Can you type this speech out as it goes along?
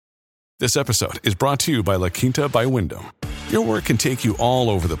This episode is brought to you by La Quinta by Wyndham. Your work can take you all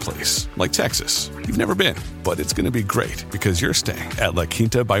over the place, like Texas. You've never been, but it's going to be great because you're staying at La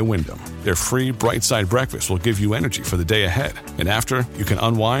Quinta by Wyndham. Their free Bright Side breakfast will give you energy for the day ahead. And after, you can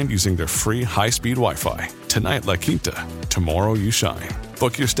unwind using their free high-speed Wi-Fi. Tonight, La Quinta. Tomorrow, you shine.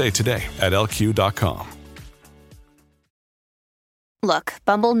 Book your stay today at lq.com. Look,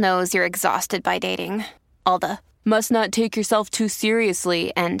 Bumble knows you're exhausted by dating. All the, must not take yourself too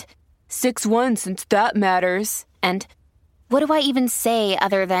seriously, and 6'1" since that matters. And what do I even say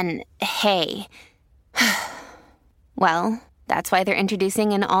other than, hey? Well, that's why they're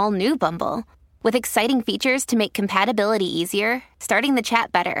introducing an all-new Bumble, with exciting features to make compatibility easier, starting the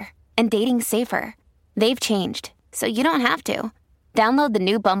chat better, and dating safer. They've changed, so you don't have to. Download the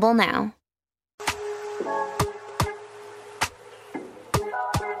new Bumble now.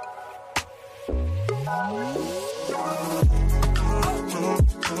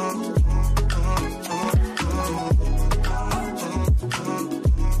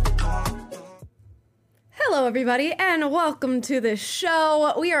 Hello, everybody, and welcome to the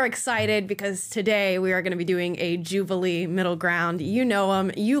show. We are excited because today we are going to be doing a Jubilee Middle Ground. You know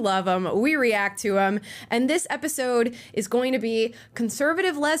them, you love them, we react to them, and this episode is going to be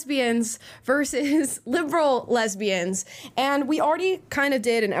conservative lesbians versus liberal lesbians. And we already kind of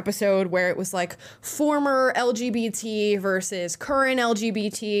did an episode where it was like former LGBT versus current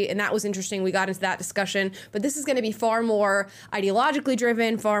LGBT, and that was interesting. We got into that discussion, but this is going to be far more ideologically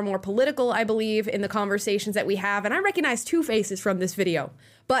driven, far more political, I believe, in the conversation that we have, and I recognize two faces from this video,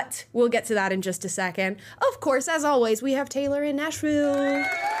 but we'll get to that in just a second. Of course, as always, we have Taylor in Nashville.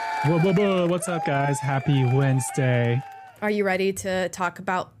 Whoa, whoa, whoa. What's up, guys? Happy Wednesday. Are you ready to talk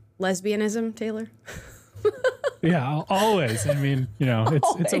about lesbianism, Taylor? Yeah, always. I mean, you know,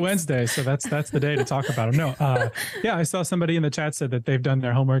 it's a Wednesday, so that's the day to talk about them. No, yeah, I saw somebody in the chat said that they've done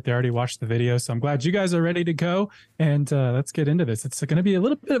their homework. They already watched the video, so I'm glad you guys are ready to go. And let's get into this. It's going to be a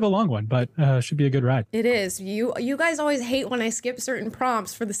little bit of a long one, but should be a good ride. It is. You guys always hate when I skip certain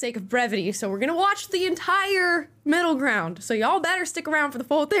prompts for the sake of brevity, so we're going to watch the entire middle ground. So y'all better stick around for the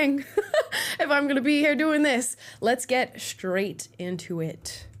full thing if I'm going to be here doing this. Let's get straight into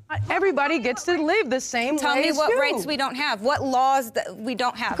it. Everybody gets to live the same way. Tell me what rights we don't have, what laws that we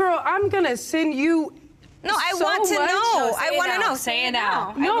don't have. Girl, I'm gonna send you. No, I want to know. I want to know. Say it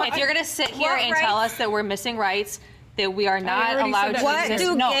now. No, if you're gonna sit here and tell us that we're missing rights, that we are not allowed to what exist.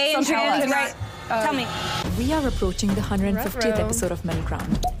 do gay and trans rights? Tell me. We are approaching the 150th episode of Middle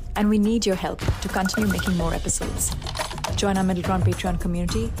Ground, and we need your help to continue making more episodes. Join our Middle Ground Patreon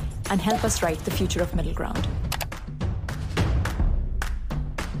community and help us write the future of Middle Ground.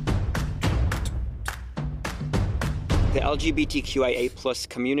 The LGBTQIA plus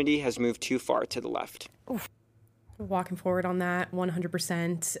community has moved too far to the left. Walking forward on that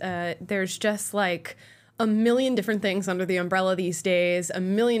 100%. There's just like a million different things under the umbrella these days, a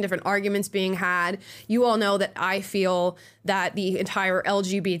million different arguments being had. You all know that I feel that the entire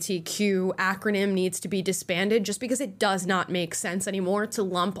LGBTQ acronym needs to be disbanded just because it does not make sense anymore to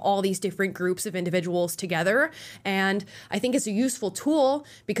lump all these different groups of individuals together. And I think it's a useful tool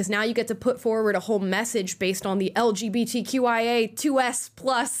because now you get to put forward a whole message based on the LGBTQIA 2S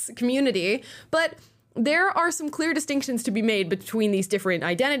plus community. But there are some clear distinctions to be made between these different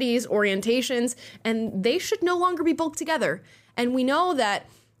identities, orientations, and they should no longer be bulked together. And we know that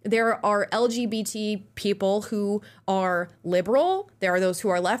there are LGBT people who are liberal, there are those who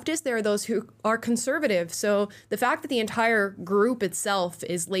are leftist, there are those who are conservative. So the fact that the entire group itself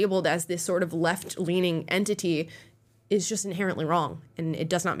is labeled as this sort of left-leaning entity is just inherently wrong, and it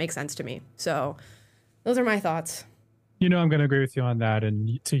does not make sense to me. So those are my thoughts. You know, I'm going to agree with you on that.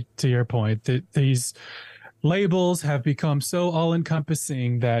 And to your point, that these labels have become so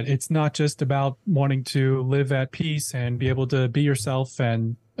all-encompassing that it's not just about wanting to live at peace and be able to be yourself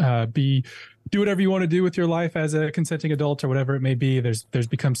and do whatever you want to do with your life as a consenting adult or whatever it may be. There's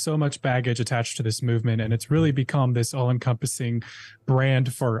become so much baggage attached to this movement, and it's really become this all-encompassing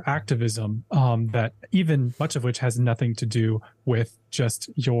brand for activism that even much of which has nothing to do with just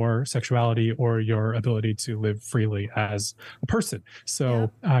your sexuality or your ability to live freely as a person.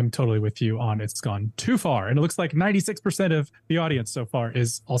 So yeah. I'm totally with you on it's gone too far. And it looks like 96% of the audience so far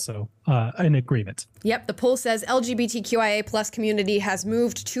is also in agreement. Yep, the poll says LGBTQIA plus community has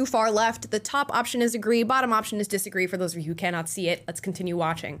moved too far left. The top option is agree, bottom option is disagree. For those of you who cannot see it, let's continue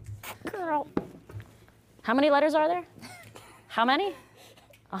watching. Girl. How many letters are there? How many?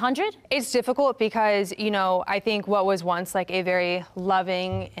 100? It's difficult because, I think what was once like a very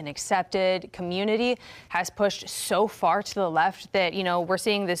loving and accepted community has pushed so far to the left that, we're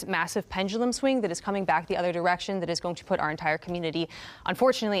seeing this massive pendulum swing that is coming back the other direction that is going to put our entire community,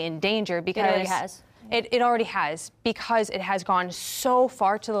 unfortunately, in danger because... It already has. It already has, because it has gone so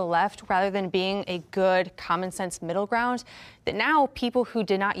far to the left rather than being a good common sense middle ground that now people who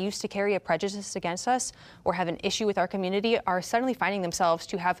did not used to carry a prejudice against us or have an issue with our community are suddenly finding themselves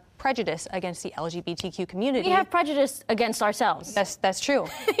to have prejudice against the LGBTQ community. We have prejudice against ourselves. That's true.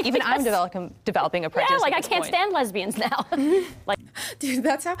 Even I'm developing a prejudice. Yeah, like I can't stand lesbians now. Dude,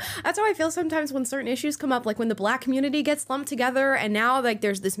 that's how I feel sometimes when certain issues come up, like when the Black community gets lumped together and now like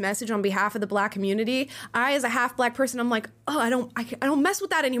there's this message on behalf of the Black community. I, as a half Black person, I'm like, oh, I don't mess with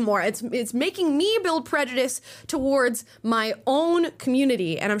that anymore. It's making me build prejudice towards my own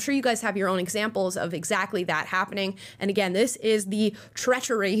community. And I'm sure you guys have your own examples of exactly that happening. And again, this is the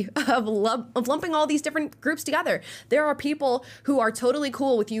treachery of lumping all these different groups together. There are people who are totally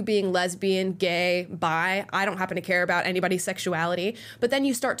cool with you being lesbian, gay, bi. I don't happen to care about anybody's sexuality. But then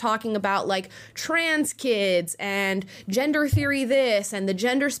you start talking about like trans kids and gender theory this and the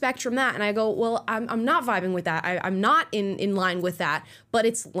gender spectrum that. And I go, well, I'm not vibing with that. I'm not in line with that. But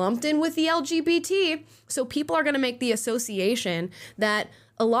it's lumped in with the LGBT. So people are going to make the association that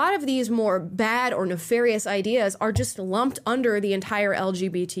a lot of these more bad or nefarious ideas are just lumped under the entire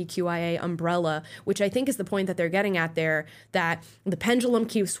LGBTQIA umbrella, which I think is the point that they're getting at there, that the pendulum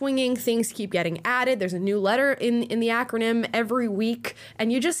keeps swinging, things keep getting added. There's a new letter in the acronym every week,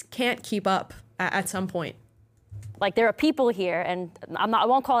 and you just can't keep up at some point. Like there are people here, and I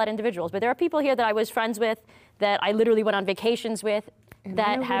won't call it individuals, but there are people here that I was friends with, that I literally went on vacations with,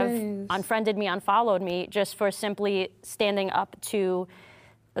 that have unfriended me, unfollowed me, just for simply standing up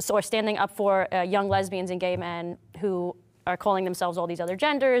for young lesbians and gay men who are calling themselves all these other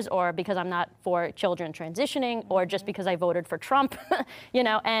genders, or because I'm not for children transitioning, or just because I voted for Trump,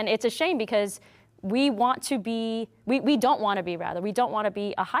 and it's a shame because we don't want to be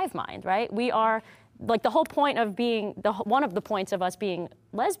a hive mind, right? We are, like the whole point of being, one of the points of us being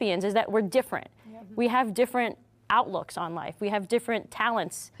lesbians is that we're different. We have different outlooks on life. We have different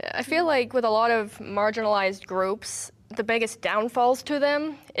talents. I feel like with a lot of marginalized groups, the biggest downfalls to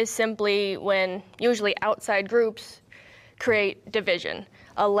them is simply when usually outside groups create division,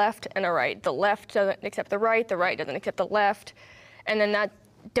 a left and a right. The left doesn't accept the right doesn't accept the left, and then that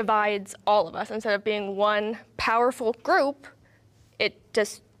divides all of us. Instead of being one powerful group, it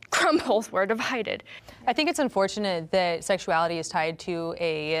just crumbles. We're divided. I think it's unfortunate that sexuality is tied to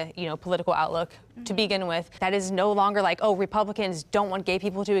a political outlook to begin with. That is no longer like, oh, Republicans don't want gay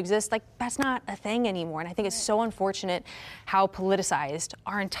people to exist. Like, that's not a thing anymore. And I think it's so unfortunate how politicized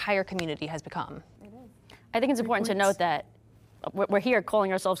our entire community has become. I think it's important to note that we're here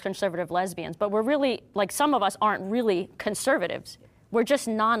calling ourselves conservative lesbians, but we're really, like, some of us aren't really conservatives. We're just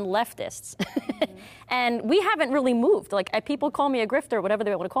non-leftists. And we haven't really moved. Like, people call me a grifter, whatever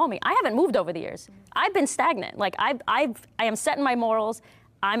they want to call me. I haven't moved over the years. I've been stagnant. Like, I am set in my morals.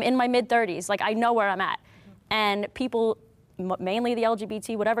 I'm in my mid-30s. Like, I know where I'm at. And people, mainly the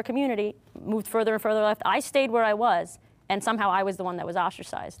LGBT, whatever community, moved further and further left. I stayed where I was. And somehow I was the one that was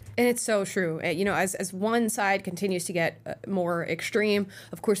ostracized. And it's so true. As one side continues to get more extreme,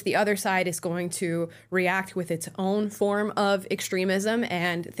 of course, the other side is going to react with its own form of extremism,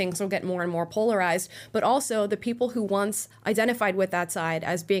 and things will get more and more polarized. But also, the people who once identified with that side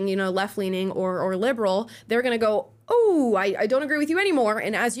as being, left-leaning or liberal, they're going to go, oh, I don't agree with you anymore.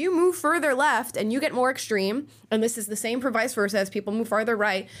 And as you move further left and you get more extreme, and this is the same for vice versa as people move farther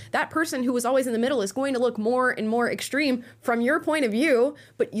right, that person who was always in the middle is going to look more and more extreme from your point of view,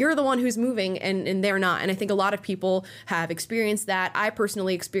 but you're the one who's moving and they're not. And I think a lot of people have experienced that. I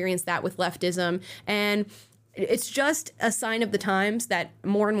personally experienced that with leftism. And it's just a sign of the times that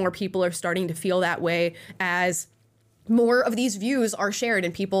more and more people are starting to feel that way as more of these views are shared,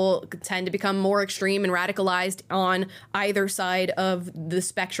 and people tend to become more extreme and radicalized on either side of the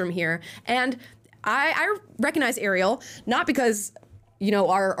spectrum here. And I recognize Ariel, not because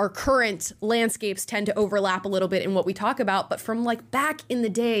our current landscapes tend to overlap a little bit in what we talk about, but from like back in the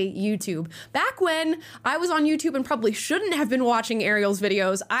day, YouTube. Back when I was on YouTube and probably shouldn't have been watching Ariel's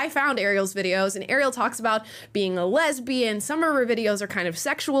videos, I found Ariel's videos, and Ariel talks about being a lesbian. Some of her videos are kind of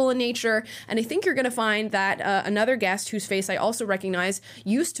sexual in nature, and I think you're going to find that another guest whose face I also recognize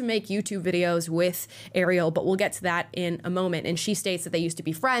used to make YouTube videos with Ariel, but we'll get to that in a moment. And she states that they used to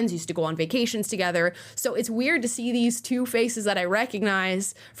be friends, used to go on vacations together. So it's weird to see these two faces that I recognize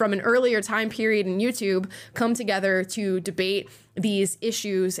from an earlier time period in YouTube come together to debate these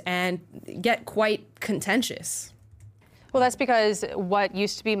issues and get quite contentious. Well, that's because what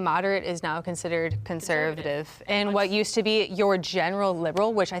used to be moderate is now considered conservative. And what used to be your general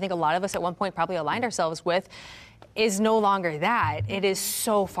liberal, which I think a lot of us at one point probably aligned ourselves with, is no longer that. It is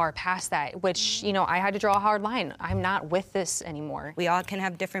so far past that, which, you know, I had to draw a hard line. I'm not with this anymore. We all can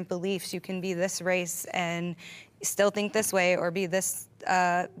have different beliefs. You can be this race and still think this way, or be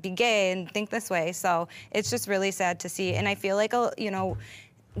gay and think this way. So it's just really sad to see. And I feel like, you know,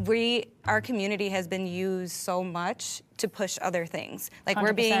 our community has been used so much to push other things. Like 100%.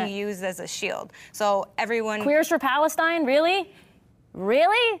 We're being used as a shield. So everyone... Queers for Palestine? Really?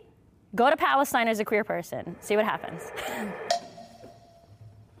 Really? Go to Palestine as a queer person. See what happens.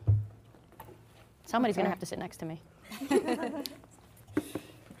 Somebody's going to have to sit next to me.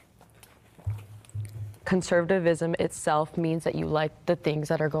 Conservatism itself means that you like the things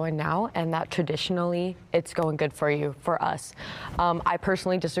that are going now, and that traditionally it's going good for you, for us. I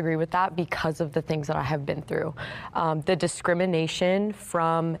personally disagree with that because of the things that I have been through. The discrimination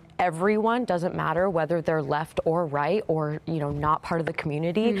from everyone, doesn't matter whether they're left or right or, you know, not part of the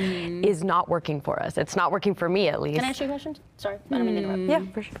community, is not working for us. It's not working for me, at least. Can I ask you a question? Sorry, I don't mean to interrupt.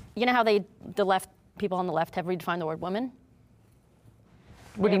 Yeah, for sure. You know how people on the left have redefined the word woman?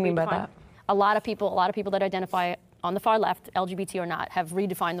 What do you mean by that? A lot of people that identify on the far left, LGBT or not, have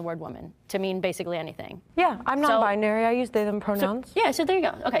redefined the word woman to mean basically anything. Yeah, I'm non-binary. I use they, them pronouns. So there you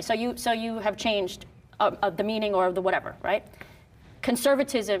go. Okay, so you have changed the meaning or the whatever, right?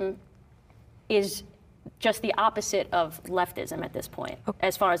 Conservatism is just the opposite of leftism at this point,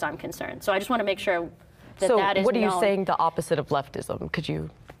 as far as I'm concerned. So I just want to make sure that that is what are you known. saying the opposite of leftism? Could you...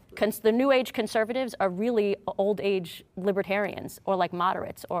 The new age conservatives are really old age libertarians, or like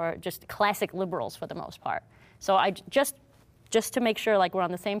moderates, or just classic liberals for the most part. So I just to make sure like we're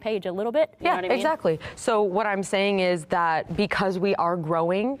on the same page a little bit. You know what I mean? Exactly. So what I'm saying is that because we are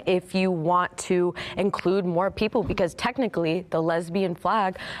growing, if you want to include more people, because technically the lesbian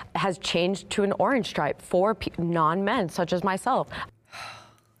flag has changed to an orange stripe for non-men such as myself.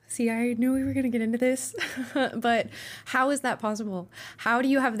 See, I knew we were going to get into this, but how is that possible? How do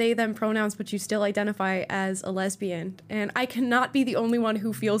you have they, them pronouns, but you still identify as a lesbian? And I cannot be the only one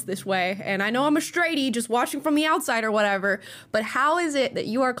who feels this way. And I know I'm a straightie just watching from the outside or whatever, but how is it that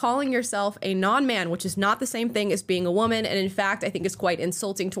you are calling yourself a non-man, which is not the same thing as being a woman? And in fact, I think is quite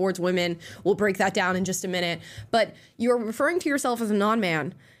insulting towards women. We'll break that down in just a minute. But you're referring to yourself as a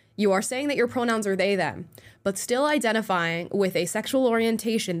non-man. You are saying that your pronouns are they, them, but still identifying with a sexual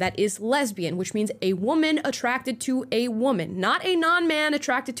orientation that is lesbian, which means a woman attracted to a woman, not a non-man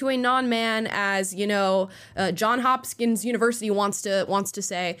attracted to a non-man, as, you know, John Hopkins University wants to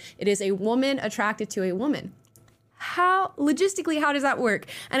say. It is a woman attracted to a woman. Logistically, how does that work?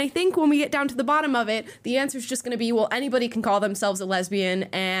 And I think when we get down to the bottom of it, the answer is just going to be, well, anybody can call themselves a lesbian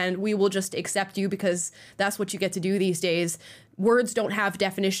and we will just accept you because that's what you get to do these days. Words don't have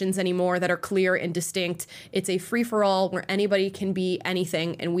definitions anymore that are clear and distinct. It's a free-for-all where anybody can be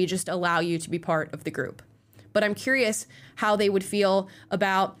anything and we just allow you to be part of the group. But I'm curious how they would feel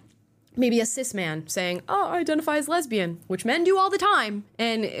about maybe a cis man saying, oh, I identify as lesbian, which men do all the time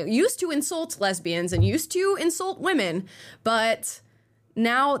and used to insult lesbians and used to insult women. But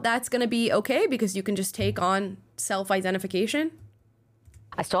now that's going to be okay because you can just take on self-identification.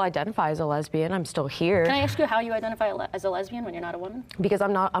 I still identify as a lesbian. I'm still here. Can I ask you how you identify as a lesbian when you're not a woman? Because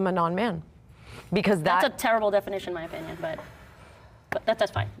I'm a non-man. Because that's a terrible definition, in my opinion, but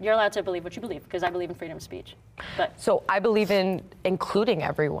that's fine. You're allowed to believe what you believe, because I believe in freedom of speech. So I believe in including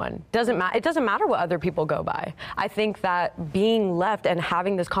everyone. It doesn't matter what other people go by. I think that being left and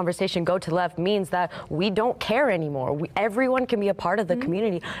having this conversation go to left means that we don't care anymore. Everyone can be a part of the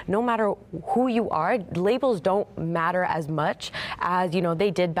community, no matter who you are. Labels don't matter as much as, you know,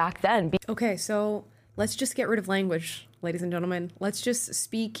 they did back then. Okay, so let's just get rid of language, ladies and gentlemen. Let's just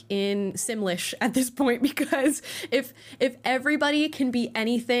speak in Simlish at this point, because if everybody can be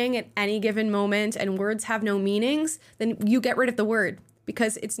anything at any given moment and words have no meanings, then you get rid of the word,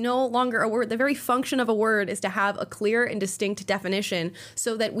 because it's no longer a word. The very function of a word is to have a clear and distinct definition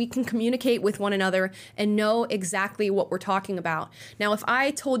so that we can communicate with one another and know exactly what we're talking about. Now, if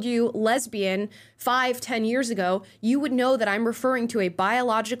I told you lesbian 5-10 years ago, you would know that I'm referring to a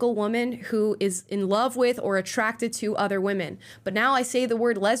biological woman who is in love with or attracted to other women. But now I say the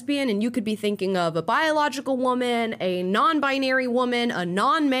word lesbian and you could be thinking of a biological woman, a non-binary woman, a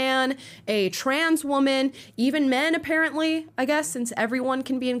non-man, a trans woman, even men apparently, I guess, since everyone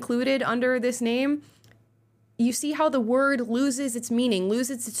can be included under this name. You see how the word loses its meaning,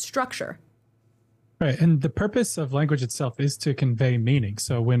 loses its structure. Right. And the purpose of language itself is to convey meaning.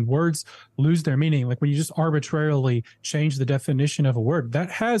 So when words lose their meaning, like when you just arbitrarily change the definition of a word, that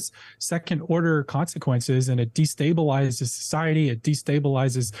has second order consequences, and it destabilizes society. It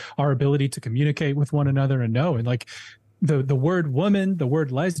destabilizes our ability to communicate with one another and know. And like the word woman, the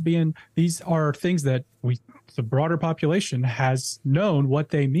word lesbian, these are things that the broader population has known what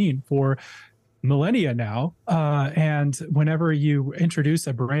they mean for millennia now. And whenever you introduce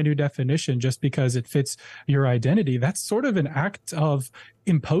a brand new definition just because it fits your identity, that's sort of an act of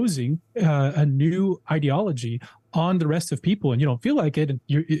imposing a new ideology on the rest of people, and you don't feel like it. And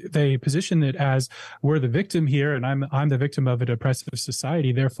they position it as, we're the victim here, and I'm the victim of an oppressive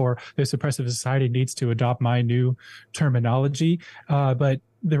society. Therefore, this oppressive society needs to adopt my new terminology. But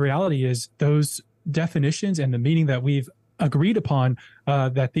the reality is, those definitions and the meaning that we've agreed upon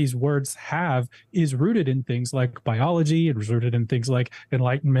that these words have is rooted in things like biology. It was rooted in things like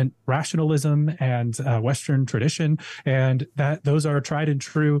Enlightenment rationalism and Western tradition, and that those are tried and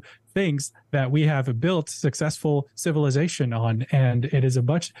true things that we have built successful civilization on. And it is a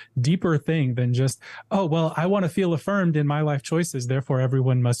much deeper thing than just, oh, well, I want to feel affirmed in my life choices, therefore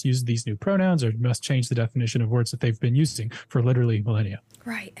everyone must use these new pronouns or must change the definition of words that they've been using for literally millennia.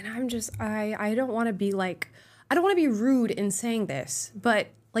 Right. And I don't want to be like, I don't want to be rude in saying this, but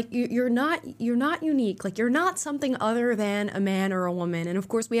like you're not unique. Like, you're not something other than a man or a woman. And of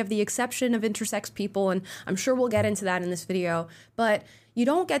course we have the exception of intersex people, and I'm sure we'll get into that in this video, but you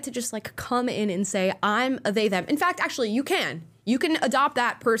don't get to just like come in and say, I'm a they, them. In fact, actually you can adopt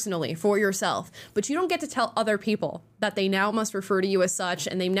that personally for yourself, but you don't get to tell other people that they now must refer to you as such,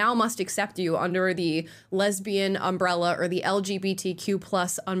 and they now must accept you under the lesbian umbrella or the LGBTQ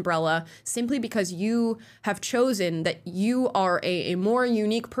plus umbrella, simply because you have chosen that you are a more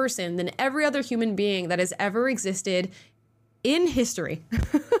unique person than every other human being that has ever existed in history.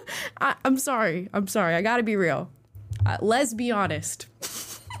 I'm sorry. I gotta be real. Let's be honest.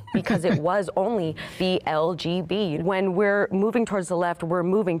 Because it was only the LGB. When we're moving towards the left, we're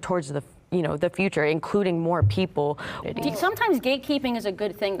moving towards the future, including more people. Sometimes gatekeeping is a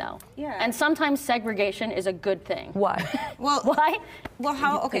good thing, though. Yeah. And sometimes segregation is a good thing. Why? Well, why? Well,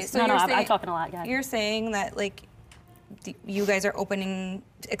 how? Okay, so I'm talking a lot, guys. You're saying that like you guys are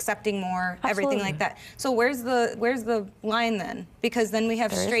accepting more, Absolutely. everything like that. So where's the line then? Because then we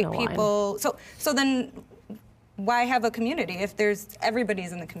have straight people. So then, why have a community if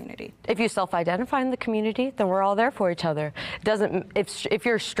everybody's in the community? If you self-identify in the community, then we're all there for each other. If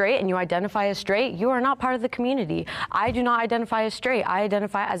you're straight and you identify as straight, you are not part of the community. I do not identify as straight. I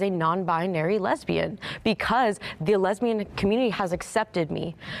identify as a non-binary lesbian because the lesbian community has accepted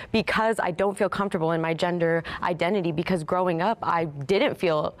me, because I don't feel comfortable in my gender identity, because growing up I didn't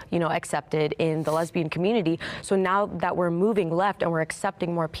feel, accepted in the lesbian community. So now that we're moving left and we're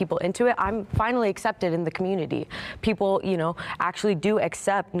accepting more people into it, I'm finally accepted in the community. People, actually do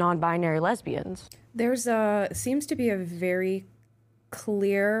accept non-binary lesbians. There's seems to be a very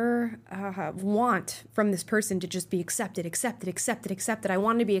clear want from this person to just be accepted. I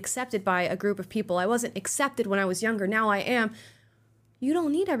wanted to be accepted by a group of people. I wasn't accepted when I was younger. Now I am. You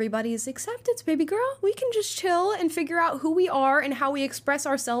don't need everybody's acceptance, baby girl. We can just chill and figure out who we are and how we express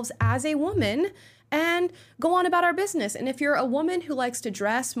ourselves as a woman and go on about our business. And if you're a woman who likes to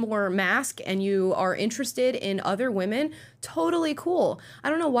dress more mask and you are interested in other women, totally cool. I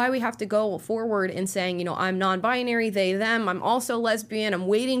don't know why we have to go forward in saying, I'm non-binary, they, them, I'm also lesbian, I'm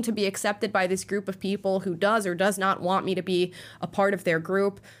waiting to be accepted by this group of people who does or does not want me to be a part of their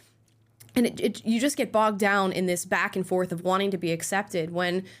group. And you just get bogged down in this back and forth of wanting to be accepted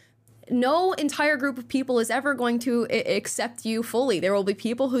when no entire group of people is ever going to accept you fully. There will be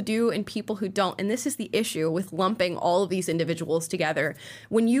people who do and people who don't. And this is the issue with lumping all of these individuals together.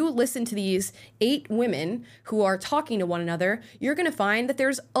 When you listen to these 8 women who are talking to one another, you're going to find that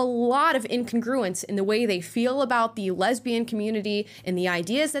there's a lot of incongruence in the way they feel about the lesbian community and the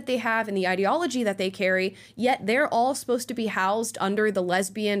ideas that they have and the ideology that they carry, yet they're all supposed to be housed under the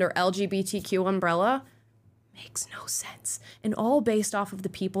lesbian or LGBTQ umbrella. Makes no sense. And all based off of the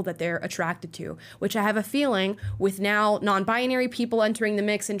people that they're attracted to, which I have a feeling with now non-binary people entering the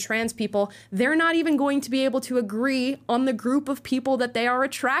mix and trans people, they're not even going to be able to agree on the group of people that they are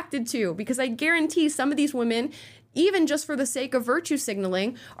attracted to, because I guarantee some of these women, even just for the sake of virtue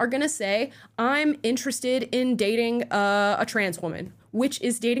signaling, are going to say, I'm interested in dating a trans woman, which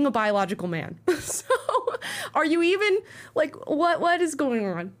is dating a biological man. So are you even like, what is going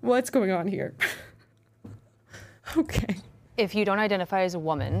on? What's going on here? Okay. If you don't identify as a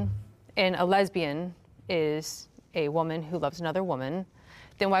woman, and a lesbian is a woman who loves another woman,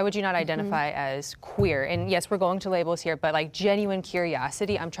 then why would you not identify as queer? And yes, we're going to labels here, but like genuine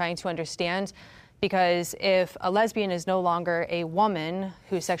curiosity, I'm trying to understand Because if a lesbian is no longer a woman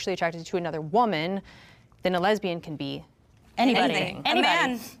who's sexually attracted to another woman, then a lesbian can be anybody. anything. Anybody. A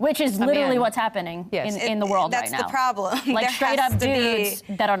man. Which is literally what's happening in the world right now. That's the problem. Like There straight has up to be- dudes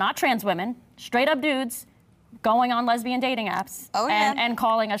that are not trans women, straight up dudes going on lesbian dating apps and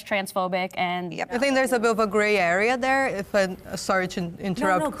calling us transphobic. And I think there's a bit of a gray area there. If sorry to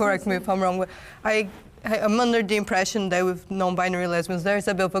interrupt, correct me if I'm wrong. But I'm under the impression that with non-binary lesbians, there's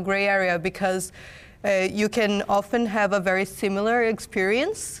a bit of a gray area because you can often have a very similar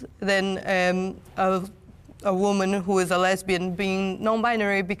experience than a woman who is a lesbian being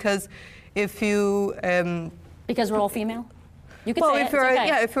non-binary, because if you because we're all female. You could well, say if it's you're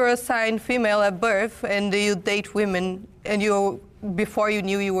okay. if you're assigned female at birth and you date women and before you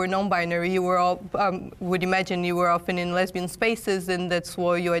knew you were non-binary, you were all would imagine you were often in lesbian spaces and that's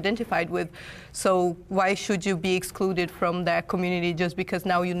what you identified with. So why should you be excluded from that community just because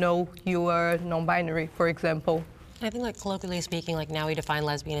now you know you are non-binary, for example? I think, like, colloquially speaking, like, now we define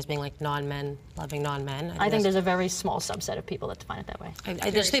lesbian as being, like, non-men, loving non-men. I think there's a very small subset of people that define it that way. I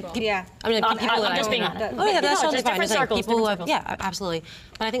just think people, Yeah. I mean, like, people I'm just being honest. Oh, yeah, that's No, totally just fine. different It's like circles, people who different have, yeah, absolutely.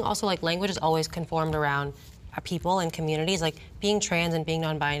 But I think also, like, language is always conformed around people and communities. Like, being trans and being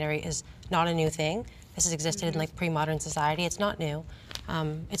non-binary is not a new thing. This has existed in, like, pre-modern society. It's not new.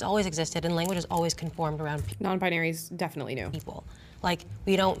 It's always existed, and language is always conformed around Non-binary is definitely new. People. Like,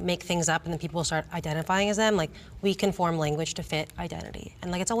 we don't make things up and then people start identifying as them. Like, we conform language to fit identity.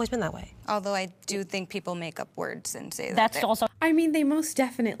 And, like, it's always been that way. Although I do think people make up words and say That's that. also. I mean, they most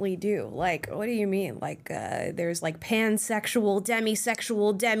definitely do. Like, what do you mean? Like, there's like pansexual,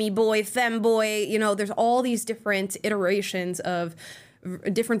 demisexual, demi-boy, femboy. You know, there's all these different iterations of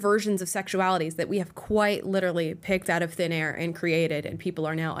different versions of sexualities that we have quite literally picked out of thin air and created, and people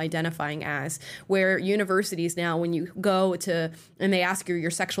are now identifying as. Where universities now, when you go to and they ask you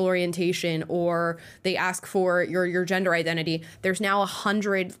your sexual orientation or they ask for your gender identity, there's now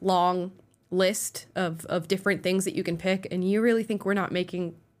 100 long list of different things that you can pick, and you really think we're not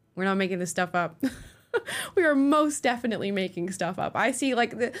making this stuff up? We are most definitely making stuff up. I see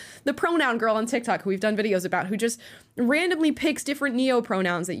like the pronoun girl on TikTok who we've done videos about who just randomly picks different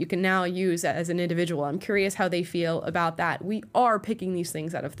neo-pronouns that you can now use as an individual. I'm curious how they feel about that. We are picking these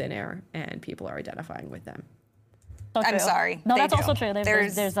things out of thin air and people are identifying with them. I'm sorry. No, they that's do. also true.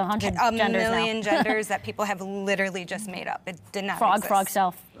 There's 100 a genders million now. genders that people have literally just made up. It did not Frog, exist. frog,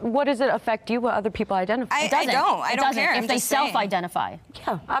 self. What does it affect you? What other people identify? I It doesn't. don't. I It don't doesn't care. if I'm they just saying. self-identify.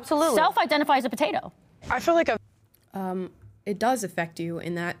 Yeah, absolutely. Self-identify as a potato. I feel like it does affect you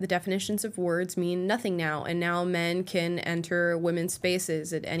in that the definitions of words mean nothing now. And now men can enter women's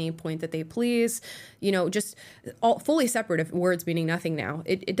spaces at any point that they please, you know, just all fully separate of words meaning nothing now.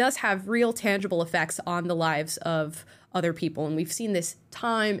 It does have real tangible effects on the lives of other people. And we've seen this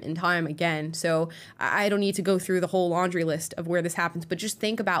time and time again. So I don't need to go through the whole laundry list of where this happens, but just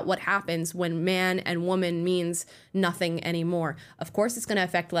think about what happens when man and woman means nothing anymore. Of course, it's going to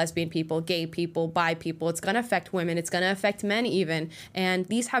affect lesbian people, gay people, bi people. It's going to affect women. It's going to affect men even. And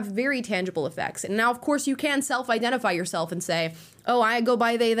these have very tangible effects. And now, of course, you can self-identify yourself and say, oh, I go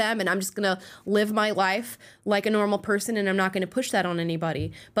by they, them, and I'm just going to live my life like a normal person, and I'm not going to push that on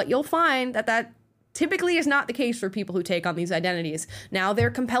anybody. But you'll find that typically is not the case for people who take on these identities. Now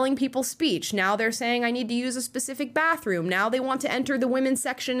they're compelling people's speech. Now they're saying, I need to use a specific bathroom. Now they want to enter the women's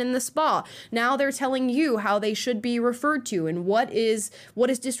section in the spa. Now they're telling you how they should be referred to and what is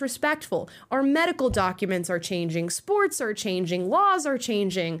disrespectful. Our medical documents are changing. Sports are changing. Laws are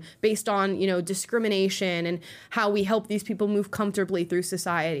changing based on, you know, discrimination and how we help these people move comfortably through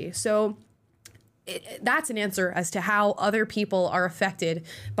society. So that's an answer as to how other people are affected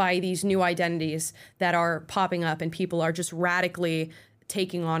by these new identities that are popping up and people are just radically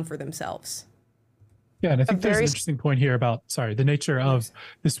taking on for themselves. Yeah, and I think there's an interesting point here about, the nature of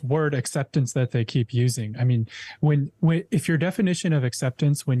this word acceptance that they keep using. I mean, when if your definition of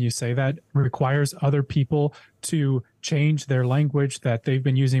acceptance, when you say that, requires other people to change their language that they've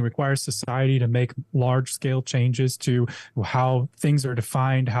been using, requires society to make large-scale changes to how things are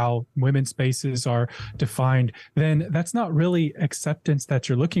defined, how women's spaces are defined, then that's not really acceptance that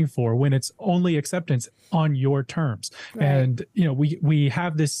you're looking for when it's only acceptance on your terms. Right. And, you know, we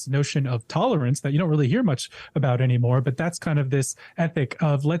have this notion of tolerance that you don't really hear much about anymore, but that's kind of this ethic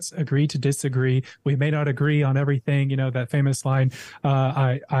of let's agree to disagree. We may not agree on everything, you know, that famous line,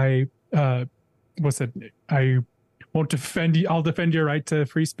 won't defend you. I'll defend your right to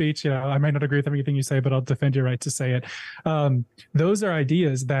free speech. I might not agree with everything you say, but I'll defend your right to say it. Those are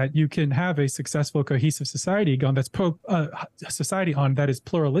ideas that you can have a successful, cohesive society on society on that is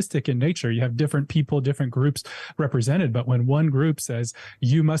pluralistic in nature. You have different people, different groups represented. But when one group says,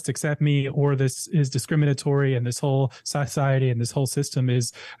 you must accept me, or this is discriminatory, and this whole society and this whole system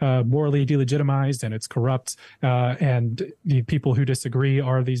is morally delegitimized and it's corrupt, and the people who disagree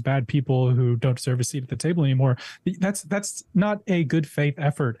are these bad people who don't deserve a seat at the table anymore, that's not a good faith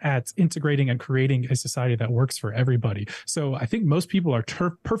effort at integrating and creating a society that works for everybody. So I think most people are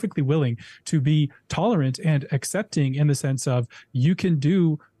perfectly willing to be tolerant and accepting, in the sense of, you can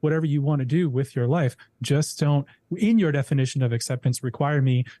do whatever you want to do with your life. Just don't, in your definition of acceptance, require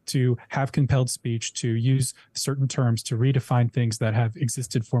me to have compelled speech, to use certain terms, to redefine things that have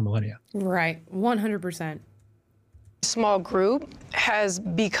existed for millennia. Right. 100%. Small group has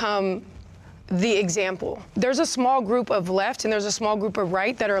become the example. There's a small group of left and there's a small group of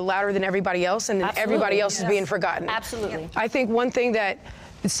right that are louder than everybody else, and then everybody else is being forgotten. Absolutely. I think one thing that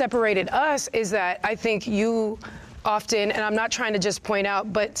separated us is that I think you often, and I'm not trying to just point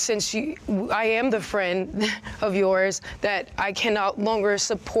out, but since I am the friend of yours, that I can no longer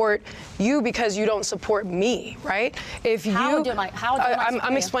support you because you don't support me, right?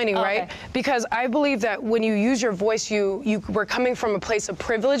 I'm explaining, right? Okay. Because I believe that when you use your voice, you were coming from a place of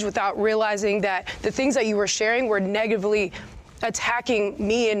privilege without realizing that the things that you were sharing were negatively attacking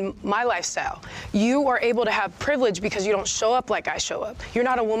me and my lifestyle. You are able to have privilege because you don't show up like I show up. You're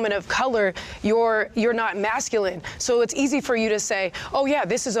not a woman of color. You're not masculine. So it's easy for you to say, oh yeah,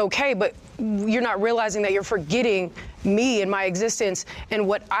 this is okay, but you're not realizing that you're forgetting me and my existence and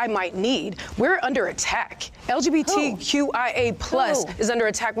what I might need. We're under attack. LGBTQIA plus is under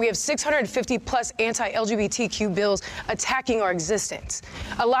attack. We have 650 plus anti-LGBTQ bills attacking our existence.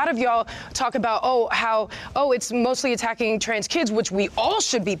 A lot of y'all talk about, it's mostly attacking trans kids, which we all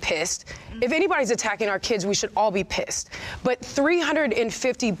should be pissed. If anybody's attacking our kids, we should all be pissed. But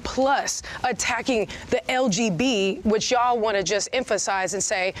 350 plus attacking the LGB, which y'all want to just emphasize and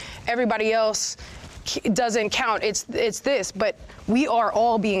say everybody else doesn't count, it's this, but we are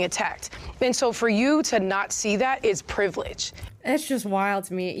all being attacked. And so for you to not see that is privilege. It's just wild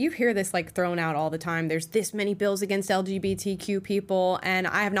to me. You hear this thrown out all the time. There's this many bills against LGBTQ people, and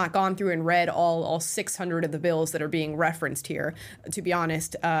I have not gone through and read all 600 of the bills that are being referenced here, to be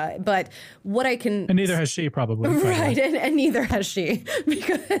honest. But what I can... And neither has she, probably. Right, and neither has she,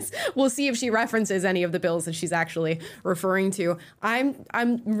 because we'll see if she references any of the bills that she's actually referring to.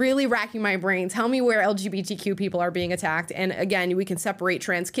 I'm really racking my brain. Tell me where LGBTQ people are being attacked. And again, we can separate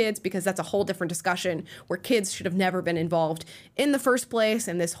trans kids because that's a whole different discussion where kids should have never been involved in the first place,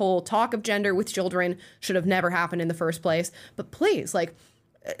 and this whole talk of gender with children should have never happened in the first place. But please,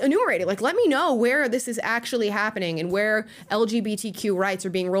 enumerate it. Let me know where this is actually happening and where LGBTQ rights are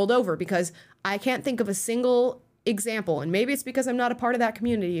being rolled over, because I can't think of a single example, and maybe it's because I'm not a part of that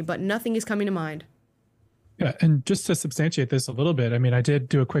community, but nothing is coming to mind. Yeah, and just to substantiate this a little bit, I mean, I did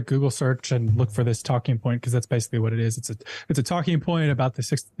do a quick Google search and look for this talking point, because that's basically what it is. It's a talking point about this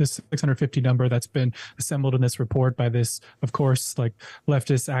 650 number that's been assembled in this report by this, of course, leftist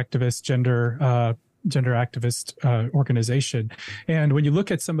activist gender activist organization. And when you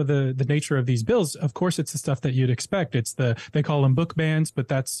look at some of the nature of these bills, of course, it's the stuff that you'd expect. It's they call them book bans, but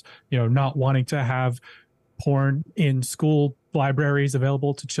that's not wanting to have porn in school libraries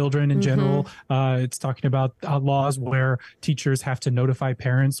available to children in general. It's talking about laws where teachers have to notify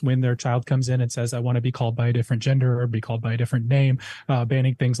parents when their child comes in and says, I want to be called by a different gender or be called by a different name,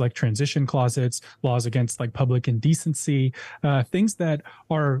 banning things like transition closets, laws against public indecency, things that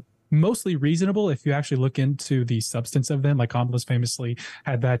are mostly reasonable if you actually look into the substance of them. Kamala's famously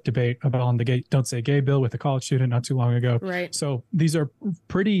had that debate about the Don't Say Gay bill with a college student not too long ago. Right. So these are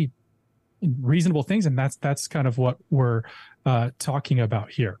pretty reasonable things, and that's kind of what we're talking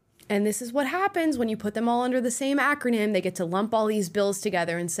about here. And this is what happens when you put them all under the same acronym. They get to lump all these bills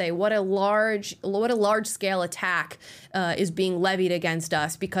together and say what a large scale attack is being levied against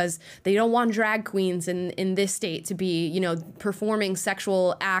us, because they don't want drag queens in this state to be, performing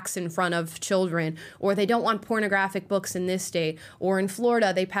sexual acts in front of children, or they don't want pornographic books in this state, or in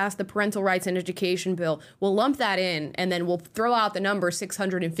Florida they passed the Parental Rights and Education bill. We'll lump that in, and then we'll throw out the number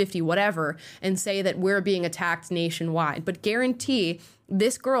 650 whatever and say that we're being attacked nationwide. But guarantee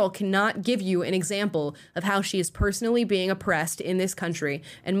this girl cannot give you an example of how she is personally being oppressed in this country,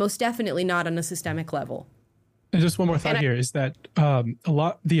 and most definitely not on a systemic level. And just one more thought here is that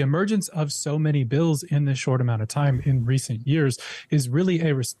the emergence of so many bills in this short amount of time in recent years is really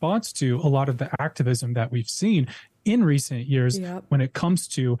a response to a lot of the activism that we've seen in recent years when it comes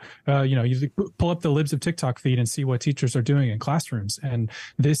to, you pull up the Libs of TikTok feed and see what teachers are doing in classrooms. And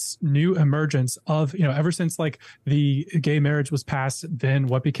this new emergence of, ever since like the gay marriage was passed, then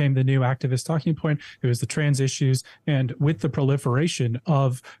what became the new activist talking point, it was the trans issues. And with the proliferation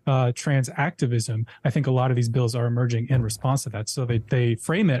of trans activism, I think a lot of these bills are emerging in response to that. So they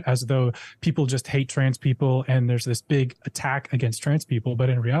frame it as though people just hate trans people and there's this big attack against trans people. But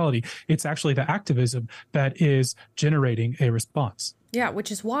in reality, it's actually the activism that is generating a response. Yeah,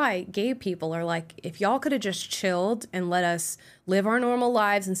 which is why gay people are like, if y'all could have just chilled and let us live our normal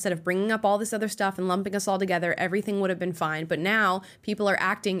lives instead of bringing up all this other stuff and lumping us all together, everything would have been fine. But now people are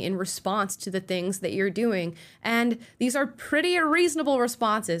acting in response to the things that you're doing. And these are pretty reasonable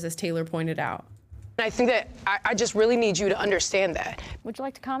responses, as Taylor pointed out. I think that I just really need you to understand that. Would you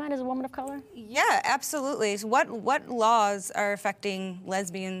like to comment as a woman of color? Yeah, absolutely. So what laws are affecting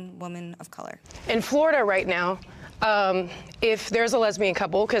lesbian women of color? In Florida right now, if there's a lesbian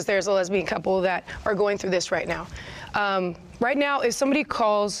couple, because there's a lesbian couple that are going through this right now. Right now, if somebody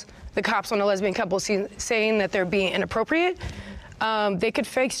calls the cops on a lesbian couple saying that they're being inappropriate, they could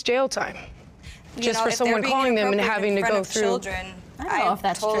face jail time. Just for someone calling them and having to go through. Children, I don't know if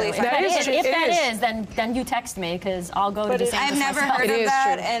that's true. If that is, then you text me because I'll go to DeSantis I've never myself. heard of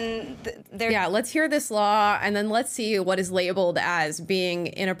that, and yeah, let's hear this law, and then let's see what is labeled as being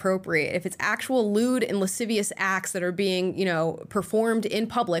inappropriate. If it's actual lewd and lascivious acts that are being, performed in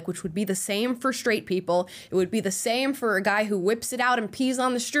public, which would be the same for straight people, it would be the same for a guy who whips it out and pees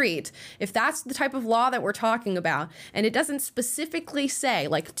on the street. If that's the type of law that we're talking about, and it doesn't specifically say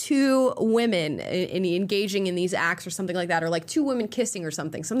like two women engaging in these acts or something like that, or like two women kissing or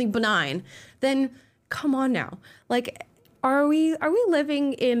something benign, then come on now. Like, are we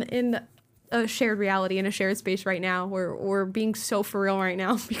living in a shared reality, in a shared space right now where we're being so for real right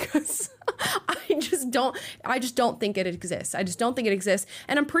now? Because I just don't think it exists. I just don't think it exists.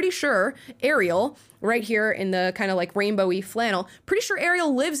 And I'm pretty sure Ariel, right here in the kind of like rainbowy flannel, pretty sure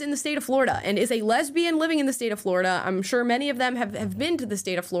Ariel lives in the state of Florida and is a lesbian living in the state of Florida. I'm sure many of them have been to the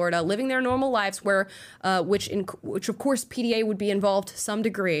state of Florida, living their normal lives, where which of course PDA would be involved to some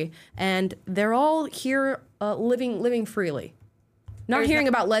degree, and they're all here living freely. Not hearing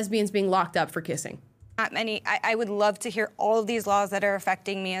about lesbians being locked up for kissing. Not many. I would love to hear all of these laws that are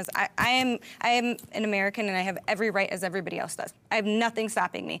affecting me, as I am an American and I have every right as everybody else does. I have nothing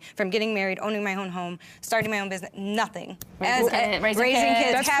stopping me from getting married, owning my own home, starting my own business. Nothing. Raising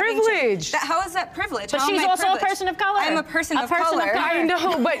kids. That's privilege. How is that privilege? But she's also a person of color. I'm a person of color. I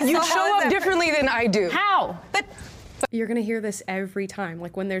know, but you show up differently than I do. How? But you're going to hear this every time.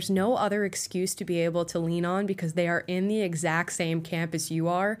 Like, when there's no other excuse to be able to lean on because they are in the exact same camp as you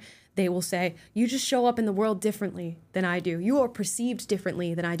are, they will say, you just show up in the world differently than I do. You are perceived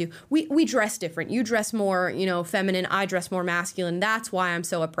differently than I do. We dress different. You dress more, feminine. I dress more masculine. That's why I'm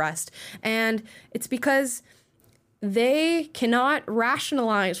so oppressed. And it's because they cannot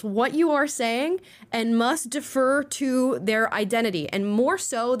rationalize what you are saying and must defer to their identity. And more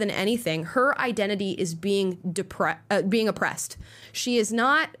so than anything, her identity is being oppressed. She is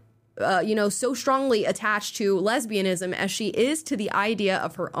not so strongly attached to lesbianism as she is to the idea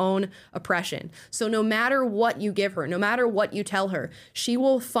of her own oppression. So no matter what you give her, no matter what you tell her, she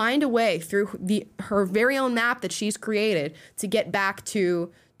will find a way through her very own map that she's created to get back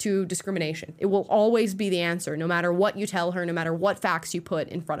to discrimination. It will always be the answer, no matter what you tell her, no matter what facts you put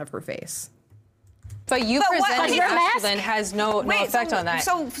in front of her face. But you presenting masculine has no effect on that.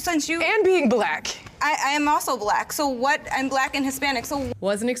 So since you... And being black. I am also black. So what? I'm black and Hispanic. So...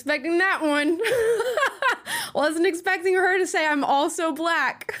 Wasn't expecting that one. Wasn't expecting her to say I'm also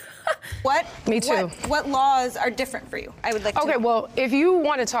black. What? Me too. What laws are different for you? I would like to... Okay, well, if you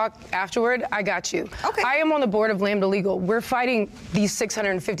want to talk afterward, I got you. Okay. I am on the board of Lambda Legal. We're fighting these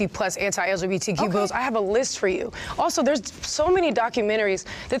 650 plus anti-LGBTQ bills. I have a list for you. Also, there's so many documentaries.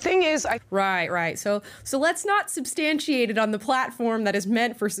 The thing is... Right. So let's not substantiate it on the platform that is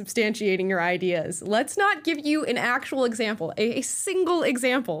meant for substantiating your ideas. Let's not give you an actual example, a single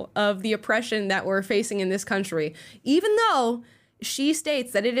example of the oppression that we're facing in this country, even though she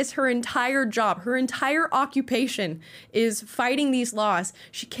states that it is her entire job, her entire occupation is fighting these laws.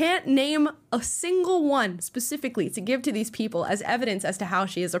 She can't name a single one specifically to give to these people as evidence as to how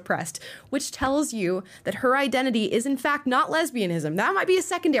she is oppressed, which tells you that her identity is in fact not lesbianism. That might be a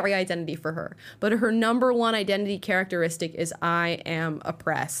secondary identity for her, but her number one identity characteristic is I am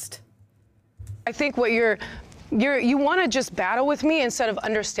oppressed. I think what you want to just battle with me instead of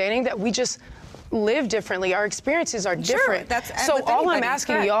understanding that we just live differently. Our experiences are different. So all I'm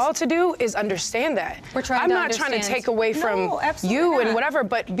asking y'all to do is understand that. I'm not trying to take away from you and whatever,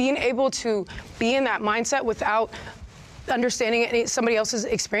 but being able to be in that mindset without understanding somebody else's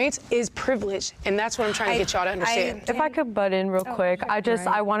experience is privilege, and that's what I'm trying to get y'all to understand. If I could butt in real quick,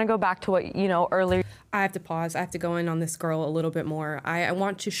 I want to go back to what, earlier. I have to pause. I have to go in on this girl a little bit more. I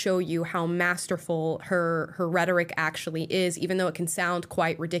want to show you how masterful her rhetoric actually is, even though it can sound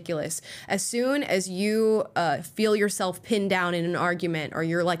quite ridiculous. As soon as you feel yourself pinned down in an argument, or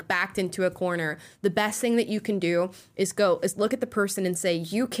you're like backed into a corner, the best thing that you can do is look at the person and say,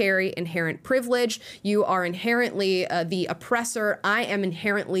 you carry inherent privilege. You are inherently the oppressor. I am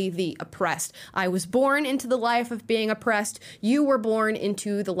inherently the oppressed. I was born into the life of being oppressed. You were born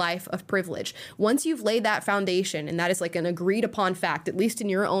into the life of privilege. Once you've laid that foundation, and that is like an agreed upon fact, at least in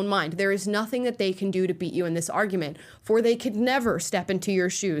your own mind, there is nothing that they can do to beat you in this argument, for they could never step into your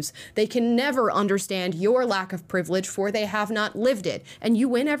shoes. They can never understand your lack of privilege, for they have not lived it, and you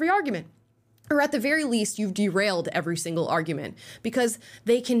win every argument. Or at the very least, you've derailed every single argument, because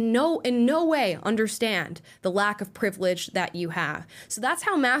they can in no way understand the lack of privilege that you have. So that's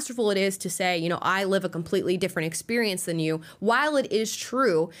how masterful it is to say, I live a completely different experience than you. While it is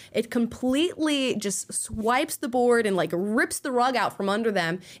true, it completely just swipes the board and like rips the rug out from under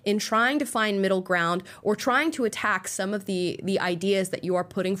them in trying to find middle ground, or trying to attack some of the ideas that you are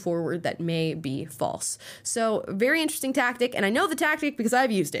putting forward that may be false. So very interesting tactic. And I know the tactic because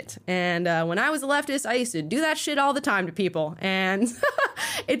I've used it. And when I was a leftist, I used to do that shit all the time to people. And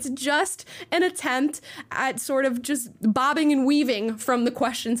it's just an attempt at sort of just bobbing and weaving from the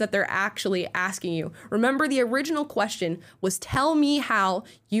questions that they're actually asking you. Remember, the original question was, tell me how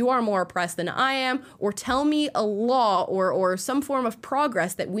you are more oppressed than I am, or tell me a law or some form of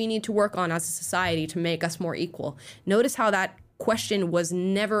progress that we need to work on as a society to make us more equal. Notice how that question was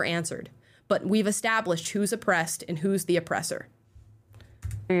never answered, but we've established who's oppressed and who's the oppressor.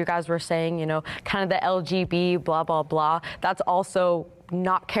 You guys were saying, kind of the LGB, blah, blah, blah. That's also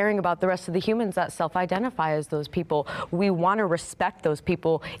not caring about the rest of the humans that self-identify as those people. We want to respect those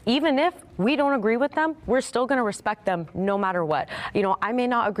people. Even if we don't agree with them, we're still going to respect them no matter what. I may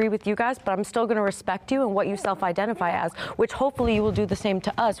not agree with you guys, but I'm still going to respect you and what you self-identify as, which hopefully you will do the same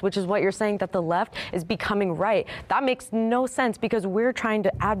to us, which is what you're saying, that the left is becoming right. That makes no sense, because we're trying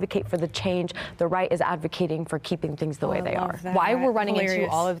to advocate for the change. The right is advocating for keeping things the way they are. Why we're running into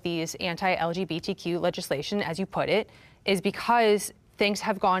all of these anti-LGBTQ legislation, as you put it, is because things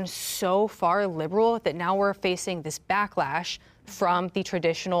have gone so far liberal that now we're facing this backlash from the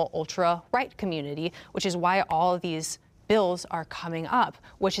traditional ultra-right community, which is why all of these bills are coming up,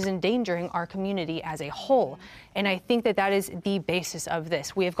 which is endangering our community as a whole. And I think that that is the basis of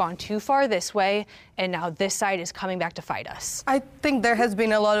this. We have gone too far this way, and now this side is coming back to fight us. I think there has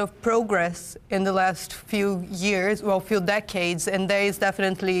been a lot of progress in the last few years, few decades, and there is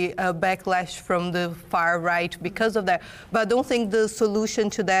definitely a backlash from the far right because of that. But I don't think the solution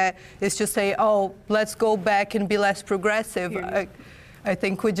to that is to say, let's go back and be less progressive. I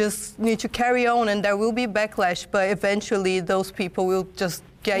think we just need to carry on, and there will be backlash, but eventually those people will just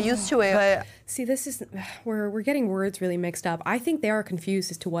get used to it. But see, this is we're getting words really mixed up. I think they are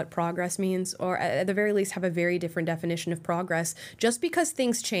confused as to what progress means, or at the very least have a very different definition of progress. Just because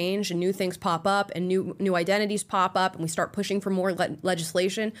things change and new things pop up and new identities pop up and we start pushing for more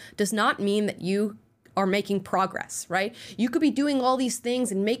legislation does not mean that you are making progress, right? You could be doing all these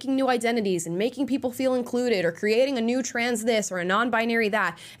things and making new identities and making people feel included, or creating a new trans this or a non-binary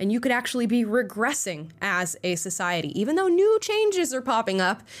that, and you could actually be regressing as a society. Even though new changes are popping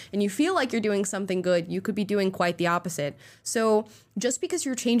up and you feel like you're doing something good, you could be doing quite the opposite. So just because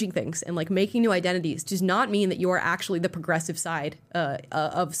you're changing things and like making new identities does not mean that you are actually the progressive side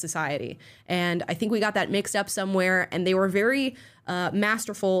of society. And I think we got that mixed up somewhere, and they were very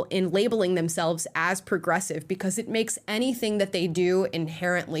masterful in labeling themselves as progressive, because it makes anything that they do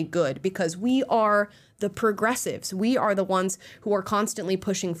inherently good, because we are the progressives. We are the ones who are constantly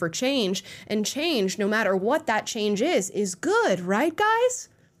pushing for change, and change, no matter what that change is good, right, guys?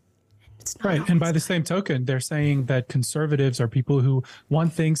 Right. And by the same token, they're saying that conservatives are people who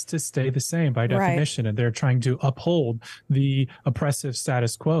want things to stay the same by definition, and they're trying to uphold the oppressive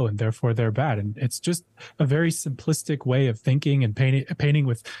status quo, and therefore they're bad. And it's just a very simplistic way of thinking and painting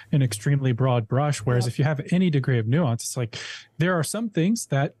with an extremely broad brush. Whereas if you have any degree of nuance, it's like there are some things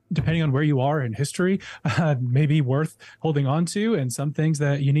that, depending on where you are in history, may be worth holding on to, and some things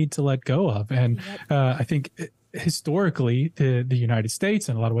that you need to let go of. And I think historically, the United States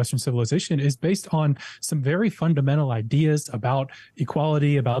and a lot of Western civilization is based on some very fundamental ideas about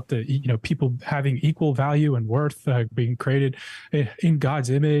equality, about people having equal value and worth, being created in God's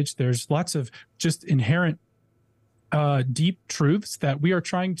image. There's lots of just inherent deep truths that we are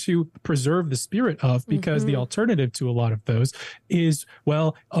trying to preserve the spirit of, because the alternative to a lot of those is,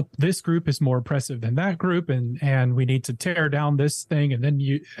 well, this group is more oppressive than that group, and we need to tear down this thing. And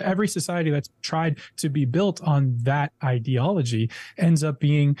then every society that's tried to be built on that ideology ends up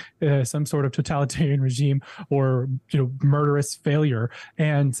being some sort of totalitarian regime or murderous failure.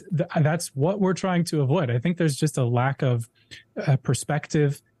 And that's what we're trying to avoid. I think there's just a lack of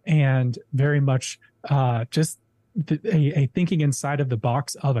perspective and very much just a thinking inside of the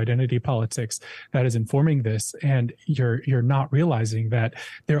box of identity politics that is informing this. And you're not realizing that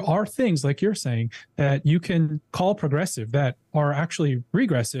there are things, like you're saying, that you can call progressive that are actually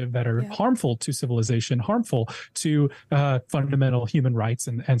regressive, that are harmful to civilization, harmful to fundamental human rights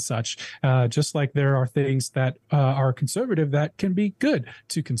and such, just like there are things that are conservative that can be good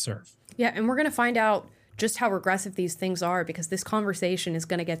to conserve. Yeah, and we're going to find out just how regressive these things are, because this conversation is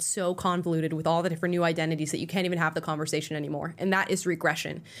going to get so convoluted with all the different new identities that you can't even have the conversation anymore. And that is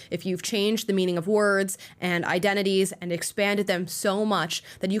regression. If you've changed the meaning of words and identities and expanded them so much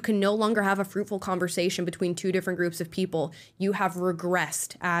that you can no longer have a fruitful conversation between two different groups of people, you have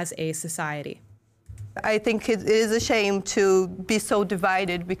regressed as a society. I think it is a shame to be so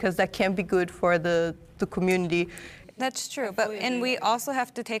divided, because that can't be good for the community. That's true, and we also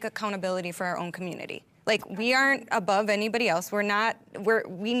have to take accountability for our own community. Like, we aren't above anybody else.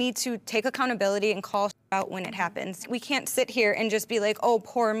 We need to take accountability and call out when it happens. We can't sit here and just be like, oh,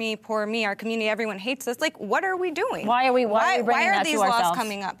 poor me, our community, everyone hates us. Like, what are we doing? Why are these laws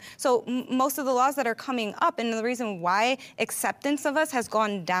coming up? So most of the laws that are coming up, and the reason why acceptance of us has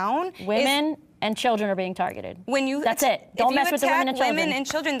gone down, women and children are being targeted. That's it. Don't mess with the women and children. Women and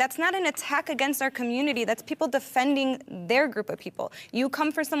children, that's not an attack against our community. That's people defending their group of people. You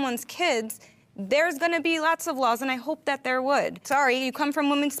come for someone's kids, there's going to be lots of laws, and I hope that there would. Sorry, you come from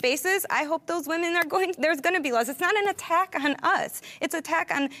women's spaces, I hope those women there's going to be laws. It's not an attack on us. It's an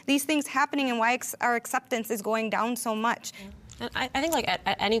attack on these things happening and why our acceptance is going down so much. I think, like, at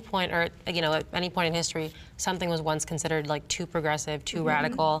any point, or at any point in history, something was once considered like too progressive, too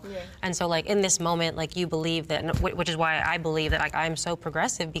radical, and so, like, in this moment, like, you believe that, which is why I believe that, like, I'm so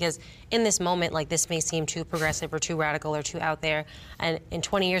progressive, because in this moment, like, this may seem too progressive or too radical or too out there, and in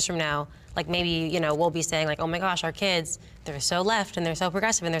 20 years from now, like, maybe, we'll be saying, like, oh my gosh, our kids, they're so left and they're so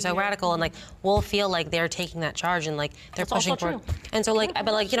progressive and they're so radical, and, like, we'll feel like they're taking that charge and, like, they're pushing for it. And so, like,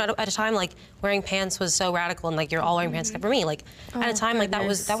 but, like, at a time, like, wearing pants was so radical, and, like, you're all wearing pants except for me, like, at a time, like, that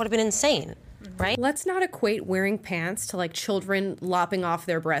would have been insane. Right? Let's not equate wearing pants to, like, children lopping off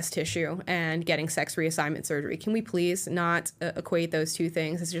their breast tissue and getting sex reassignment surgery. Can we please not equate those two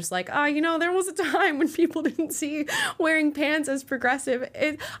things? It's just like, there was a time when people didn't see wearing pants as progressive.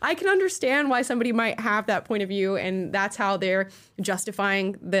 I can understand why somebody might have that point of view, and that's how they're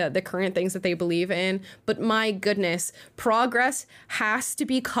justifying the current things that they believe in. But my goodness, progress has to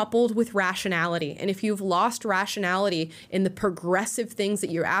be coupled with rationality. And if you've lost rationality in the progressive things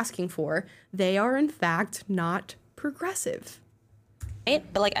that you're asking for, they are in fact not progressive.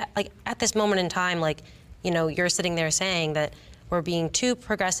 But like at this moment in time, like, you're sitting there saying that we're being too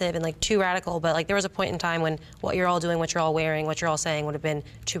progressive and, like, too radical, but, like, there was a point in time when what you're all doing, what you're all wearing, what you're all saying would have been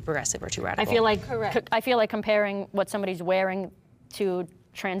too progressive or too radical. I feel like comparing what somebody's wearing to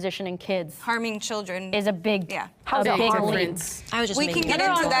transitioning kids, harming children, is a big difference. I was just we can get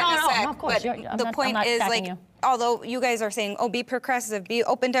into that in a sec, of course, but the point is, like, although you guys are saying, oh, be progressive, be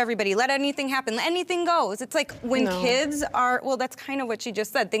open to everybody, let anything happen, anything goes. It's like when kids are, well, that's kind of what she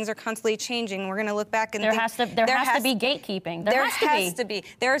just said. Things are constantly changing. We're going to look back and there has to be gatekeeping. There has to be.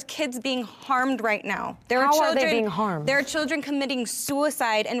 There's kids being harmed right now. How are they being harmed? There are children committing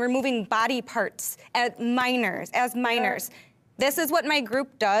suicide and removing body parts as minors. This is what my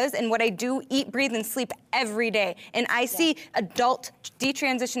group does and what I do, eat, breathe, and sleep every day. And I see adult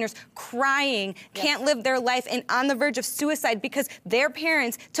detransitioners crying, can't live their life, and on the verge of suicide because their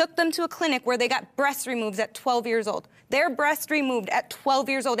parents took them to a clinic where they got breasts removed at 12 years old. Their breast removed at 12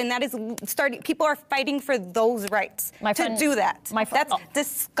 years old, and that is starting. People are fighting for those rights to do that. That's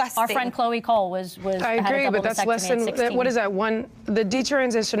disgusting. Our friend Chloe Cole was. I agree, but that's less than. What is that? The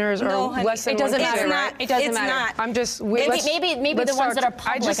detransitioners are less than 1%. It doesn't matter, right? It doesn't matter. I'm just. Maybe the ones that are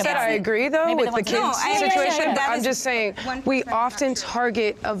public. I just said I agree, though, with the kids situation. But I'm just saying we often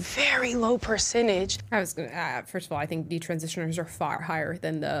target a very low percentage. I was gonna. First of all, I think detransitioners are far higher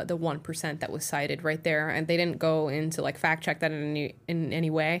than the 1% that was cited right there, and they didn't go into like fact check that in any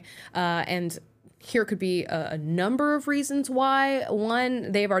way. And Here could be a number of reasons why.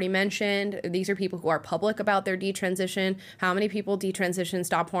 One, they've already mentioned, these are people who are public about their detransition. How many people detransition,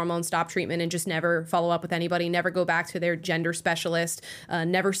 stop hormones, stop treatment, and just never follow up with anybody, never go back to their gender specialist,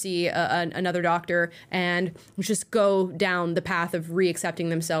 never see another doctor, and just go down the path of reaccepting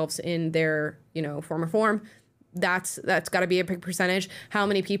themselves in their, former form? That's got to be a big percentage. How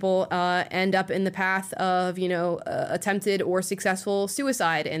many people end up in the path of, attempted or successful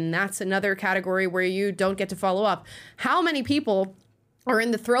suicide? And that's another category where you don't get to follow up. How many people are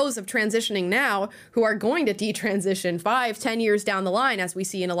in the throes of transitioning now who are going to detransition 5-10 years down the line, as we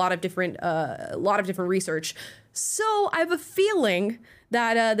see in a lot of different research? So I have a feeling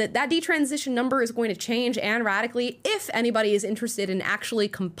that that detransition number is going to change, and radically, if anybody is interested in actually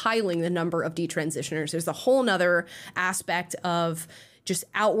compiling the number of detransitioners. There's a whole nother aspect of just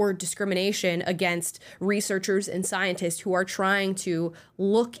outward discrimination against researchers and scientists who are trying to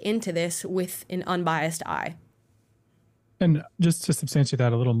look into this with an unbiased eye. And just to substantiate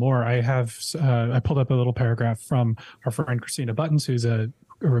that a little more, I pulled up a little paragraph from our friend Christina Buttons, who's a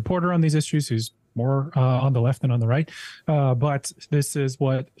reporter on these issues, who's more on the left than on the right. But this is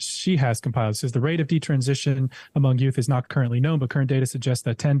what she has compiled. It says the rate of detransition among youth is not currently known, but current data suggests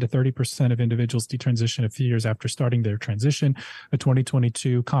that 10 to 30% of individuals detransition a few years after starting their transition. A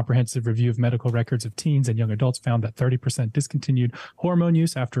 2022 comprehensive review of medical records of teens and young adults found that 30% discontinued hormone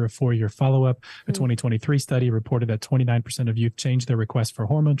use after a 4-year follow-up. A 2023 study reported that 29% of youth changed their request for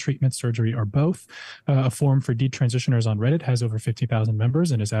hormone treatment, surgery, or both. A forum for detransitioners on Reddit has over 50,000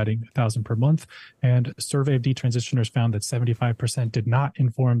 members and is adding 1,000 per month. And a survey of detransitioners found that 75% did not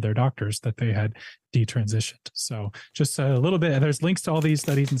inform their doctors that they had detransitioned. So just a little bit, there's links to all these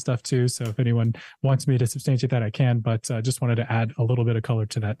studies and stuff too. So if anyone wants me to substantiate that, I can, but just wanted to add a little bit of color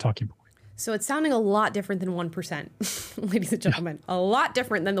to that talking point. So it's sounding a lot different than 1%, ladies and gentlemen. Yeah. A lot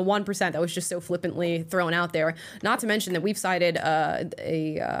different than the 1% that was just so flippantly thrown out there. Not to mention that we've cited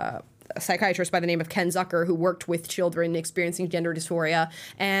a psychiatrist by the name of Ken Zucker, who worked with children experiencing gender dysphoria,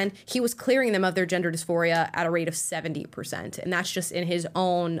 and he was clearing them of their gender dysphoria at a rate of 70%, and that's just in his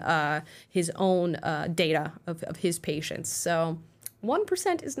own data of his patients. So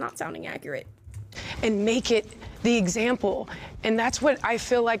 1% is not sounding accurate. And make it the example. And that's what I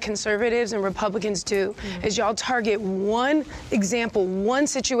feel like conservatives and Republicans do, is y'all target one example, one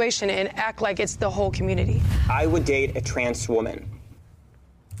situation, and act like it's the whole community. I would date a trans woman.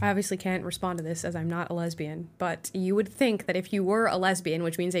 I obviously can't respond to this as I'm not a lesbian, but you would think that if you were a lesbian,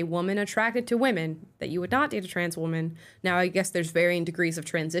 which means a woman attracted to women, that you would not date a trans woman. Now, I guess there's varying degrees of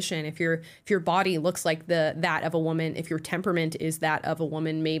transition. If your body looks like that of a woman, if your temperament is that of a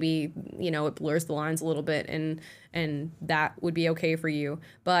woman, maybe, it blurs the lines a little bit, and that would be okay for you.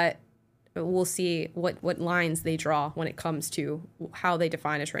 But we'll see what lines they draw when it comes to how they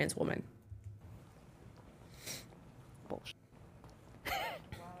define a trans woman. Bullshit.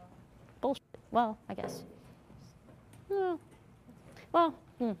 Bullshit. Well, I guess. Well. Wow.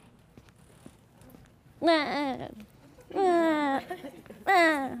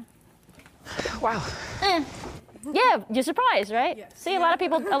 Yeah, you're surprised, right? Yes. See, a lot of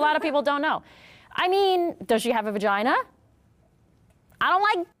people don't know. I mean, does she have a vagina?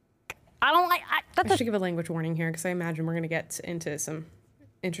 I should give a language warning here, because I imagine we're going to get into some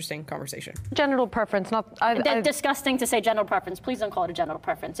interesting conversation. Genital preference, not... disgusting to say genital preference. Please don't call it a genital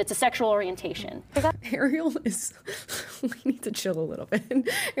preference. It's a sexual orientation. Ariel is... we need to chill a little bit.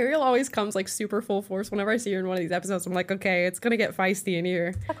 Ariel always comes super full force. Whenever I see her in one of these episodes, I'm like, okay, it's going to get feisty in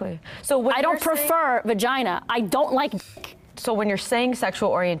here. Exactly. So I don't prefer vagina. I don't like dick. So when you're saying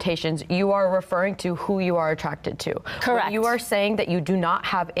sexual orientations, you are referring to who you are attracted to. Correct. When you are saying that you do not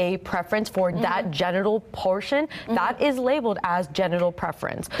have a preference for that genital portion, that is labeled as genital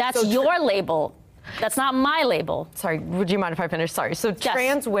preference. That's your label. That's not my label. Sorry, would you mind if I finish? Sorry. So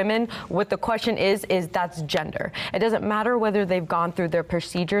trans women, what the question is that's gender. It doesn't matter whether they've gone through their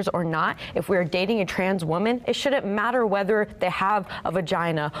procedures or not. If we're dating a trans woman, it shouldn't matter whether they have a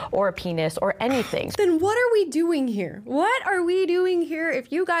vagina or a penis or anything. Then what are we doing here? What are we doing here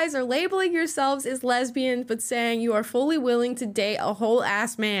if you guys are labeling yourselves as lesbians but saying you are fully willing to date a whole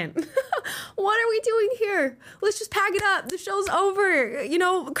ass man? What are we doing here? Let's just pack it up. The show's over.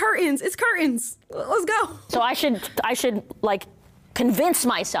 Curtains. It's curtains. Let's go. So I should convince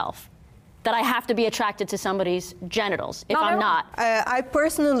myself that I have to be attracted to somebody's genitals if I'm not. I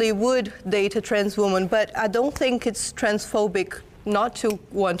personally would date a trans woman, but I don't think it's transphobic not to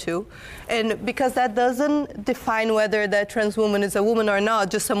want to. And because that doesn't define whether that trans woman is a woman or not,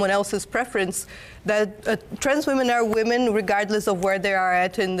 just someone else's preference, that trans women are women regardless of where they are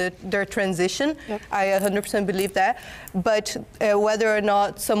at in their transition. Yep. I 100% believe that. But whether or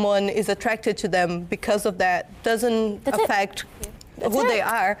not someone is attracted to them because of that doesn't affect who they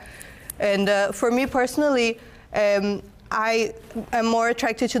are. And for me personally, I am more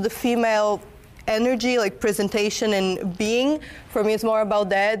attracted to the female energy, like presentation and being. For me, it's more about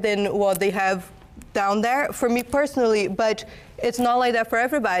that than what they have down there. For me personally, but it's not like that for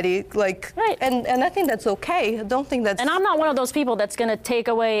everybody. Like, right. And I think that's okay. I don't think that's. And I'm not one of those people that's going to take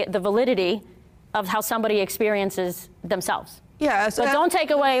away the validity of how somebody experiences themselves. Yeah, so don't take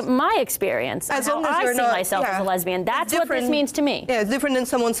away my experience. As long as I see myself as a lesbian. That's what this means to me. Yeah, it's different than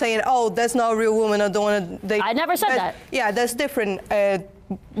someone saying, "Oh, that's not a real woman. I don't want to date." I never said that. Yeah, that's different.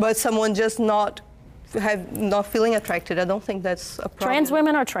 But someone just not feeling attracted, I don't think that's a problem. Trans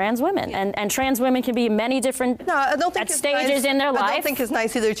women are trans women, and trans women can be many different I don't think stages in their life. I don't think it's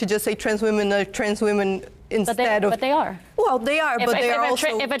nice either to just say trans women are trans women instead of. But they are. Well, they are, but they are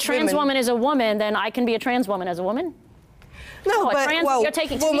also if a trans woman is a woman, then I can be a trans woman as a woman. No, but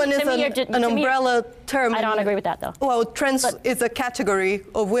woman is an umbrella term. I don't agree with that, though. Well, trans is a category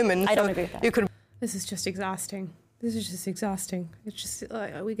of women. I don't agree with that. You could. This is just exhausting. This is just exhausting. It's just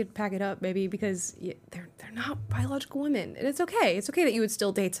we could pack it up, maybe, because they're not biological women, and it's okay. It's okay that you would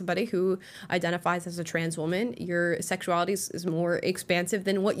still date somebody who identifies as a trans woman. Your sexuality is more expansive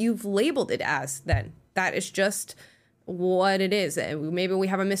than what you've labeled it as. Then that is just what it is. And maybe we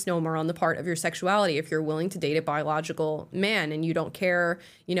have a misnomer on the part of your sexuality if you're willing to date a biological man and you don't care,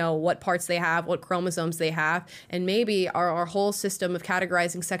 what parts they have, what chromosomes they have, and maybe our whole system of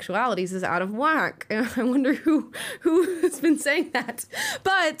categorizing sexualities is out of whack. I wonder who has been saying that.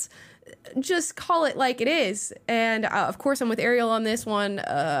 But just call it like it is. And of course, I'm with Ariel on this one,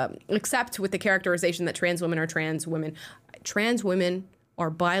 except with the characterization that trans women are trans women. Trans women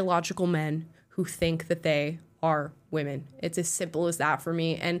are biological men who think that they are women. It's as simple as that for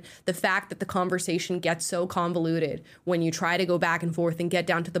me. And the fact that the conversation gets so convoluted when you try to go back and forth and get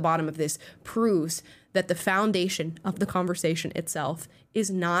down to the bottom of this proves that the foundation of the conversation itself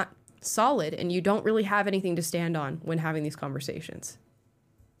is not solid, and you don't really have anything to stand on when having these conversations.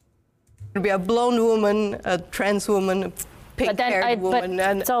 Be a blonde woman, a trans woman, a pink-haired woman.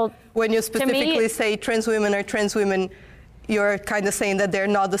 And so when you specifically say trans women are trans women, you're kind of saying that they're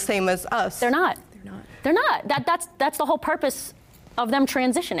not the same as us. They're not. They're not. That's the whole purpose of them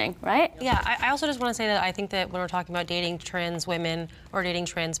transitioning, right? Yeah, I also just want to say that I think that when we're talking about dating trans women or dating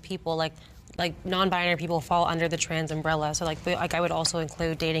trans people, like non-binary people fall under the trans umbrella. So like I would also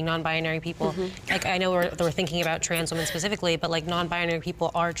include dating non-binary people. Mm-hmm. Like I know we're thinking about trans women specifically, but like non-binary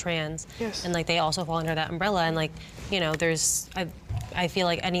people are trans, yes. And like they also fall under that umbrella. And like I feel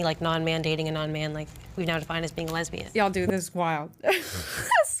like any like non-man dating a non-man, like we've now defined as being a lesbian. Y'all do this wild.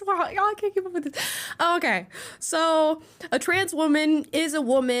 That's wild. Y'all can't keep up with this. Okay, so a trans woman is a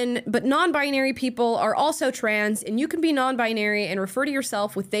woman, but non-binary people are also trans, and you can be non-binary and refer to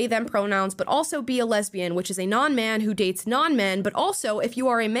yourself with they, them pronouns, but also be a lesbian, which is a non-man who dates non-men. But also, if you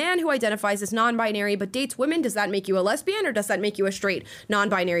are a man who identifies as non-binary but dates women, does that make you a lesbian, or does that make you a straight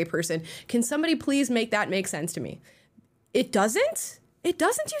non-binary person? Can somebody please make that make sense to me? It doesn't? It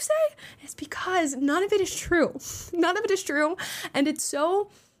doesn't, you say? It's because none of it is true. None of it is true. And it's so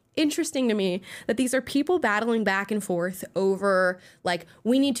interesting to me that these are people battling back and forth over, like,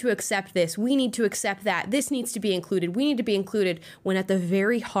 we need to accept this, we need to accept that, this needs to be included, we need to be included, when at the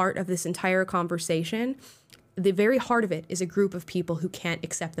very heart of this entire conversation, the very heart of it is a group of people who can't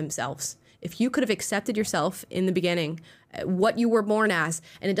accept themselves. If you could have accepted yourself in the beginning, what you were born as,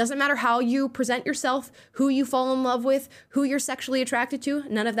 and it doesn't matter how you present yourself, who you fall in love with, who you're sexually attracted to,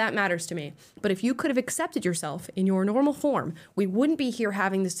 none of that matters to me. But if you could have accepted yourself in your normal form, we wouldn't be here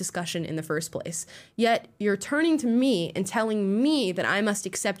having this discussion in the first place. Yet you're turning to me and telling me that I must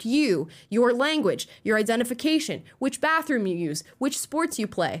accept you, your language, your identification, which bathroom you use, which sports you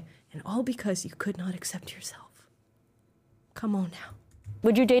play, and all because you could not accept yourself. Come on now.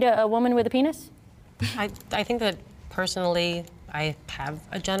 Would you date a woman with a penis? I think that personally I have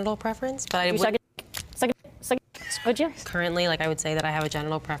a genital preference, but I would... Would you? Currently, like I would say that I have a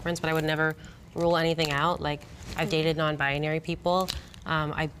genital preference, but I would never rule anything out. Like I've dated non-binary people.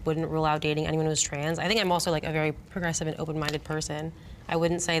 I wouldn't rule out dating anyone who's trans. I think I'm also like a very progressive and open-minded person. I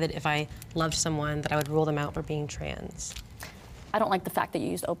wouldn't say that if I loved someone that I would rule them out for being trans. I don't like the fact that you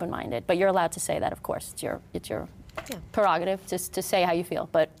used open-minded, but you're allowed to say that, of course. It's your prerogative just to say how you feel.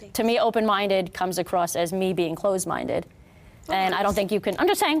 But to me, open-minded comes across as me being closed-minded. And I don't think you can, I'm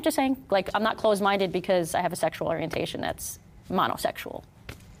just saying, like, I'm not closed-minded because I have a sexual orientation that's monosexual.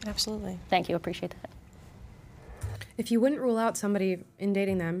 Absolutely. Thank you. Appreciate that. If you wouldn't rule out somebody in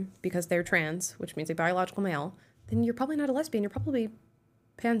dating them because they're trans, which means a biological male, then you're probably not a lesbian. You're probably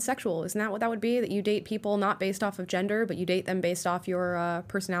pansexual. Isn't that what that would be? That you date people not based off of gender, but you date them based off your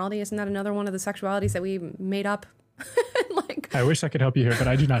personality? Isn't that another one of the sexualities that we made up? I wish I could help you here, but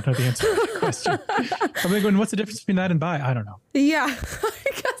I do not know the answer to the question. I'm like, what's the difference between that and bi? I don't know. Yeah.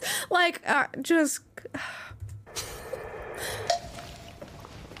 Just...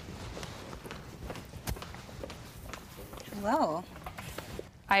 Hello.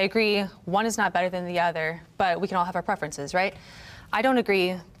 I agree, one is not better than the other, but we can all have our preferences, right? I don't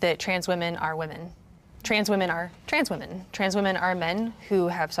agree that trans women are women. Trans women are trans women. Trans women are men who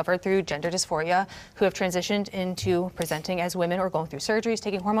have suffered through gender dysphoria, who have transitioned into presenting as women or going through surgeries,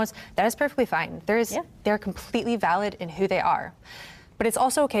 taking hormones. That is perfectly fine. They're completely valid in who they are. But it's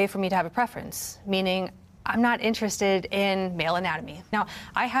also okay for me to have a preference, meaning I'm not interested in male anatomy. Now,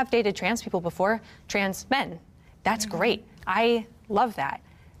 I have dated trans people before, trans men. That's great. I love that.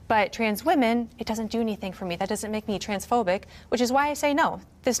 But trans women, it doesn't do anything for me. That doesn't make me transphobic, which is why I say no.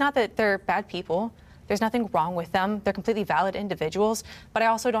 It's not that they're bad people. There's nothing wrong with them. They're completely valid individuals. But I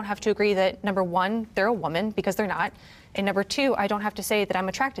also don't have to agree that, number one, they're a woman, because they're not. And number two, I don't have to say that I'm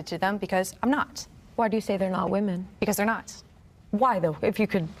attracted to them, because I'm not. Why do you say they're not women? Because they're not. Why, though, if you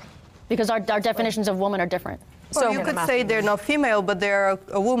could? Because our definitions of woman are different. Well, so you could say they're not female, but they're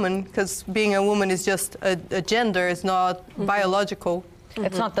a woman, because being a woman is just a gender, it's not biological.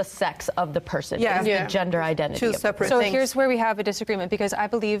 It's not the sex of the person. Yeah. It's the gender identity. Two separate so things. Here's where we have a disagreement, because I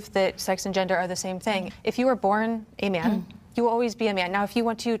believe that sex and gender are the same thing. If you were born a man, you will always be a man. Now, if you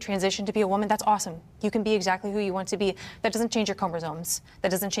want to transition to be a woman, that's awesome. You can be exactly who you want to be. That doesn't change your chromosomes.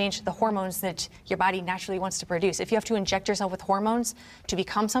 That doesn't change the hormones that your body naturally wants to produce. If you have to inject yourself with hormones to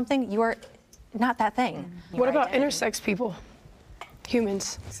become something, you are not that thing. What about intersex people?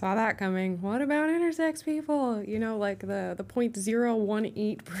 Humans. Saw that coming. What about intersex people? You know, like the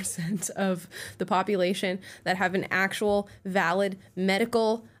 0.018% of the population that have an actual valid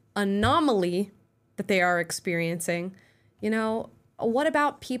medical anomaly that they are experiencing. You know, what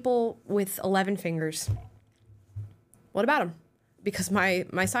about people with 11 fingers? What about them? Because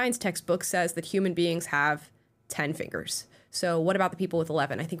my science textbook says that human beings have 10 fingers. So what about the people with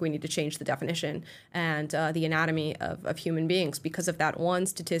 11? I think we need to change the definition and the anatomy of human beings because of that one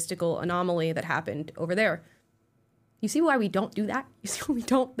statistical anomaly that happened over there. You see why we don't do that? You see why we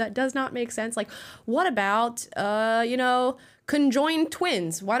don't? That does not make sense. Like, what about, conjoined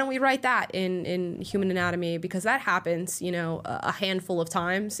twins? Why don't we write that in human anatomy? Because that happens, a handful of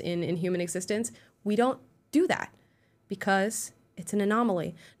times in human existence. We don't do that because it's an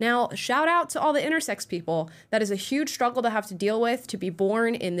anomaly. Now, shout out to all the intersex people. That is a huge struggle to have to deal with, to be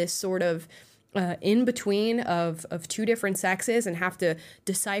born in this sort of in between of two different sexes and have to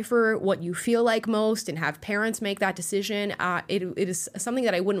decipher what you feel like most and have parents make that decision. It is something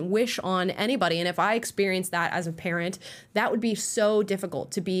that I wouldn't wish on anybody. And if I experienced that as a parent, that would be so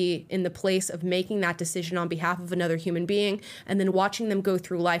difficult to be in the place of making that decision on behalf of another human being and then watching them go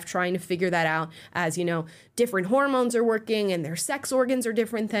through life trying to figure that out as, different hormones are working and their sex organs are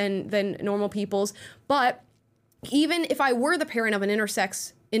different than normal people's. But even if I were the parent of an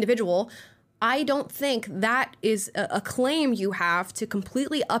intersex individual, I don't think that is a claim you have to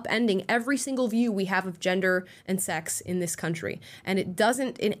completely upending every single view we have of gender and sex in this country. And it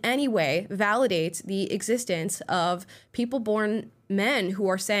doesn't in any way validate the existence of people born men who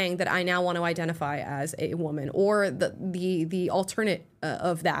are saying that I now want to identify as a woman, or the alternate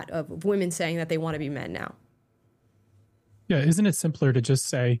of that, of women saying that they want to be men now. Yeah, isn't it simpler to just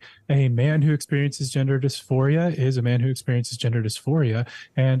say a man who experiences gender dysphoria is a man who experiences gender dysphoria,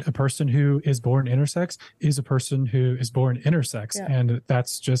 and a person who is born intersex is a person who is born intersex. Yeah. And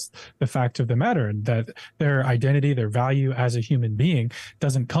that's just the fact of the matter, and that their identity, their value as a human being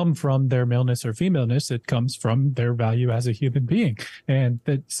doesn't come from their maleness or femaleness. It comes from their value as a human being. And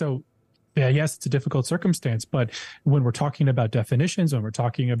yeah, yes, it's a difficult circumstance, but when we're talking about definitions, when we're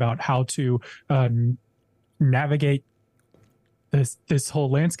talking about how to navigate this whole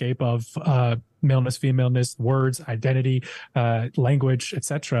landscape of maleness, femaleness, words, identity, language,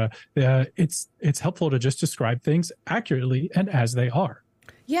 etc., it's helpful to just describe things accurately and as they are.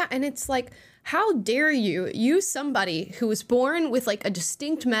 Yeah, and it's like, how dare you use somebody who was born with like a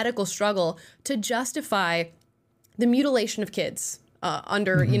distinct medical struggle to justify the mutilation of kids?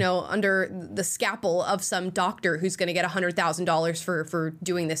 under the scalpel of some doctor who's going to get $100,000 for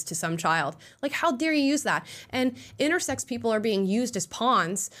doing this to some child. Like, how dare you use that? And intersex people are being used as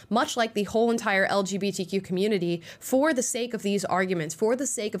pawns, much like the whole entire LGBTQ community, for the sake of these arguments, for the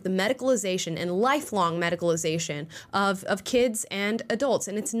sake of the medicalization and lifelong medicalization of kids and adults.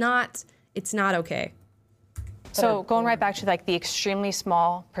 And it's not okay. So going right back to like the extremely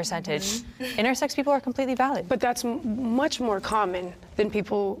small percentage, intersex people are completely valid. But that's much more common than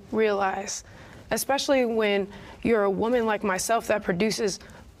people realize, especially when you're a woman like myself that produces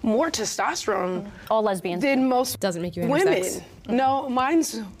more testosterone. All lesbians. Than most doesn't make you intersex. Women. No,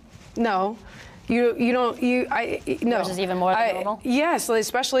 mine's no. No. Yours is even more than normal? Yes,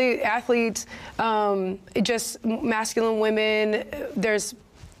 especially athletes, just masculine women. There's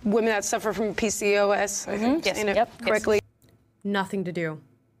women that suffer from PCOS, I think, correctly. Nothing to do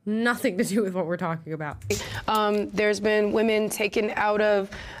with what we're talking about. There's been women taken out of,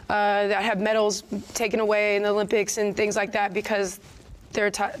 that have medals taken away in the Olympics and things like that because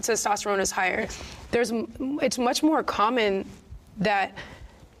their testosterone is higher. It's much more common that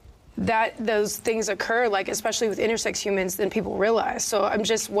those things occur, like especially with intersex humans, than people realize. So I'm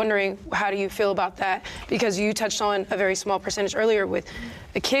just wondering, how do you feel about that? Because you touched on a very small percentage earlier with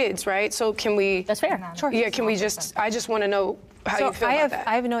the kids, right? So can we? That's fair. Sure. Yeah. Can we just? I just want to know how you feel about that.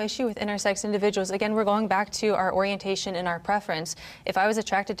 I have no issue with intersex individuals. Again, we're going back to our orientation and our preference. If I was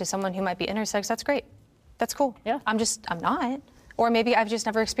attracted to someone who might be intersex, that's great. That's cool. Yeah. I'm not. Or maybe I've just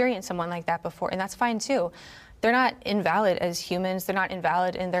never experienced someone like that before, and that's fine too. They're not invalid as humans. They're not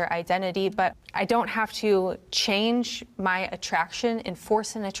invalid in their identity, but I don't have to change my attraction and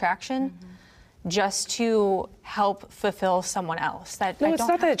force an attraction just to help fulfill someone else. No, it's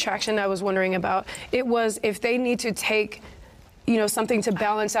not the attraction I was wondering about. It was if they need to take, something to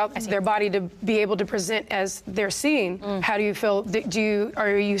balance out their body to be able to present as they're seen. How do you feel?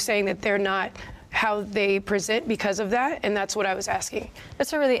 Are you saying that they're not how they present because of that? And that's what I was asking.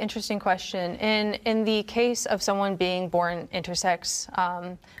 That's a really interesting question. In the case of someone being born intersex,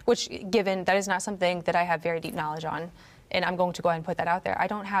 which given that is not something that I have very deep knowledge on, and I'm going to go ahead and put that out there. I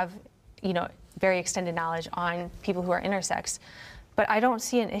don't have, very extended knowledge on people who are intersex, but I don't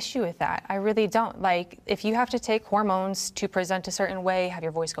see an issue with that. I really don't. Like, if you have to take hormones to present a certain way, have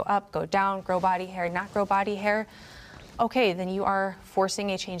your voice go up, go down, grow body hair, not grow body hair, okay, then you are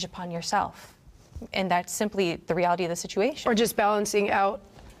forcing a change upon yourself. And that's simply the reality of the situation. Or just balancing out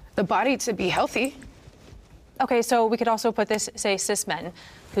the body to be healthy. Okay, so we could also put this, say, cis men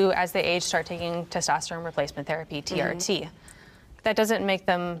who, as they age, start taking testosterone replacement therapy, TRT. That doesn't make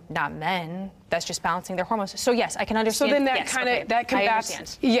them not men. That's just balancing their hormones. So yes, I can understand. So then that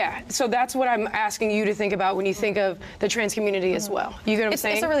combats. Yeah. So that's what I'm asking you to think about when you think of the trans community as well. You get what I'm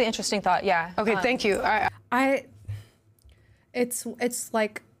saying? It's a really interesting thought. Yeah. Okay. Thank you. It's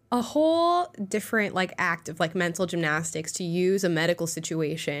like a whole different act of mental gymnastics to use a medical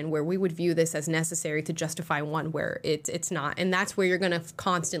situation where we would view this as necessary to justify one where it's not. And that's where you're going to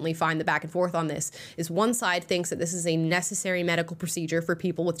constantly find the back and forth on this, is one side thinks that this is a necessary medical procedure for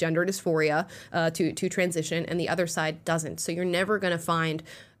people with gender dysphoria to transition, and the other side doesn't. So you're never going to find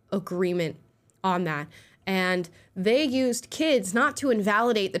agreement on that. And they used kids not to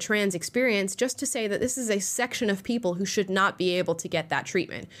invalidate the trans experience, just to say that this is a section of people who should not be able to get that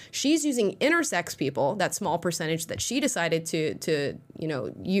treatment. She's using intersex people, that small percentage that she decided to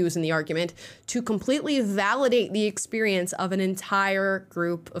use in the argument, to completely validate the experience of an entire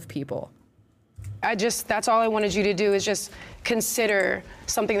group of people. That's all I wanted you to do, is just consider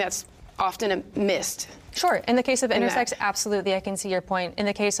something that's often missed. Sure. In the case of intersex, absolutely, I can see your point. In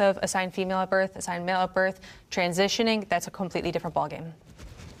the case of assigned female at birth, assigned male at birth, transitioning, that's a completely different ballgame.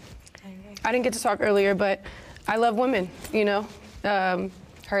 I didn't get to talk earlier, but I love women, Heard.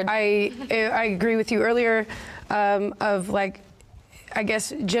 I agree with you earlier of I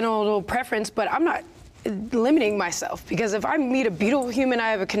guess, genital preference, but I'm not limiting myself, because if I meet a beautiful human I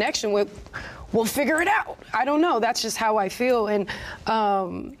have a connection with, we'll figure it out. I don't know. That's just how I feel. And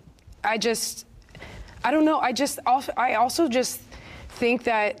I don't know. I also just think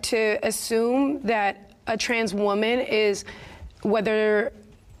that to assume that a trans woman is, whether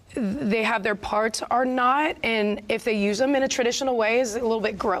they have their parts or not, and if they use them in a traditional way, is a little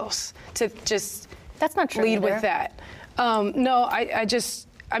bit gross to just that's not true lead either. with that. No, I'm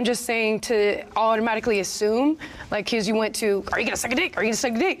just saying to automatically assume, because you went to, are you gonna suck a dick? Are you gonna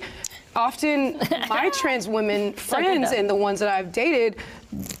suck a dick? Often my trans women friends and the ones that I've dated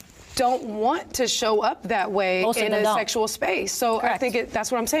don't want to show up that way in a sexual space. So correct. I think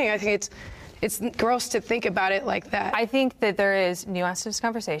that's what I'm saying. I think it's gross to think about it like that. I think that there is nuance to this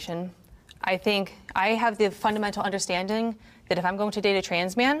conversation. I think I have the fundamental understanding that if I'm going to date a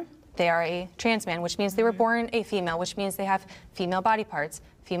trans man, they are a trans man, which means they were born a female, which means they have female body parts,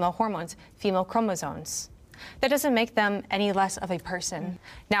 female hormones, female chromosomes. That doesn't make them any less of a person.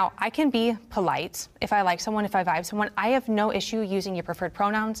 Now, I can be polite if I like someone, if I vibe someone. I have no issue using your preferred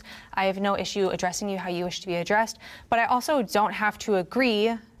pronouns. I have no issue addressing you how you wish to be addressed. But I also don't have to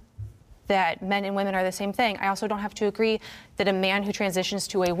agree that men and women are the same thing. I also don't have to agree that a man who transitions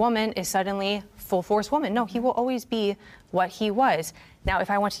to a woman is suddenly full-force woman. No, he will always be what he was. Now, if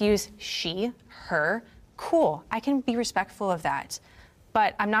I want to use she, her, cool. I can be respectful of that.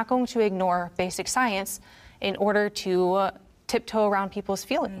 But I'm not going to ignore basic science in order to tiptoe around people's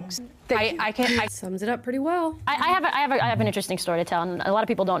feelings. I sums it up pretty well. I have an interesting story to tell, and a lot of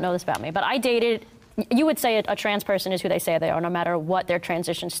people don't know this about me, but I dated, you would say a trans person is who they say they are, no matter what their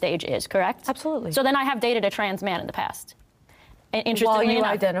transition stage is, correct? Absolutely. So then I have dated a trans man in the past. Interestingly While you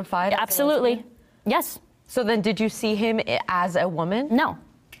enough, identified as a absolutely. lesbian? Yes. So then did you see him as a woman? No.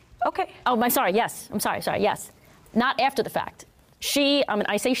 Okay. Oh, I'm sorry, yes. I'm sorry, yes. Not after the fact. She,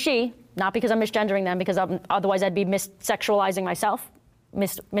 I say she, not because I'm misgendering them, because otherwise I'd be missexualizing myself,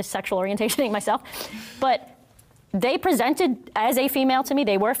 missexual orientationing myself. But they presented as a female to me.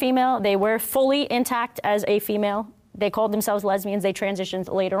 They were female. They were fully intact as a female. They called themselves lesbians. They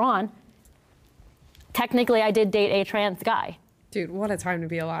transitioned later on. Technically, I did date a trans guy. Dude, what a time to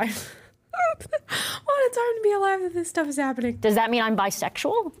be alive. What a time to be alive that this stuff is happening. Does that mean I'm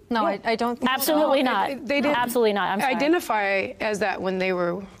bisexual? No, I don't think Absolutely so. not. They didn't Absolutely not. I'm sorry. identify as that when they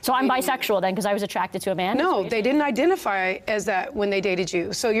were... So I'm bisexual then because I was attracted to a man? No, they didn't identify as that when they dated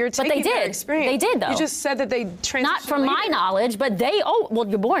you. So you're taking But they their did. experience. They did, though. You just said that they transitioned Not from my later. knowledge, but well,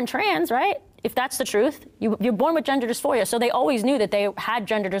 you're born trans, right? If that's the truth, you're born with gender dysphoria. So they always knew that they had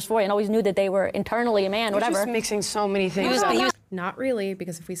gender dysphoria and always knew that they were internally a man, whatever. You're just mixing so many things up. Not really,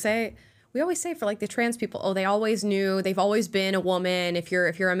 because if we always say for like the trans people, oh, they always knew, they've always been a woman. If you're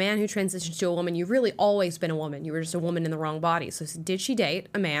a man who transitions to a woman, you've really always been a woman. You were just a woman in the wrong body. So did she date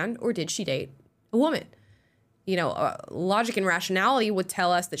a man or did she date a woman? You know, logic and rationality would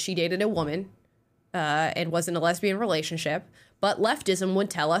tell us that she dated a woman and was in a lesbian relationship, but leftism would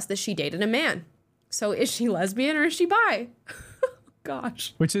tell us that she dated a man. So is she lesbian or is she bi?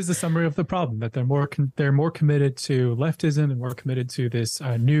 Gosh. Which is the summary of the problem, that they're more committed to leftism and more committed to this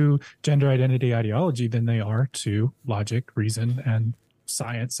new gender identity ideology than they are to logic, reason, and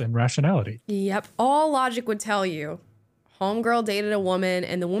science and rationality. Yep. All logic would tell you, homegirl dated a woman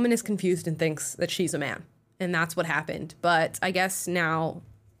and the woman is confused and thinks that she's a man. And that's what happened. But I guess now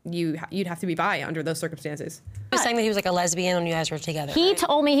you'd have to be bi under those circumstances. He was saying that he was like a lesbian when you guys were together. He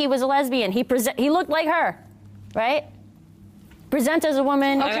told me he was a lesbian. He looked like her, right? Present as a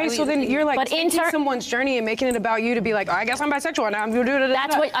woman. Okay, so then you're like taking someone's journey and making it about you to be like, oh, I guess I'm bisexual and I'm gonna do it.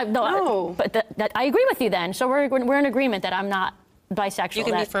 That's what. No. But I agree with you then. So we're in agreement that I'm not bisexual. You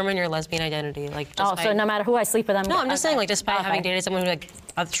can be firm in your lesbian identity, like. So no matter who I sleep with, I'm. No, I'm just saying, like, despite having dated someone who like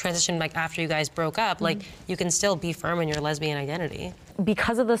transitioned like after you guys broke up, like you can still be firm in your lesbian identity.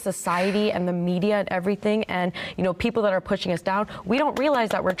 Because of the society and the media and everything, and people that are pushing us down, we don't realize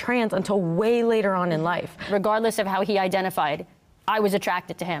that we're trans until way later on in life. Regardless of how he identified, I was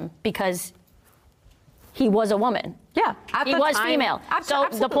attracted to him because he was a woman. Yeah, he was female. So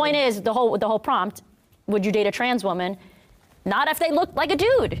the point is, the whole prompt: would you date a trans woman? Not if they look like a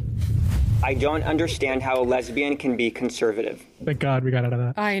dude. I don't understand how a lesbian can be conservative. Thank God we got out of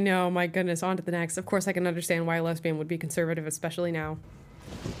that. I know, my goodness. On to the next. Of course, I can understand why a lesbian would be conservative, especially now.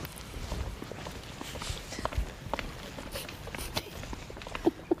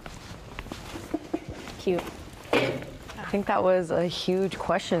 Cute. I think that was a huge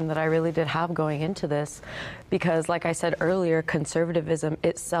question that I really did have going into this, because like I said earlier, conservatism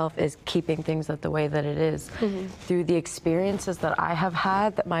itself is keeping things the way that it is. Through the experiences that I have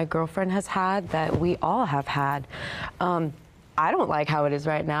had, that my girlfriend has had, that we all have had. I don't like how it is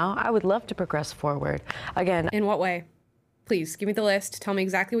right now. I would love to progress forward. Again. In what way? Please, give me the list. Tell me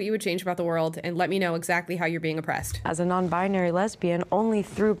exactly what you would change about the world and let me know exactly how you're being oppressed. As a non-binary lesbian, only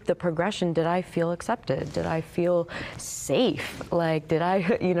through the progression did I feel accepted. Did I feel safe? Like, did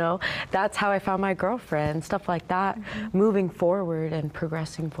I, that's how I found my girlfriend, stuff like that, moving forward and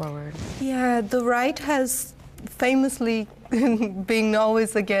progressing forward. Yeah, the right has famously been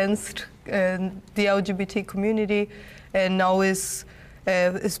always against the LGBT community and always,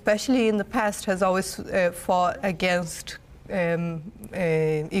 especially in the past, has always fought against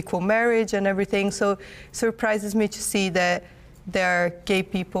equal marriage and everything. So it surprises me to see that there are gay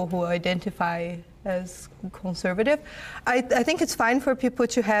people who identify as conservative. I think it's fine for people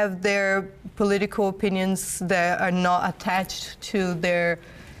to have their political opinions that are not attached to their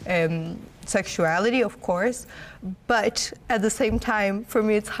sexuality, of course, but at the same time, for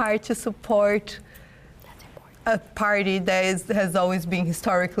me, it's hard to support a party that has always been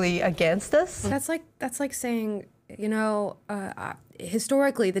historically against us. That's like saying,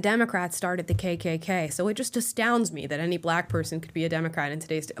 historically, the Democrats started the KKK, so it just astounds me that any black person could be a Democrat in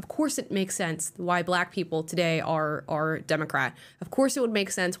today's day. Of course it makes sense why black people today are Democrat. Of course it would make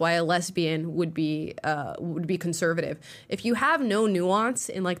sense why a lesbian would be conservative. If you have no nuance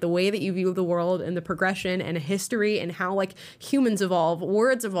in like the way that you view the world and the progression and history and how like humans evolve,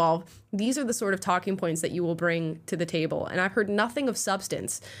 words evolve, these are the sort of talking points that you will bring to the table. And I've heard nothing of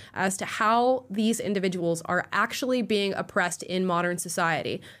substance as to how these individuals are actually being oppressed in modern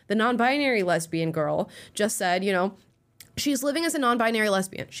society. The non-binary lesbian girl just said, she's living as a non-binary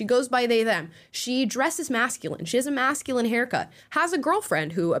lesbian. She goes by they, them. She dresses masculine. She has a masculine haircut. Has a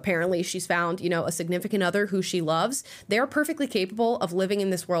girlfriend who apparently she's found, a significant other who she loves. They're perfectly capable of living in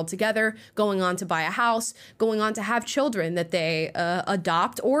this world together, going on to buy a house, going on to have children that they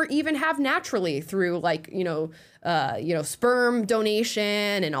adopt or even have naturally through sperm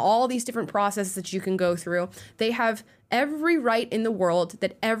donation and all these different processes that you can go through. They have every right in the world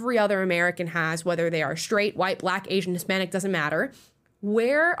that every other American has, whether they are straight, white, black, Asian, Hispanic, doesn't matter.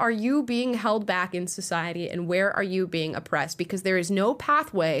 Where are you being held back in society and where are you being oppressed? Because there is no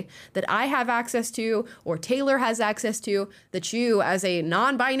pathway that I have access to or Taylor has access to that you, as a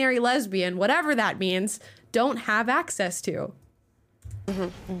non-binary lesbian, whatever that means, don't have access to.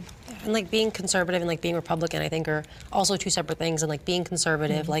 Mm-hmm. And like being conservative and like being Republican, I think are also two separate things. And like being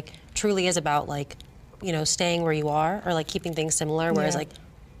conservative, like truly is about like, staying where you are or like keeping things similar. Whereas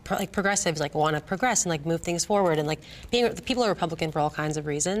like progressives like want to progress and like move things forward. And like people are Republican for all kinds of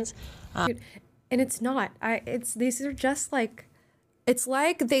reasons. And it's not. These are just like, it's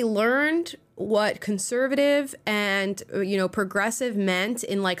like they learned what conservative and progressive meant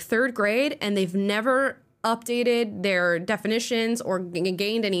in like third grade, and they've never updated their definitions or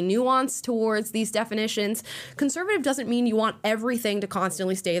gained any nuance towards these definitions. Conservative doesn't mean you want everything to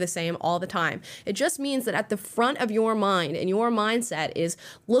constantly stay the same all the time. It just means that at the front of your mind and your mindset is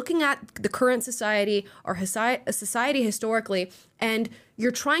looking at the current society or society historically, and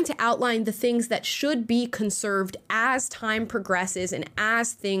you're trying to outline the things that should be conserved as time progresses and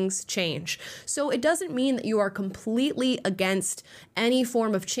as things change. So it doesn't mean that you are completely against any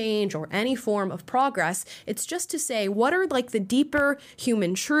form of change or any form of progress. It's just to say, what are like the deeper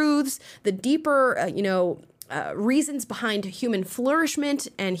human truths, the deeper, reasons behind human flourishment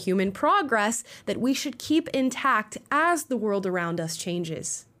and human progress that we should keep intact as the world around us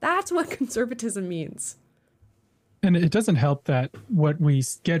changes. That's what conservatism means. And it doesn't help that what we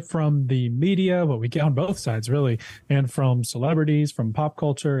get from the media, what we get on both sides, really, and from celebrities, from pop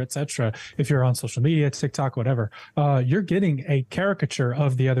culture, etc. If you're on social media, TikTok, whatever, you're getting a caricature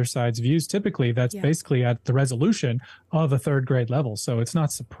of the other side's views. Typically, that's basically at the resolution of a third grade level. So it's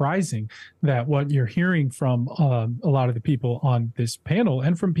not surprising that what you're hearing from a lot of the people on this panel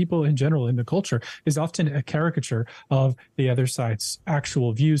and from people in general in the culture is often a caricature of the other side's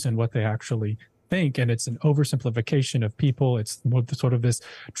actual views and what they actually think. And it's an oversimplification of people. It's sort of this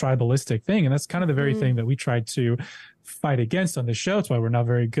tribalistic thing. And that's kind of the very thing that we tried to fight against on this show. It's why we're not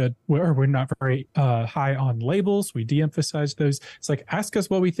very good, or we're not very high on labels. We de-emphasize those. It's like, ask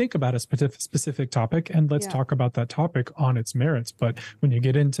us what we think about a specific topic, and let's talk about that topic on its merits. But when you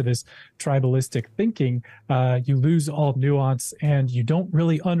get into this tribalistic thinking, you lose all nuance, and you don't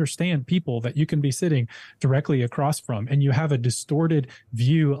really understand people that you can be sitting directly across from, and you have a distorted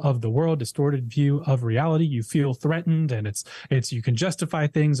view of the world, distorted view of reality. You feel threatened, and it's you can justify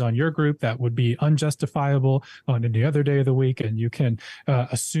things on your group that would be unjustifiable on any other day of the week, and you can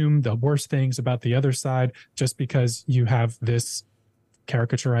assume the worst things about the other side just because you have this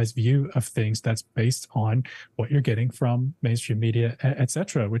caricaturized view of things that's based on what you're getting from mainstream media,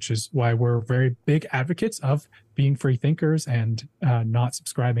 etc., which is why we're very big advocates of being free thinkers and not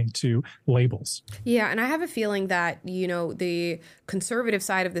subscribing to labels. Yeah, and I have a feeling that, the conservative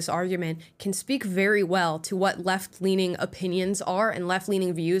side of this argument can speak very well to what left-leaning opinions are and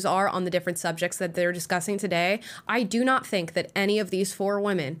left-leaning views are on the different subjects that they're discussing today. I do not think that any of these four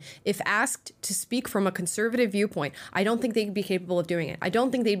women, if asked to speak from a conservative viewpoint, I don't think they'd be capable of doing it. I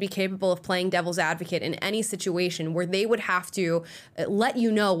don't think they'd be capable of playing devil's advocate in any situation where they would have to let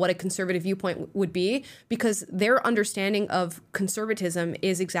you know what a conservative viewpoint would be, because their understanding of conservatism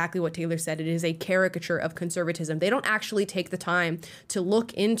is exactly what Taylor said. It is a caricature of conservatism. They don't actually take the time to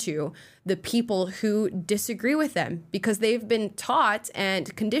look into the people who disagree with them because they've been taught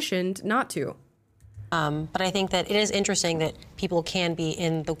and conditioned not to. But I think that it is interesting that people can be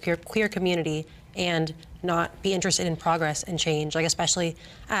in the queer community and not be interested in progress and change, like especially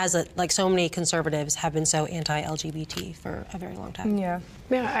as like so many conservatives have been so anti-LGBT for a very long time. Yeah,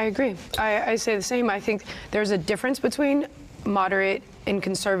 I agree. I say the same. I think there's a difference between moderate and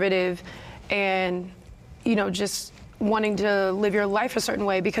conservative and, you know, just wanting to live your life a certain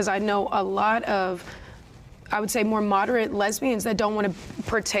way, because I know a lot of, I would say, more moderate lesbians that don't want to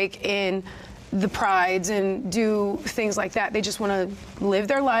partake in the prides and do things like that. They just want to live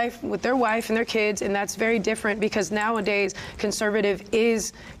their life with their wife and their kids, and that's very different, because nowadays conservative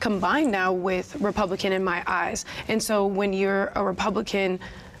is combined now with Republican in my eyes. And so when you're a Republican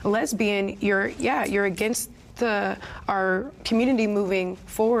lesbian, you're against our community moving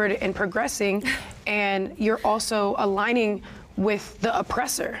forward and progressing, and you're also aligning with the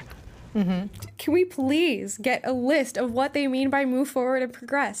oppressor. Mm-hmm. Can we please get a list of what they mean by move forward and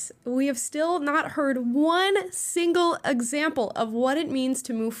progress? We have still not heard one single example of what it means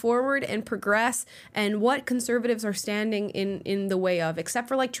to move forward and progress, and what conservatives are standing in the way of, except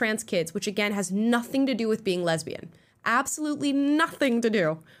for like trans kids, which again has nothing to do with being lesbian. Absolutely nothing to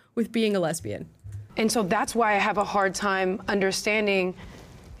do with being a lesbian. And so that's why I have a hard time understanding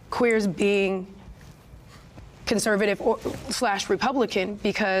queers being conservative or / Republican,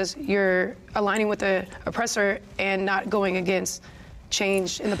 because you're aligning with the oppressor and not going against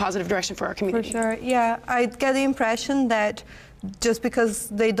change in the positive direction for our community. For sure, yeah. I get the impression that just because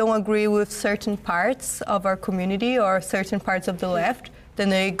they don't agree with certain parts of our community or certain parts of the left, then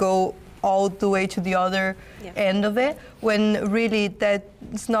they go all the way to the other end of it, when really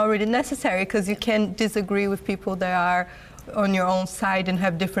that's not really necessary, because you can disagree with people that are on your own side and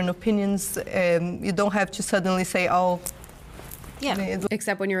have different opinions. You don't have to suddenly say, oh,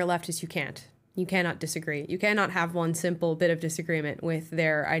 Except when you're a leftist, you can't. You cannot disagree. You cannot have one simple bit of disagreement with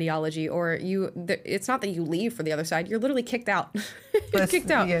their ideology, or it's not that you leave for the other side. You're literally kicked out.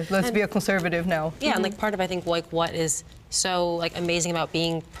 Kicked out. Yeah, let's be a conservative now. Yeah, and like part of, I think, like what is so like amazing about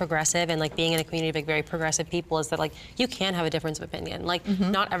being progressive and like being in a community of like very progressive people is that like you can have a difference of opinion. Like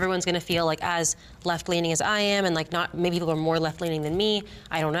not everyone's gonna feel like as left-leaning as I am, and like not maybe people are more left-leaning than me.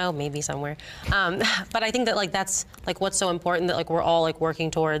 I don't know, maybe somewhere. But I think that like that's like what's so important, that like we're all like working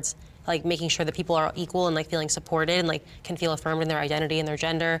towards like making sure that people are equal and like feeling supported and like can feel affirmed in their identity and their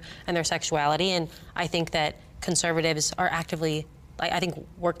gender and their sexuality. And I think that conservatives are actively, I think,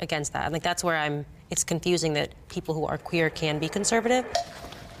 work against that. And like that's where it's confusing that people who are queer can be conservative.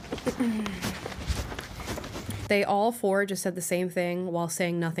 They all four just said the same thing while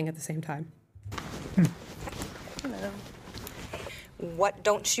saying nothing at the same time. What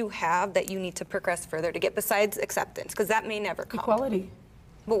don't you have that you need to progress further to get besides acceptance? Because that may never come. Equality.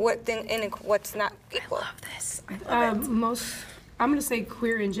 But what's not equal? I love this. I love it. I'm going to say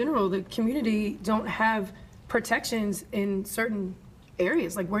queer in general, the community don't have protections in certain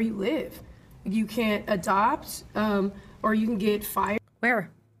areas, like where you live. You can't adopt, or you can get fired. Where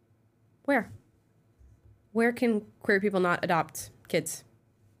can queer people not adopt kids?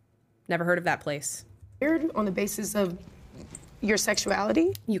 Never heard of that place. On the basis of your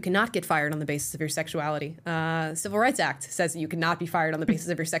sexuality? You cannot get fired on the basis of your sexuality. Civil Rights Act says that you cannot be fired on the basis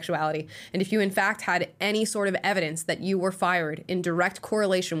of your sexuality. And if you in fact had any sort of evidence that you were fired in direct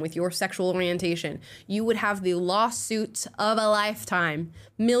correlation with your sexual orientation, you would have the lawsuits of a lifetime.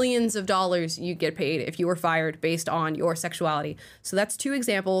 Millions of dollars you'd get paid if you were fired based on your sexuality. So that's two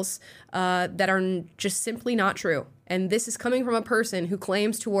examples that are just simply not true. And this is coming from a person who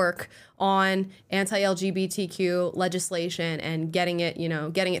claims to work on anti-LGBTQ legislation and getting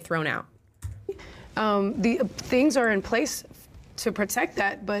it thrown out. The things are in place to protect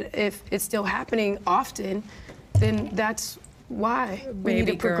that, but if it's still happening often, then that's why we need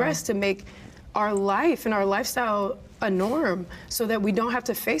to progress to make our life and our lifestyle a norm so that we don't have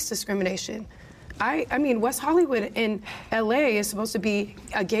to face discrimination. I mean, West Hollywood in LA is supposed to be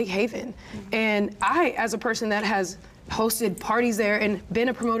a gay haven. And I, as a person that has hosted parties there and been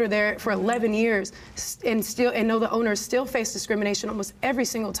a promoter there for 11 years and know the owners still face discrimination almost every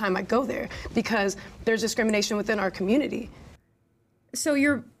single time I go there because there's discrimination within our community. So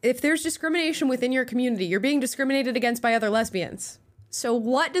if there's discrimination within your community, you're being discriminated against by other lesbians. So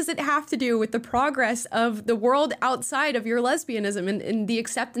what does it have to do with the progress of the world outside of your lesbianism and the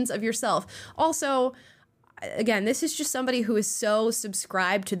acceptance of yourself? Also, again, this is just somebody who is so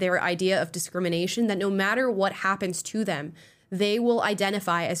subscribed to their idea of discrimination that no matter what happens to them, they will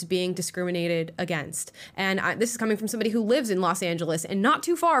identify as being discriminated against. And this is coming from somebody who lives in Los Angeles and not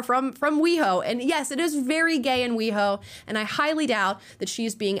too far from WeHo. And yes, it is very gay in WeHo, and I highly doubt that she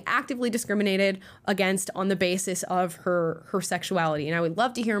is being actively discriminated against on the basis of her sexuality. And I would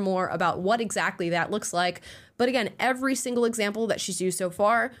love to hear more about what exactly that looks like. But again, every single example that she's used so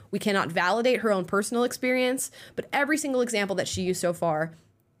far, we cannot validate her own personal experience, but every single example that she used so far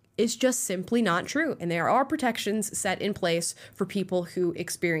is just simply not true. And there are protections set in place for people who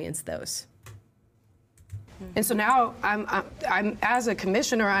experience those. And so now I'm as a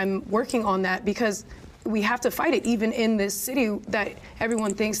commissioner, I'm working on that because we have to fight it even in this city that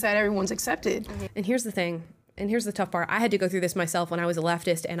everyone thinks that everyone's accepted. And here's the thing. And here's the tough part. I had to go through this myself when I was a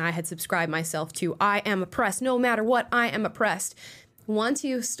leftist, and I had subscribed myself to I am oppressed. No matter what, I am oppressed. Once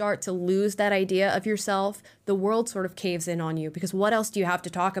you start to lose that idea of yourself, the world sort of caves in on you, because what else do you have to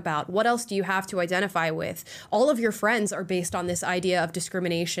talk about? What else do you have to identify with? All of your friends are based on this idea of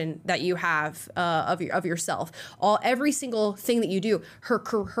discrimination that you have of yourself. Every single thing that you do,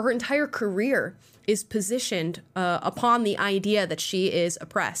 her entire career is positioned upon the idea that she is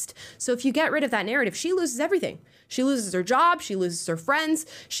oppressed. So if you get rid of that narrative, she loses everything. She loses her job, she loses her friends,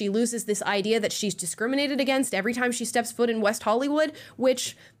 she loses this idea that she's discriminated against every time she steps foot in West Hollywood,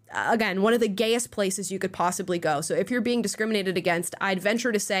 which, again, one of the gayest places you could possibly go. So if you're being discriminated against, I'd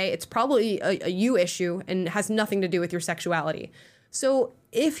venture to say it's probably a you issue and has nothing to do with your sexuality. So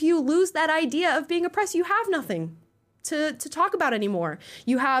if you lose that idea of being oppressed, you have nothing to talk about anymore.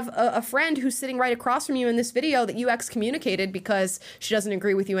 You have a friend who's sitting right across from you in this video that you excommunicated because she doesn't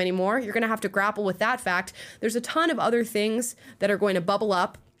agree with you anymore. You're going to have to grapple with that fact. There's a ton of other things that are going to bubble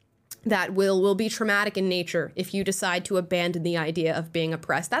up that will be traumatic in nature if you decide to abandon the idea of being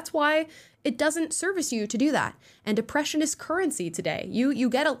oppressed. That's why it doesn't service you to do that. And oppression is currency today. You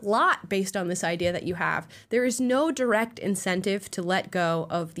get a lot based on this idea that you have. There is no direct incentive to let go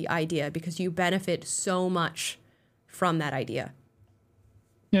of the idea because you benefit so much from that idea.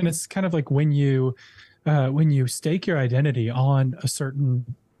 And it's kind of like when you stake your identity on a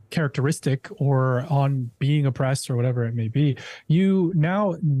certain characteristic or on being oppressed or whatever it may be, you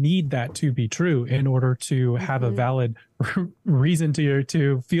now need that to be true in order to have a valid reason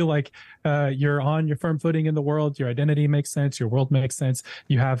to feel like you're on your firm footing in the world. Your identity makes sense. Your world makes sense.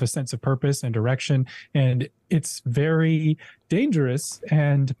 You have a sense of purpose and direction. And it's very dangerous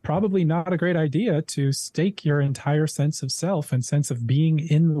and probably not a great idea to stake your entire sense of self and sense of being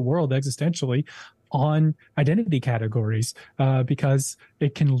in the world existentially on identity categories, because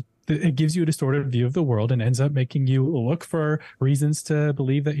it gives you a distorted view of the world and ends up making you look for reasons to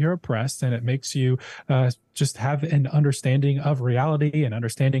believe that you're oppressed, and it makes you just have an understanding of reality and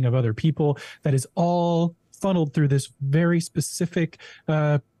understanding of other people that is all funneled through this very specific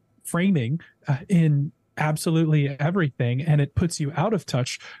framing in absolutely everything, and it puts you out of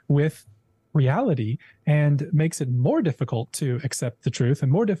touch with reality and makes it more difficult to accept the truth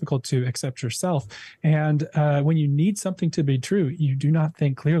and more difficult to accept yourself. And when you need something to be true, you do not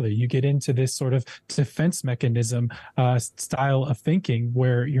think clearly. You get into this sort of defense mechanism style of thinking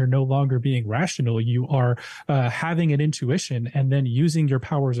where you're no longer being rational. You are having an intuition and then using your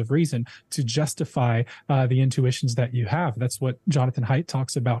powers of reason to justify the intuitions that you have. That's what Jonathan Haidt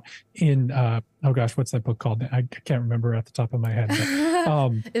talks about in, oh gosh, what's that book called? I can't remember at the top of my head.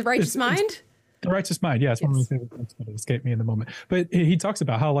 But, Is Righteous Mind? The Righteous Mind, yeah, it's one of my favorite books, but it escaped me in the moment. But he talks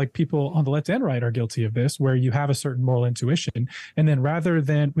about how like people on the left and right are guilty of this, where you have a certain moral intuition, and then rather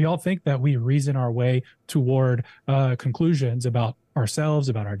than, we all think that we reason our way toward conclusions about ourselves,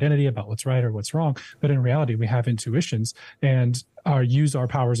 about our identity, about what's right or what's wrong, but in reality we have intuitions and use our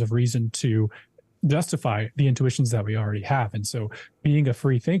powers of reason to justify the intuitions that we already have. And so being a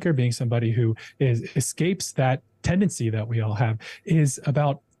free thinker, being somebody who escapes that tendency that we all have, is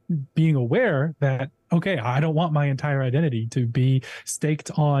about being aware that, okay, I don't want my entire identity to be staked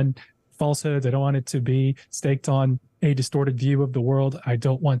on falsehoods. I don't want it to be staked on a distorted view of the world. I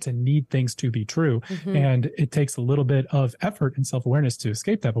don't want to need things to be true. Mm-hmm. And it takes a little bit of effort and self-awareness to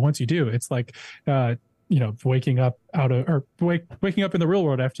escape that. But once you do, it's like, waking up waking up in the real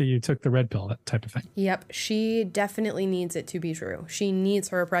world after you took the red pill, that type of thing. Yep. She definitely needs it to be true. She needs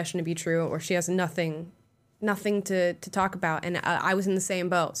her oppression to be true, or she has nothing to talk about. And I was in the same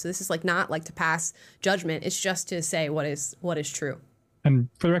boat. So this is like not like to pass judgment. It's just to say what is true. And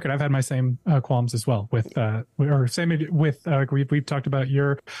for the record, I've had my same qualms as well with we've talked about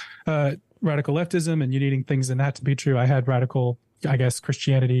your radical leftism and you needing things in that to be true. I had radical I guess,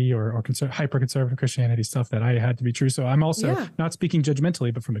 Christianity or hyper-conservative Christianity stuff that I had to be true. So I'm also not speaking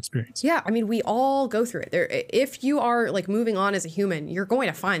judgmentally, but from experience. Yeah, I mean, we all go through it. If you are like moving on as a human, you're going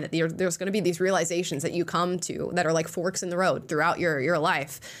to find that there's going to be these realizations that you come to that are like forks in the road throughout your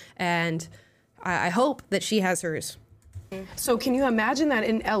life. And I hope that she has hers. So can you imagine that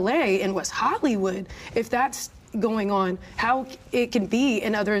in LA, in West Hollywood, if that's going on, how it can be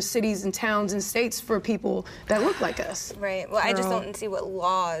in other cities and towns and states for people that look like us? Right. Well, I just don't see what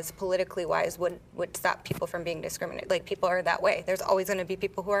laws, politically wise, would stop people from being discriminated. Like, people are that way. There's always going to be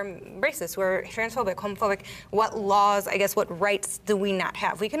people who are racist, who are transphobic, homophobic. What laws, I guess, what rights do we not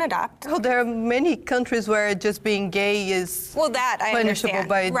have? We can adopt. Well, there are many countries where just being gay is punishable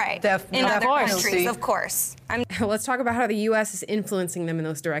by death. In other countries, of course. Let's talk about how the U.S. is influencing them in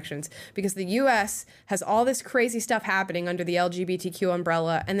those directions, because the U.S. has all this crazy stuff happening under the LGBTQ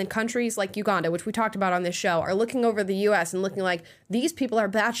umbrella, and then countries like Uganda, which we talked about on this show, are looking over the U.S. and looking like, these people are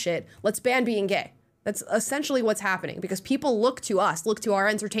batshit, let's ban being gay. That's essentially what's happening, because people look to us, look to our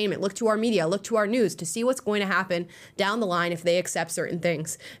entertainment, look to our media, look to our news to see what's going to happen down the line if they accept certain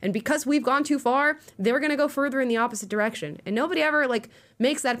things. And because we've gone too far, they're going to go further in the opposite direction. And nobody ever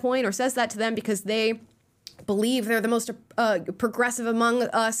makes that point or says that to them because they believe they're the most progressive among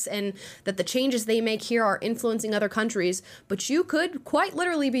us and that the changes they make here are influencing other countries. But you could quite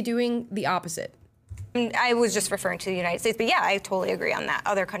literally be doing the opposite. I was just referring to the United States, but yeah, I totally agree on that.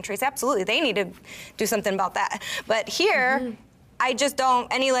 Other countries, absolutely, they need to do something about that. But here, I just don't.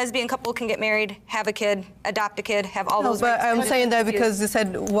 Any lesbian couple can get married, have a kid, adopt a kid, have all those rights. But I'm saying that because you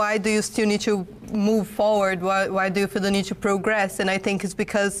said, why do you still need to move forward? Why do you feel the need to progress? And I think it's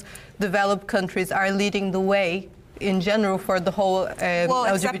because developed countries are leading the way in general for the whole well,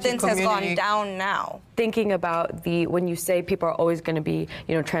 LGBT acceptance community. has gone down now. Thinking about when you say people are always going to be,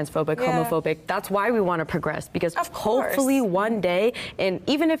 transphobic, homophobic, that's why we want to progress, because hopefully one day, and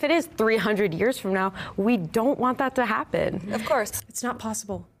even if it is 300 years from now, we don't want that to happen. Of course. It's not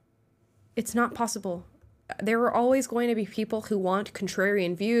possible. It's not possible. There are always going to be people who want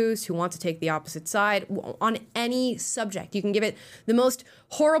contrarian views, who want to take the opposite side on any subject. You can give it the most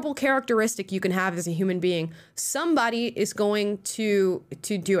horrible characteristic you can have as a human being. Somebody is going to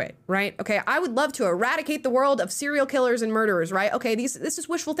do it, right? Okay, I would love to eradicate the world of serial killers and murderers, right? Okay, this is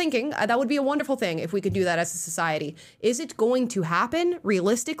wishful thinking. That would be a wonderful thing if we could do that as a society. Is it going to happen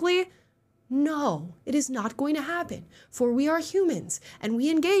realistically? No, it is not going to happen, for we are humans and we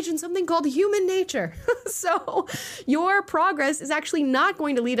engage in something called human nature. So your progress is actually not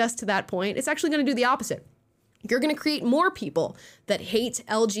going to lead us to that point. It's actually going to do the opposite. You're going to create more people that hate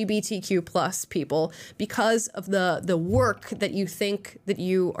LGBTQ plus people because of the work that you think that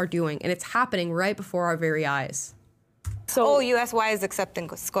you are doing. And it's happening right before our very eyes. So, U.S. why is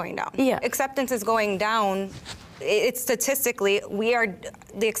acceptance going down? Yeah. Acceptance is going down. It's statistically,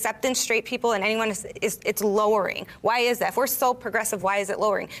 the acceptance, straight people and anyone it's lowering. Why is that? If we're so progressive, why is it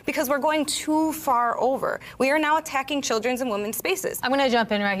lowering? Because we're going too far over. We are now attacking children's and women's spaces. I'm going to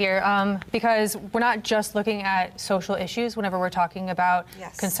jump in right here because we're not just looking at social issues whenever we're talking about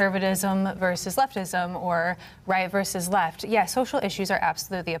conservatism versus leftism or right versus left. Yeah, social issues are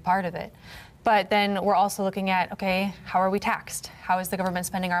absolutely a part of it. But then we're also looking at, okay, how are we taxed? How is the government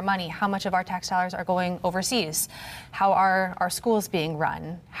spending our money? How much of our tax dollars are going overseas? How are our schools being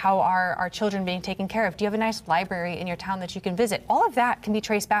run? How are our children being taken care of? Do you have a nice library in your town that you can visit? All of that can be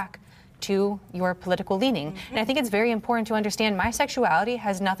traced back to your political leaning. And I think it's very important to understand my sexuality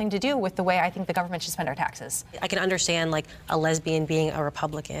has nothing to do with the way I think the government should spend our taxes. I can understand a lesbian being a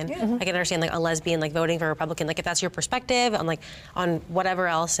Republican. I can understand a lesbian voting for a Republican. If that's your perspective on whatever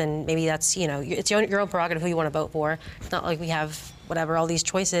else, and maybe that's it's your own prerogative who you want to vote for. It's not like we have all these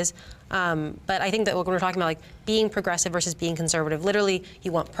choices. But I think that when we're talking about being progressive versus being conservative, literally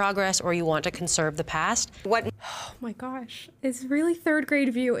you want progress or you want to conserve the past. Oh my gosh, it's really third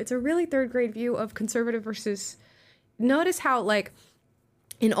grade view. It's a really third grade view of conservative versus. Notice how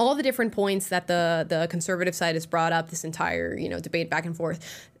in all the different points that the conservative side has brought up, this entire debate back and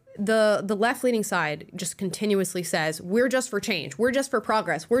forth. The left-leaning side just continuously says, we're just for change, we're just for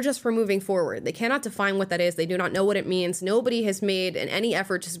progress, we're just for moving forward. They cannot define what that is. They do not know what it means. Nobody has made any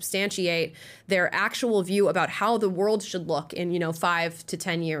effort to substantiate their actual view about how the world should look in 5 to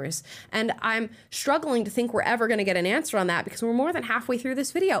 10 years. And I'm struggling to think we're ever going to get an answer on that because we're more than halfway through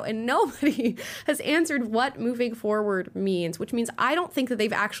this video and nobody has answered what moving forward means, which means I don't think that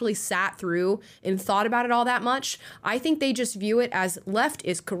they've actually sat through and thought about it all that much. I think they just view it as left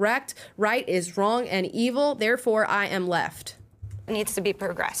is correct, right is wrong and evil, therefore I am left. It needs to be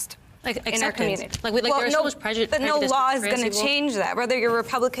progressed. in our community. Like there's so much prejudice. But no law is going to change that. Whether you're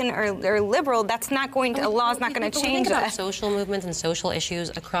Republican or liberal, that's not going to. A law is not going to change that. We think that. about social movements and social issues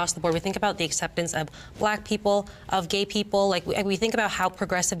across the board. We think about the acceptance of Black people, of gay people. Like we think about how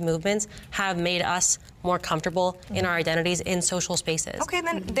progressive movements have made us more comfortable in our identities in social spaces. Okay,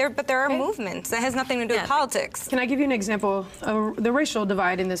 then there are movements that has nothing to do with politics. Can I give you an example of the racial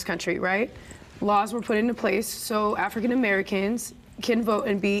divide in this country? Right, laws were put into place so African Americans can vote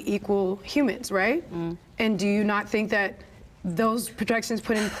and be equal humans, right? And do you not think that those protections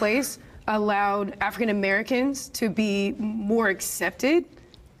put in place allowed African Americans to be more accepted?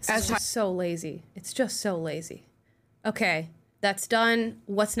 It's just so lazy. It's just so lazy. Okay, that's done.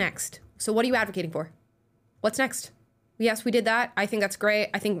 What's next? So what are you advocating for? What's next? Yes, we did that. I think that's great.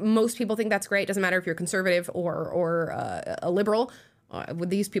 I think most people think that's great. Doesn't matter if you're conservative or a liberal.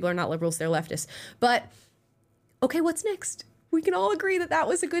 These people are not liberals, they're leftists. But, okay, what's next? We can all agree that that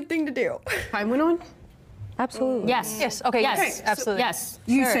was a good thing to do. Time went on? Absolutely. Yes. Yes. Okay. Yes. Okay. Absolutely. Yes.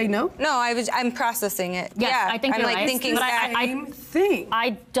 You say no? No, I'm processing it. Yes, yeah, I think I'm you're like right. thinking but that. Same thing.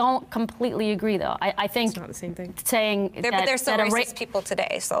 I don't completely agree, though. I think it's not the same thing. Saying But there's still racist people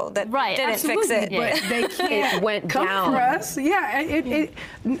today, so that didn't Absolutely, fix it. But they can't It went come down. for us. Yeah,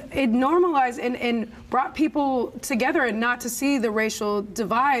 it normalized and brought people together, and not to see the racial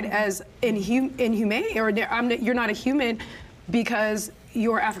divide as inhumane, or you're not a human because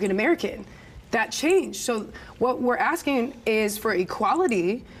you're African American. That changed. So what we're asking is for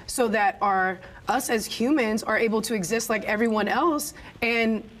equality, so that us as humans are able to exist like everyone else,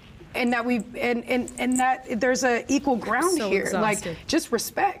 and that there's a equal ground here. Exhausted. Like, just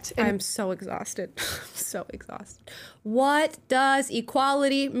respect. I'm so exhausted. So exhausted. What does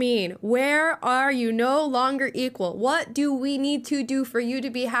equality mean? Where are you no longer equal? What do we need to do for you to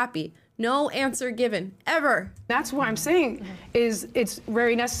be happy? No answer given, ever. That's what I'm saying, is it's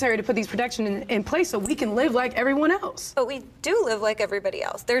very necessary to put these protections in place so we can live like everyone else. But we do live like everybody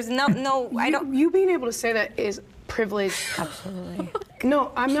else. There's You being able to say that is privilege. Absolutely.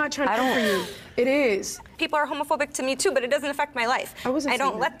 No, I'm not trying to come for you. It is. People are homophobic to me too, but it doesn't affect my life. I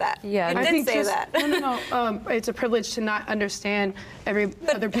don't let that. Yeah, I did say that. No. It's a privilege to not understand other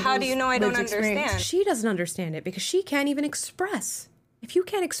people's how do you know I don't lived understand? experience. She doesn't understand it because she can't even express. If you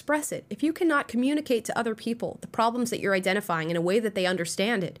can't express it, if you cannot communicate to other people the problems that you're identifying in a way that they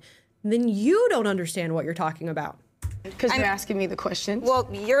understand it, then you don't understand what you're talking about. Because you're asking me the questions. Well,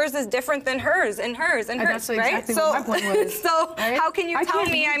 yours is different than hers, and hers, and hers, that's right? exactly what my point was. So right? how can you tell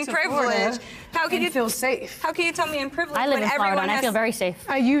me I'm privileged? How can you feel safe? How can you tell me I'm privileged I live when in Florida everyone and I feel very safe.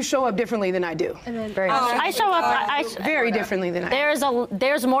 You show up differently than I do. I show up very differently than I do.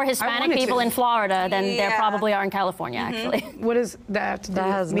 There's more Hispanic people in Florida than there probably are in California, actually. What does that have to do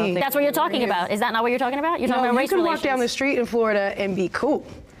with me? That's what you're talking about. Is that not what you're talking about? You're talking about race you can relations. walk down the street in Florida and be cool.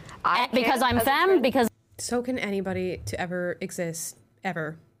 Because I'm femme, because... So can anybody to ever exist,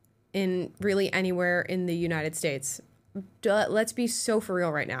 ever, in really anywhere in the United States. Let's be so for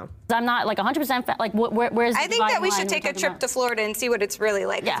real right now. I'm not like 100% like where's the I think that we should take a trip to Florida and see what it's really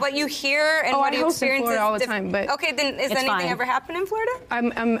like. Yeah. What you hear and what you experience Florida all the time, but okay, then is anything ever happened in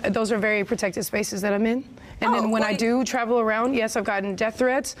Florida? Those are very protected spaces that I'm in. And then when I do travel around, yes, I've gotten death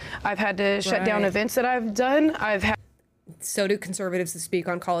threats. I've had to shut down events that I've done. So do conservatives that speak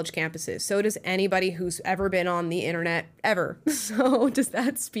on college campuses. So does anybody who's ever been on the internet, ever. So does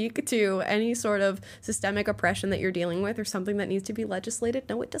that speak to any sort of systemic oppression that you're dealing with or something that needs to be legislated?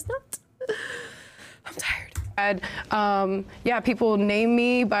 No, it does not. I'm tired. People name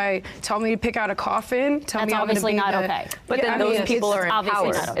me by telling me to pick out a coffin. That's obviously not okay. But then those people are in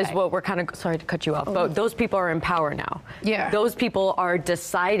power, is what we're kind of, sorry to cut you off, but those people are in power now. Yeah. Those people are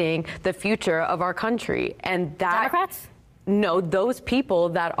deciding the future of our country. And that... Democrats? No, those people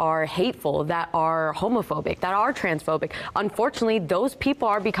that are hateful, that are homophobic, that are transphobic, unfortunately, those people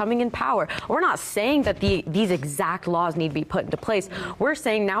are becoming in power. We're not saying that these exact laws need to be put into place. We're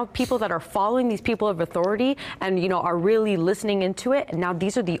saying now people that are following these people of authority and, are really listening into it, and now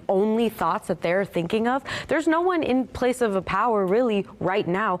these are the only thoughts that they're thinking of. There's no one in place of a power really right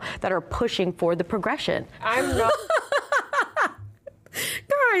now that are pushing for the progression. I'm not...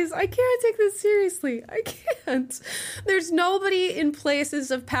 Guys, I can't take this seriously. I can't. There's nobody in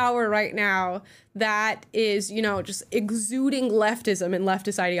places of power right now that is, just exuding leftism and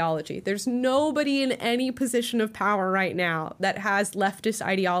leftist ideology. There's nobody in any position of power right now that has leftist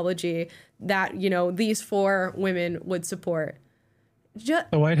ideology that, these four women would support. The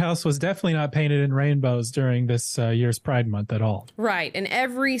White House was definitely not painted in rainbows during this year's Pride Month at all. Right. And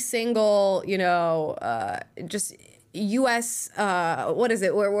every single, U.S. What is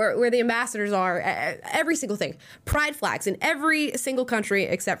it? Where the ambassadors are? Every single thing. Pride flags in every single country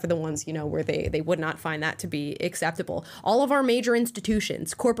except for the ones, where they would not find that to be acceptable. All of our major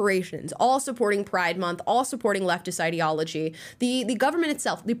institutions, corporations, all supporting Pride Month, all supporting leftist ideology. The government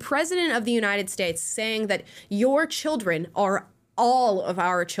itself, the president of the United States, saying that your children are all of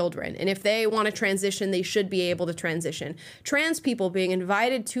our children, and if they want to transition, they should be able to transition. Trans people being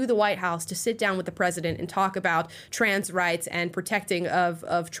invited to the White House to sit down with the president and talk about trans rights and protecting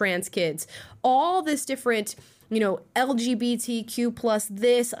of trans kids. All this different, LGBTQ plus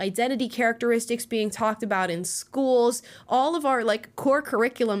this, identity characteristics being talked about in schools, all of our core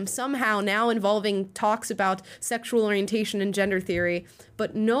curriculum somehow now involving talks about sexual orientation and gender theory,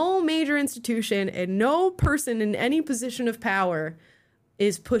 but no major institution and no person in any position of power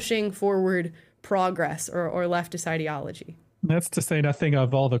is pushing forward progress or leftist ideology. That's to say nothing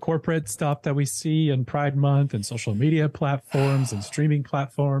of all the corporate stuff that we see in Pride Month and social media platforms and streaming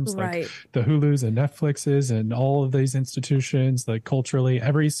platforms like the Hulus and Netflixes and all of these institutions. Like culturally,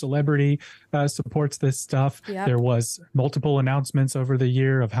 every celebrity supports this stuff. Yep. There was multiple announcements over the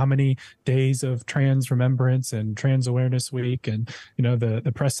year of how many days of trans remembrance and trans awareness week. And,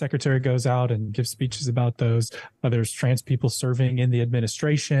 the press secretary goes out and gives speeches about those. There's trans people serving in the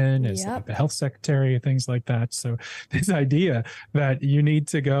administration as the health secretary, things like that. So this idea that you need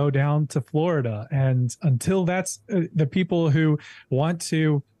to go down to Florida, and until that's the people who want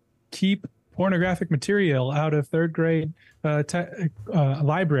to keep pornographic material out of third grade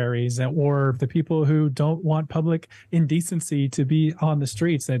libraries, or the people who don't want public indecency to be on the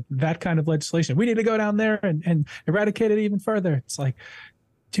streets, that kind of legislation, we need to go down there and eradicate it even further. It's like,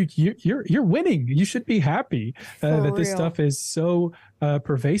 dude, you're winning. You should be happy that this stuff is so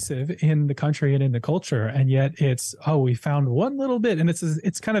pervasive in the country and in the culture, and yet it's we found one little bit, and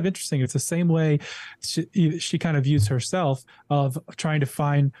it's kind of interesting. It's the same way she kind of views herself, of trying to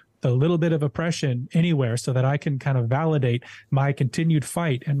find the little bit of oppression anywhere so that I can kind of validate my continued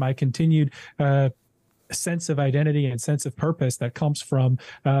fight and my continued sense of identity and sense of purpose that comes from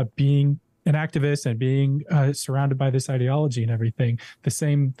being an activist and being surrounded by this ideology and everything. The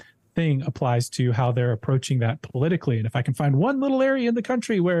same thing applies to how they're approaching that politically. And if I can find one little area in the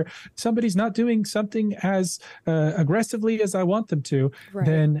country where somebody's not doing something as aggressively as I want them to,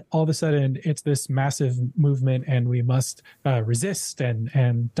 then all of a sudden it's this massive movement, and we must resist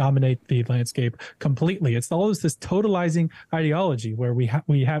and dominate the landscape completely. It's always this totalizing ideology where we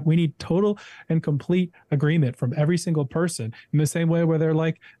need total and complete agreement from every single person, in the same way where they're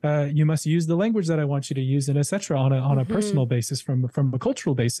like, you must use the language that I want you to use, and etc. on a personal basis, from a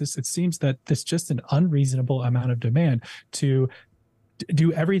cultural basis. It seems that there's just an unreasonable amount of demand to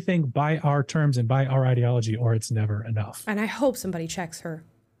do everything by our terms and by our ideology, or it's never enough. And I hope somebody checks her.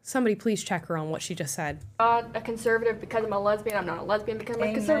 Somebody please check her on what she just said. I'm not a conservative because I'm a lesbian. I'm not a lesbian because I'm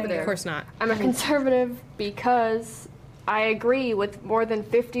a conservative. Of course not. I'm a conservative because I agree with more than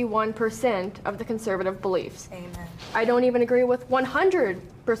 51% of the conservative beliefs. Amen. I don't even agree with 100%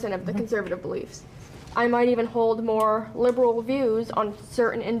 of the conservative beliefs. I might even hold more liberal views on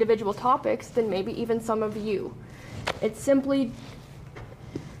certain individual topics than maybe even some of you. It's simply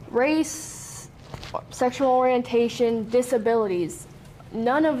race, sexual orientation, disabilities.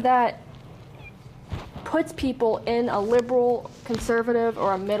 None of that puts people in a liberal, conservative,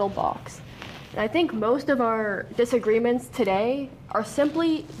 or a middle box. And I think most of our disagreements today are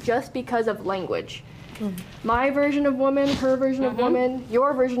simply just because of language. My version of woman, her version of woman,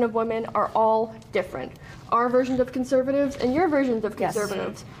 your version of women are all different. Our versions of conservatives and your versions of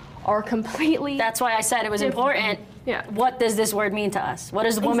conservatives are completely That's why I said it was important. Yeah. What does this word mean to us? What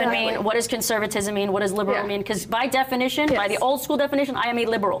does woman mean? What does conservatism mean? What does liberal mean? Because by definition, by the old school definition, I am a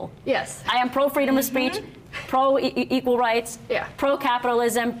liberal. Yes. I am pro freedom of speech, pro equal rights, pro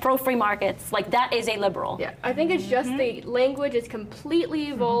capitalism, pro free markets. Like, that is a liberal. Yeah. I think it's just the language is completely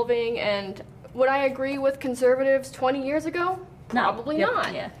evolving, and would I agree with conservatives 20 years ago? Probably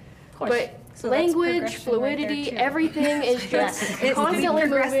not. Yeah, of course. But so language, fluidity, everything is just constantly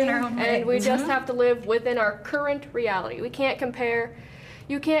moving, and we just have to live within our current reality. We can't compare.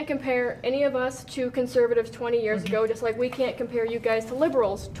 You can't compare any of us to conservatives 20 years ago, just like we can't compare you guys to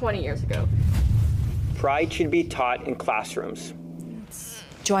liberals 20 years ago. Pride should be taught in classrooms.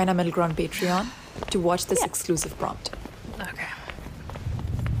 Join our Middle Ground Patreon to watch this exclusive prompt. Okay.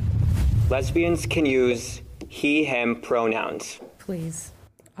 Lesbians can use he, him pronouns. Please.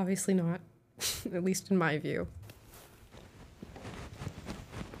 Obviously not. At least in my view.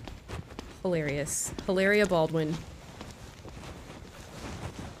 Hilarious. Hilaria Baldwin.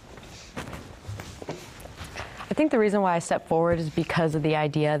 I think the reason why I stepped forward is because of the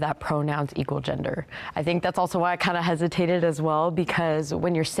idea that pronouns equal gender. I think that's also why I kind of hesitated as well, because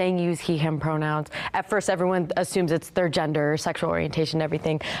when you're saying use he, him pronouns, at first everyone assumes it's their gender, sexual orientation,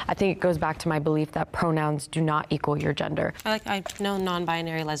 everything. I think it goes back to my belief that pronouns do not equal your gender. I know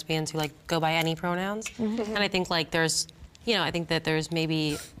non-binary lesbians who go by any pronouns, and I think I think that there's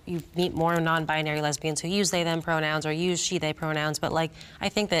maybe you meet more non-binary lesbians who use they, them pronouns or use she, they pronouns, but I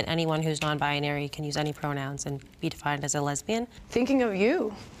think that anyone who's non-binary can use any pronouns and be defined as a lesbian. Thinking of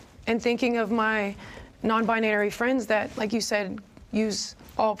you and thinking of my non-binary friends that, like you said, use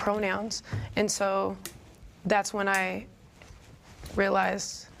all pronouns. And so that's when I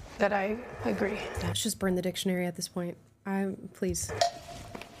realized that I agree. Let's just burn the dictionary at this point. Please.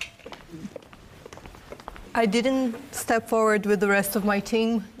 I didn't step forward with the rest of my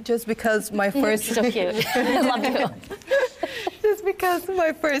team just because my first... So cute. I love you. Just because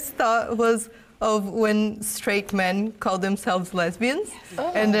my first thought was of when straight men call themselves lesbians.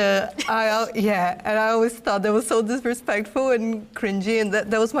 Oh. And I always thought that was so disrespectful and cringy, and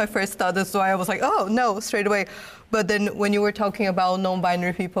that was my first thought. That's why I was like, oh, no, straight away. But then when you were talking about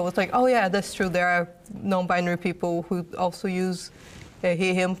non-binary people, I was like, oh yeah, that's true. There are non-binary people who also use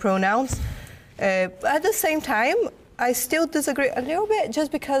he, him pronouns. At the same time, I still disagree a little bit,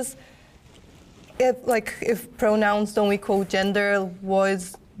 just because if pronouns don't equal gender,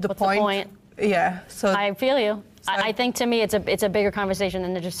 what's the point? Yeah. So I feel you. I think to me it's a bigger conversation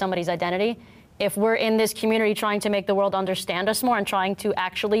than just somebody's identity. If we're in this community trying to make the world understand us more and trying to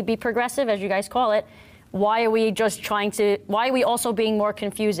actually be progressive, as you guys call it, why are we also being more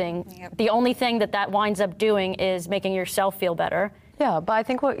confusing? Yep. The only thing that winds up doing is making yourself feel better. Yeah, but I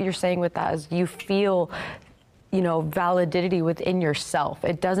think what you're saying with that is you feel, validity within yourself.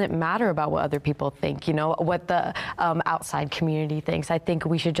 It doesn't matter about what other people think, what the outside community thinks. I think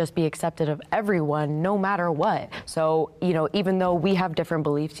we should just be accepted of everyone, no matter what. So, even though we have different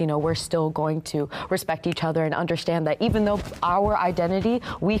beliefs, we're still going to respect each other and understand that even though our identity,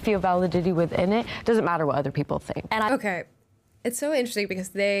 we feel validity within it, doesn't matter what other people think. Okay. It's so interesting because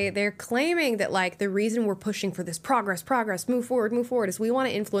they're claiming that the reason we're pushing for this progress, move forward is we want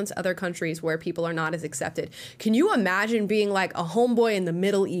to influence other countries where people are not as accepted. Can you imagine being a homeboy in the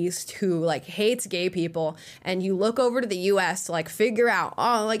Middle East who hates gay people, and you look over to the US to figure out,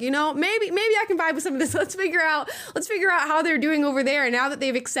 maybe I can vibe with some of this. Let's figure out how they're doing over there. And now that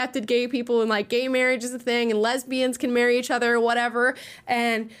they've accepted gay people and gay marriage is a thing and lesbians can marry each other or whatever,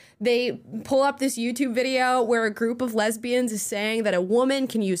 and they pull up this YouTube video where a group of lesbians is saying that a woman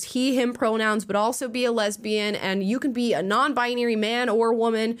can use he, him pronouns, but also be a lesbian, and you can be a non-binary man or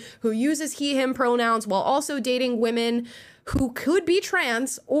woman who uses he, him pronouns while also dating women who could be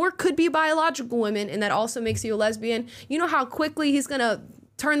trans or could be biological women, and that also makes you a lesbian. You know how quickly he's gonna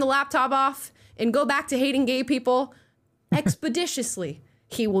turn the laptop off and go back to hating gay people? Expeditiously,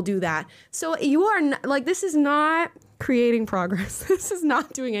 he will do that. So you are this is not creating progress. This is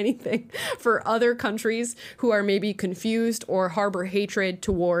not doing anything for other countries who are maybe confused or harbor hatred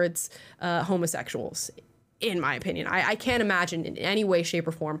towards homosexuals, in my opinion. I can't imagine in any way, shape,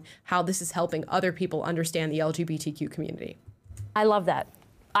 or form how this is helping other people understand the LGBTQ community. I love that.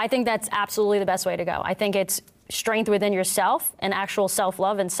 I think that's absolutely the best way to go. I think it's strength within yourself and actual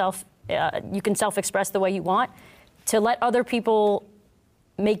self-love and you can self-express the way you want. To let other people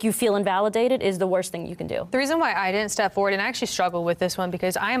make you feel invalidated is the worst thing you can do. The reason why I didn't step forward, and I actually struggle with this one,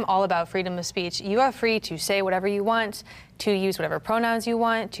 because I am all about freedom of speech. You are free to say whatever you want, to use whatever pronouns you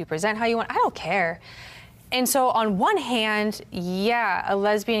want, to present how you want. I don't care. And so on one hand, yeah, a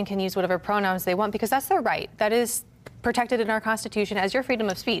lesbian can use whatever pronouns they want because that's their right. That is protected in our Constitution as your freedom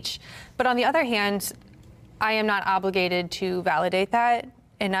of speech. But on the other hand, I am not obligated to validate that,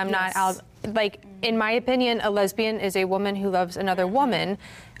 and I'm not in my opinion, a lesbian is a woman who loves another woman.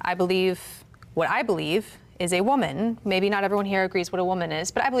 I believe what I believe is a woman. Maybe not everyone here agrees what a woman is,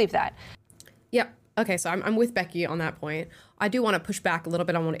 but I believe that. Yep. Okay, so I'm with Becky on that point. I do want to push back a little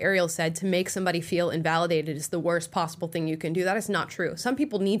bit on what Ariel said. To make somebody feel invalidated is the worst possible thing you can do. That is not true. Some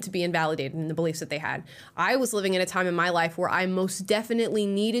people need to be invalidated in the beliefs that they had. I was living in a time in my life where I most definitely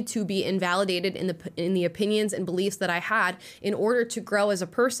needed to be invalidated in the opinions and beliefs that I had in order to grow as a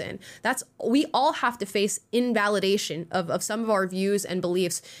person. We all have to face invalidation of some of our views and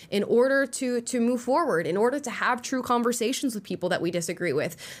beliefs in order to move forward, in order to have true conversations with people that we disagree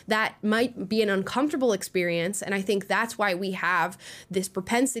with. That might be an uncomfortable experience, and I think that's why we already have this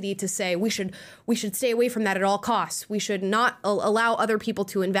propensity to say we should stay away from that at all costs. We should not allow other people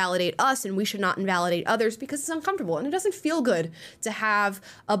to invalidate us, and we should not invalidate others because it's uncomfortable and it doesn't feel good to have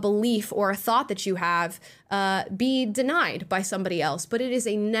a belief or a thought that you have be denied by somebody else. But it is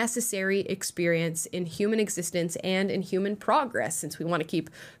a necessary experience in human existence and in human progress, since we want to keep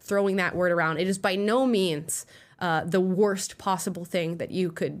throwing that word around. It is by no means the worst possible thing that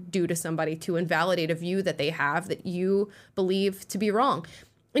you could do to somebody to invalidate a view that they have that you believe to be wrong.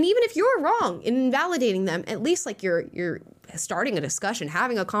 And even if you're wrong in invalidating them, at least like you're starting a discussion,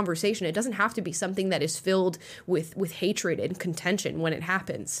 having a conversation. It doesn't have to be something that is filled with hatred and contention when it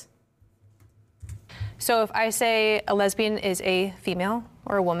happens. So if I say a lesbian is a female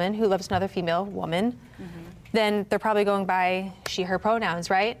or a woman who loves another female woman, then they're probably going by she, her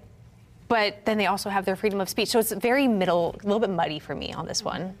pronouns, right? But then they also have their freedom of speech. So it's very middle, a little bit muddy for me on this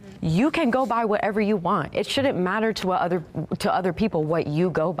one. You can go by whatever you want. It shouldn't matter to other people what you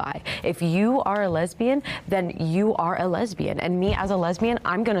go by. If you are a lesbian, then you are a lesbian. And me as a lesbian,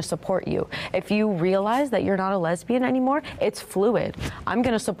 I'm gonna support you. If you realize that you're not a lesbian anymore, it's fluid. I'm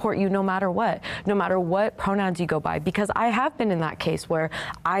gonna support you no matter what pronouns you go by. Because I have been in that case where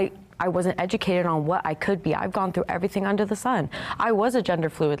I wasn't educated on what I could be. I've gone through everything under the sun. I was a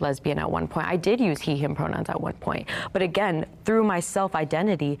gender fluid lesbian at one point. I did use he, him pronouns at one point. But again, through my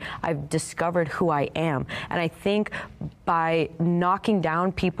self-identity, I've discovered who I am. And I think by knocking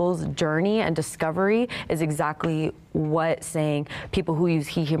down people's journey and discovery is exactly what saying people who use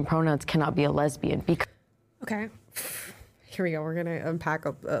he, him pronouns cannot be a lesbian. Okay, here we go. We're gonna unpack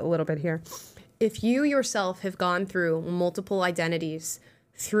a little bit here. If you yourself have gone through multiple identities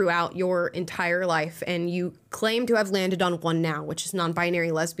throughout your entire life and you claim to have landed on one now, which is non-binary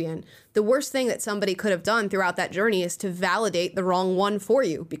lesbian, the worst thing that somebody could have done throughout that journey is to validate the wrong one for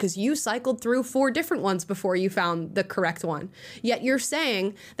you, because you cycled through 4 different ones before you found the correct one. Yet you're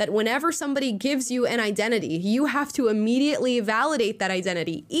saying that whenever somebody gives you an identity, you have to immediately validate that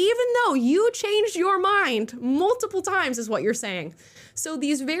identity, even though you changed your mind multiple times, is what you're saying. So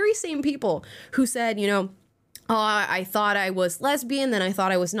these very same people who said, I thought I was lesbian, then I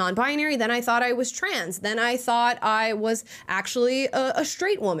thought I was non-binary, then I thought I was trans, then I thought I was actually a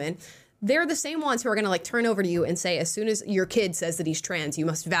straight woman. They're the same ones who are going to turn over to you and say, as soon as your kid says that he's trans, you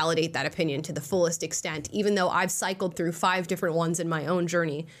must validate that opinion to the fullest extent, even though I've cycled through 5 different ones in my own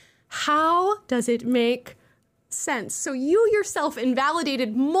journey. How does it make sense? So you yourself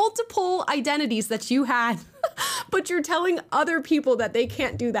invalidated multiple identities that you had, but you're telling other people that they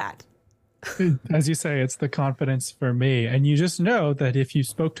can't do that. As you say, it's the confidence for me. And you just know that if you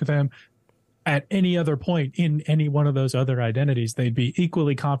spoke to them at any other point in any one of those other identities, they'd be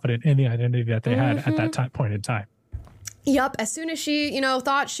equally confident in the identity that they had at that point in time. Yep. As soon as she,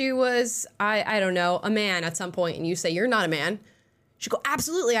 thought she was, I don't know, a man at some point, and you say, you're not a man. She'd go,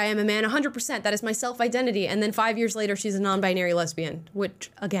 absolutely, I am a man, 100%. That is my self-identity. And then 5 years later, she's a non-binary lesbian,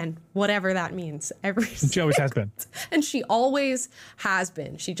 which, again, whatever that means. She always has been. And she always has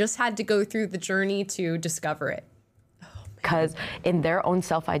been. She just had to go through the journey to discover it. Because in their own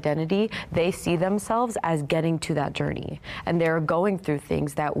self-identity, they see themselves as getting to that journey. And they're going through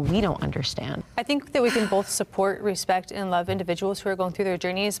things that we don't understand. I think that we can both support, respect, and love individuals who are going through their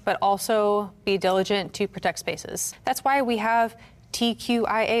journeys, but also be diligent to protect spaces. That's why we have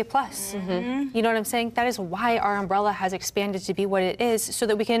TQIA+. You know what I'm saying? That is why our umbrella has expanded to be what it is, so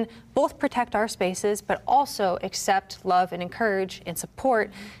that we can both protect our spaces, but also accept, love, and encourage and support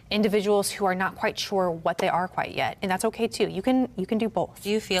individuals who are not quite sure what they are quite yet. And that's okay too. You can do both. Do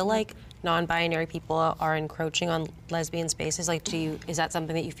you feel like non-binary people are encroaching on lesbian spaces? Is that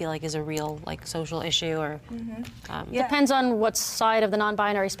something that you feel like is a real social issue, or? Depends on what side of the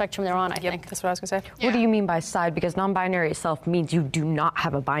non-binary spectrum they're on, I think. That's what I was gonna say. Yeah. What do you mean by side? Because non-binary itself means you do not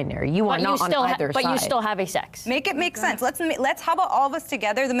have a binary. You are not on either side. But you still have a sex. Make it make sense. Let's, how about all of us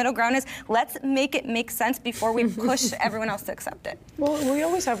together? The middle ground is, let's make it make sense before we push everyone else to accept it. Well, we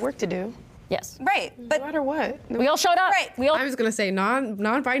always have work to do. Yes. Right. But no matter what. We all showed up. Right. I was going to say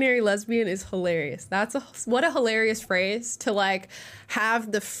non-binary lesbian is hilarious. What a hilarious phrase to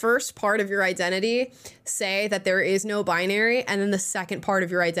have the first part of your identity say that there is no binary, and then the second part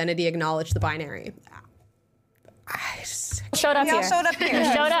of your identity acknowledge the binary. Showed up here. We all showed up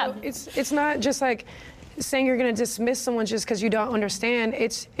here. Showed up. It's not just saying you're going to dismiss someone just because you don't understand.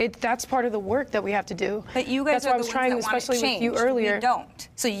 That's part of the work that we have to do. But you guys are the ones that want it especially changed. with you earlier. We don't.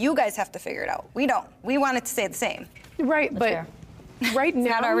 So you guys have to figure it out. We don't. We want it to stay the same. Right, That's but fair. Right now, it's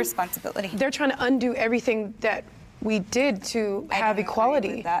not our responsibility. They're trying to undo everything that we did to have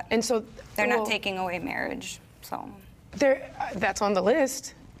equality. And so they're not taking away marriage. So that's on the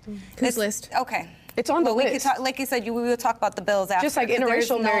list. Whose list? Okay. It's on the list. We could talk, like you said, we will talk about the bills after. Just like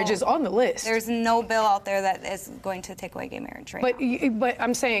interracial marriage is on the list. There's no bill out there that is going to take away gay marriage right now. But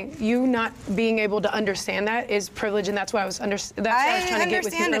I'm saying you not being able to understand that is privilege, and that's why I was trying to get with you earlier. I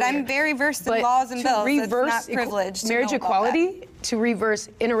understand it. I'm very versed in laws and bills. It's not privilege. Marriage equality, to reverse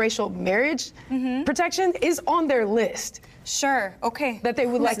interracial marriage protection is on their list. Sure. Okay. That they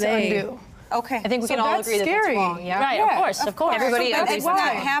would like to undo. Okay. I think we can all agree that that's wrong. Yeah. Right. Of course. Everybody so agrees with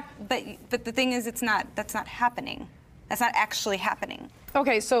that. But the thing is, that's not happening. That's not actually happening.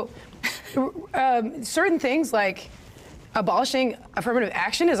 Okay. So certain things like abolishing affirmative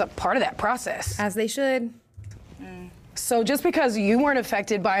action is a part of that process. As they should. So just because you weren't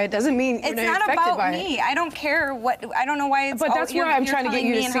affected by it doesn't mean you're not affected by it. It's not about me. I don't care what. I don't know why it's. But that's why I'm trying to get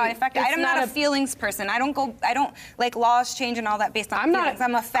you to see. I'm not a feelings person. I don't like laws change and all that based on feelings.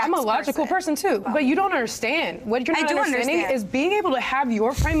 I'm a facts I'm a logical person too. But you don't understand. What you're not understanding is being able to have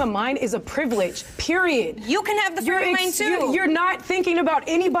your frame of mind is a privilege. Period. You can have the frame of mind too. You're not thinking about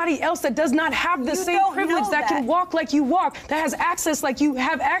anybody else that does not have the same privilege that can walk like you walk, that has access like you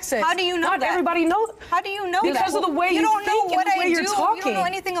have access. How do you know that? Not everybody knows. How do you know that? Because of the way you don't know what I do. You're talking. You don't know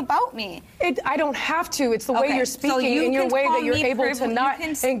anything about me. I don't have to. It's the way you're speaking and your way that you're able to not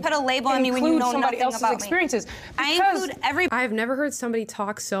put a label on me when you know somebody nothing else's about experiences. I include every. I've never heard somebody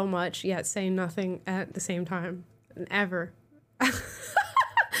talk so much yet say nothing at the same time, ever.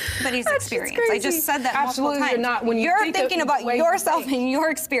 But he's experienced. I just said that Absolutely multiple times. You're not. When you're thinking about yourself and your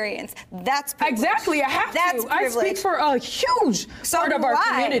experience, that's privilege. Exactly. I have that's to. I speak for a huge part of our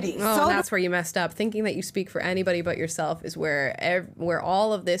community. Oh, that's where you messed up. Thinking that you speak for anybody but yourself is where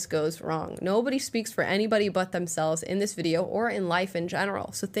all of this goes wrong. Nobody speaks for anybody but themselves in this video or in life in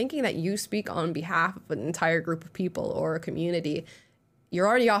general. So thinking that you speak on behalf of an entire group of people or a community, you're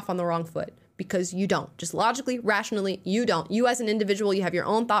already off on the wrong foot. Because you don't. Just logically, rationally, you don't. You as an individual, you have your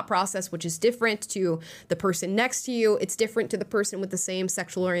own thought process, which is different to the person next to you. It's different to the person with the same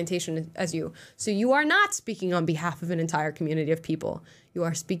sexual orientation as you. So you are not speaking on behalf of an entire community of people. You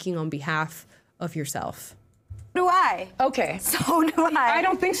are speaking on behalf of yourself. Do I? Okay. So do I. I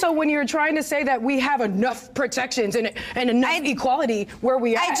don't think so when you're trying to say that we have enough protections and enough equality where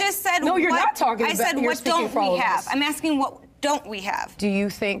we are. I just said no, you're not talking I about said what don't we have? I'm asking what don't we have? Do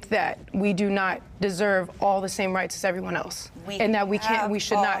you think that we do not deserve all the same rights as everyone else? And that we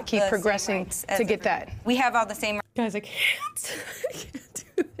should not keep progressing to get that? We have all the same rights. Guys, I can't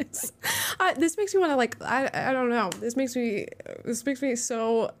do this. This makes me want to I don't know. This makes me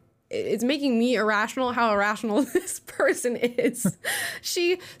so. It's making me irrational how irrational this person is.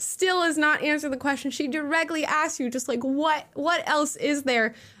 She still has not answered the question. She directly asked you just like, what else is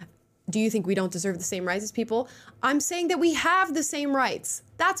there? Do you think we don't deserve the same rights as people? I'm saying that we have the same rights.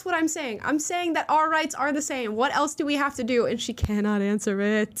 That's what I'm saying. I'm saying that our rights are the same. What else do we have to do? And she cannot answer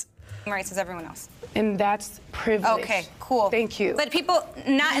it. Rights as everyone else. And that's privilege. Okay, cool. Thank you. But people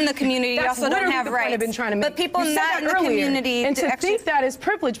not in the community also don't have rights. I've been trying to make. But people not in the community and to think that is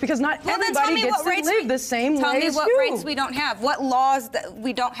privilege because not everybody gets to live the same way as you. Tell me what rights we don't have. What laws that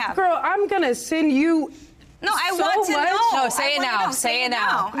we don't have. Girl, I'm gonna send you. No, I want to know. No, say it now. Say it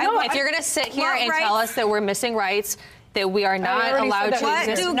now. If you're gonna sit here and tell us that we're missing rights, that we are not allowed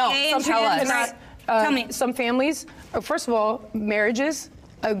to exist. No, tell us. Tell me. Some families, first of all, marriages,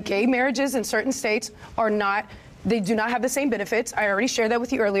 gay marriages in certain states are not. They do not have the same benefits. I already shared that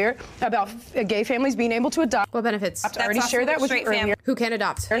with you earlier about gay families being able to adopt. What benefits? I already shared that with you earlier. Who can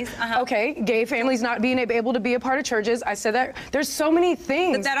adopt? Okay, gay families not being able to be a part of churches. I said that. There's so many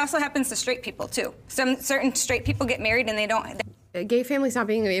things. But that also happens to straight people too. Certain straight people get married and they don't. Gay families not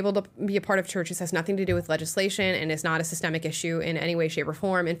being able to be a part of churches has nothing to do with legislation and is not a systemic issue in any way, shape, or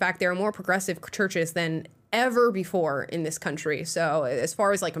form. In fact, there are more progressive churches than ever before in this country. So as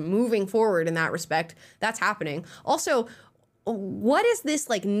far as like moving forward in that respect, that's happening. Also, what is this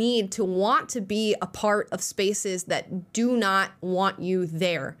like need to want to be a part of spaces that do not want you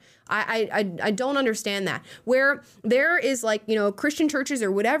there? I don't understand that. Where there is like, Christian churches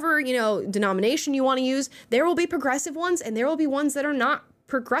or whatever, denomination you want to use, there will be progressive ones and there will be ones that are not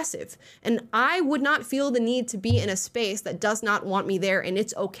progressive. And I would not feel the need to be in a space that does not want me there, and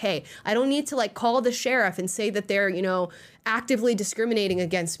it's okay. I don't need to like call the sheriff and say that they're, actively discriminating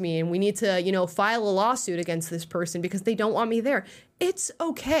against me and we need to, file a lawsuit against this person because they don't want me there. It's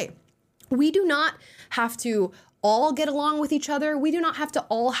okay. We do not have to all get along with each other. We do not have to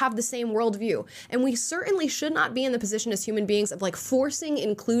all have the same worldview. And we certainly should not be in the position as human beings of like forcing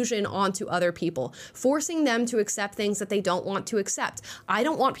inclusion onto other people, forcing them to accept things that they don't want to accept. I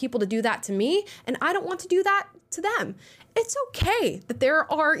don't want people to do that to me, and I don't want to do that to them. It's okay that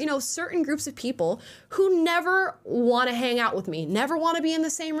there are, certain groups of people who never want to hang out with me, never want to be in the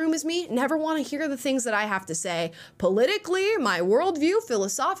same room as me, never want to hear the things that I have to say politically, my worldview,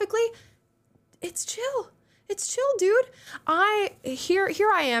 philosophically. It's chill. It's chill, dude.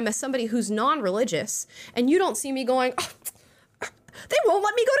 Here I am as somebody who's non-religious, and you don't see me going, oh, they won't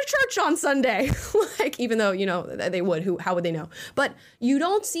let me go to church on Sunday. Even though, they would. How would they know? But you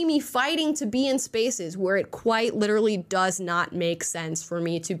don't see me fighting to be in spaces where it quite literally does not make sense for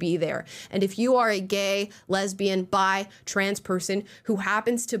me to be there. And if you are a gay, lesbian, bi, trans person who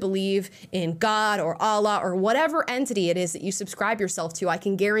happens to believe in God or Allah or whatever entity it is that you subscribe yourself to, I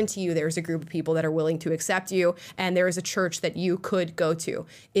can guarantee you there's a group of people that are willing to accept you, and there is a church that you could go to.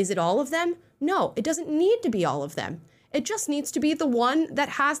 Is it all of them? No, it doesn't need to be all of them. It just needs to be the one that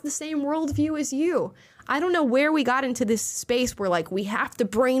has the same worldview as you. I don't know where we got into this space where we have to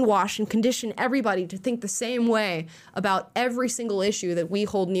brainwash and condition everybody to think the same way about every single issue that we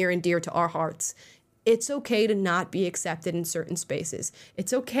hold near and dear to our hearts. It's okay to not be accepted in certain spaces.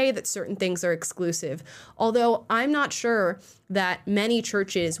 It's okay that certain things are exclusive. Although I'm not sure that many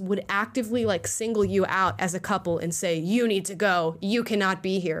churches would actively single you out as a couple and say, you need to go, you cannot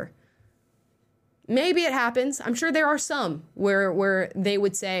be here. Maybe it happens. I'm sure there are some where they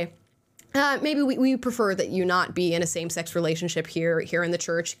would say, maybe we prefer that you not be in a same-sex relationship here in the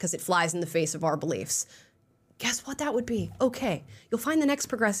church because it flies in the face of our beliefs. Guess what that would be? Okay. You'll find the next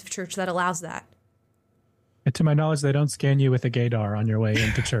progressive church that allows that. And to my knowledge, they don't scan you with a gaydar on your way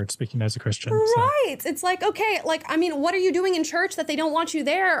into church, speaking as a Christian. Right. So. It's okay. What are you doing in church that they don't want you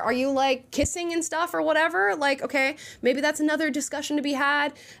there? Are you kissing and stuff or whatever? Okay, maybe that's another discussion to be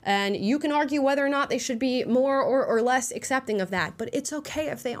had. And you can argue whether or not they should be more or less accepting of that. But it's okay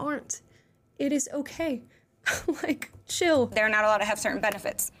if they aren't. It is okay. Chill. They're not allowed to have certain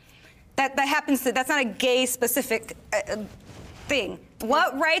benefits. That's not a gay specific thing.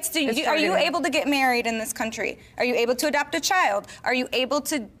 What rights are you able to get married in this country? Are you able to adopt a child? Are you able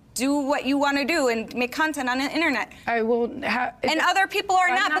to do what you want to do and make content on the internet? I will and other people are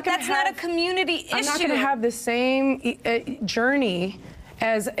not, but that's not a community issue. I'm not going to have the same journey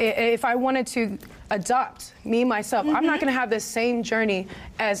as if I wanted to adopt me, myself. I'm not going to have the same journey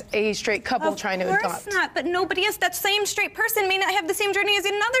as a straight couple trying to adopt. Of course not, but nobody else, that same straight person may not have the same journey as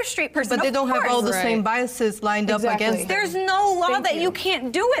another straight person. But they don't have all the same biases lined up against them. There's no law that you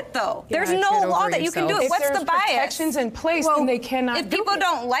can't do it, though. Yeah, there's no law that you can do it. What's the bias? Protections in place, then they cannot do it. If people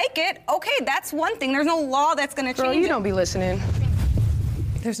don't like it, okay, that's one thing. There's no law that's going to change it. Girl, you don't be listening.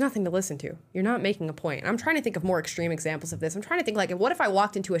 There's nothing to listen to. You're not making a point. I'm trying to think of more extreme examples of this. I'm trying to think what if I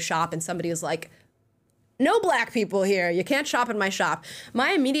walked into a shop and somebody was like, no black people here. You can't shop in my shop.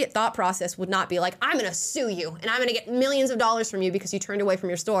 My immediate thought process would not be I'm going to sue you and I'm going to get millions of dollars from you because you turned away from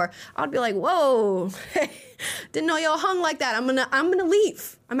your store. I would be like, whoa, didn't know y'all hung like that. I'm going to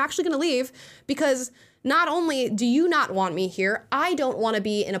leave. I'm actually going to leave because not only do you not want me here, I don't want to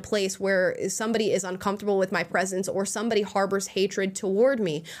be in a place where somebody is uncomfortable with my presence or somebody harbors hatred toward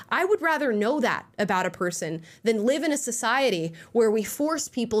me. I would rather know that about a person than live in a society where we force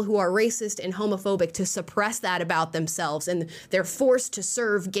people who are racist and homophobic to suppress that about themselves, and they're forced to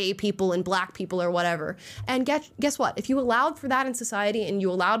serve gay people and black people or whatever. And guess what? If you allowed for that in society and you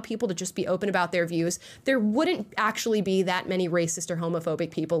allowed people to just be open about their views, there wouldn't actually be that many racist or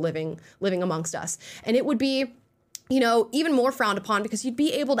homophobic people living amongst us. And it would be, even more frowned upon because you'd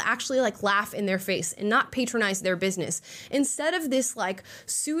be able to actually laugh in their face and not patronize their business. Instead of this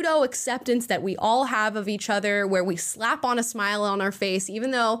pseudo acceptance that we all have of each other where we slap on a smile on our face,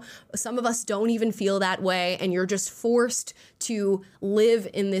 even though some of us don't even feel that way, and you're just forced to live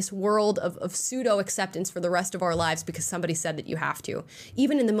in this world of pseudo acceptance for the rest of our lives because somebody said that you have to.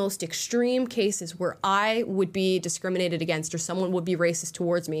 Even in the most extreme cases where I would be discriminated against or someone would be racist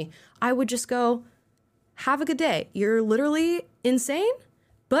towards me, I would just go, have a good day. You're literally insane,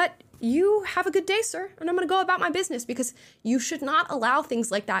 but you have a good day, sir. And I'm going to go about my business because you should not allow things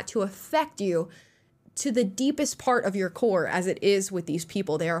like that to affect you to the deepest part of your core as it is with these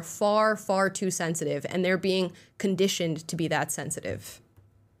people. They are far, far too sensitive, and they're being conditioned to be that sensitive.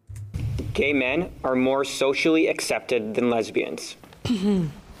 Gay men are more socially accepted than lesbians.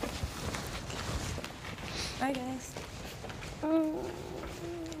 Bye, guys.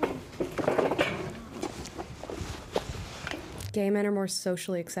 Gay men are more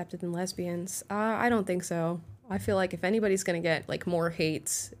socially accepted than lesbians. I don't think so. I feel like if anybody's gonna get more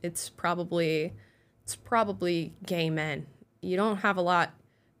hates, it's probably gay men. You don't have a lot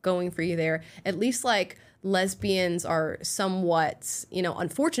going for you there. At least lesbians are somewhat,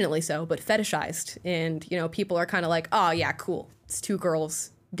 unfortunately so, but fetishized, and people are kind of oh yeah, cool. It's two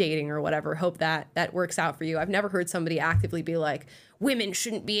girls dating or whatever. Hope that works out for you. I've never heard somebody actively be like, women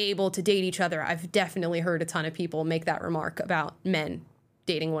shouldn't be able to date each other. I've definitely heard a ton of people make that remark about men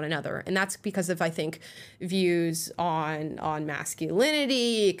dating one another. And that's because of, I think, views on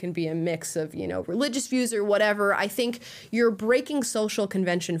masculinity. It can be a mix of, religious views or whatever. I think you're breaking social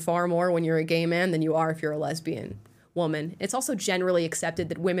convention far more when you're a gay man than you are if you're a lesbian woman. It's also generally accepted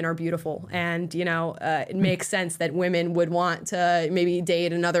that women are beautiful, and it makes sense that women would want to maybe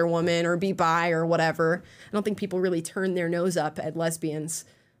date another woman or be bi or whatever. I don't think people really turn their nose up at lesbians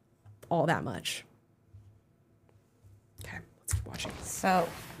all that much. Okay, let's keep watching. So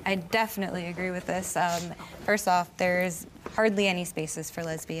I definitely agree with this. First off, there's hardly any spaces for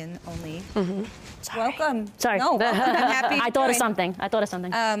lesbian only. Mm-hmm. Welcome. Sorry. No, welcome. I'm happy. I thought of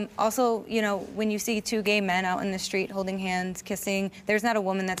something. Also, when you see two gay men out in the street holding hands, kissing, there's not a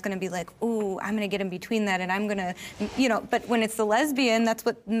woman that's going to be like, ooh, I'm going to get in between that and I'm going to, but when it's the lesbian, that's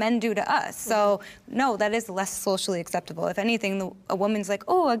what men do to us. So, no, that is less socially acceptable. If anything, a woman's like,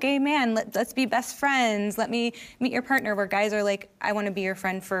 oh, a gay man, let's be best friends. Let me meet your partner, where guys are like, I want to be your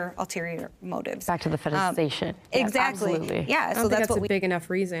friend for ulterior motives. Back to the fetishization. Exactly. Absolutely. Yeah, I don't think that's a big enough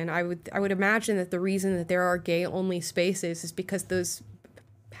reason. I would imagine that the reason that there are gay-only spaces is because those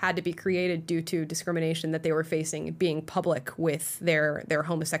had to be created due to discrimination that they were facing being public with their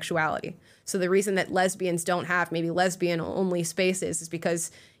homosexuality. So the reason that lesbians don't have maybe lesbian-only spaces is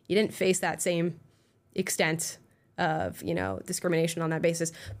because you didn't face that same extent of discrimination on that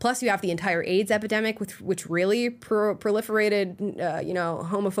basis. Plus, you have the entire AIDS epidemic, which really proliferated,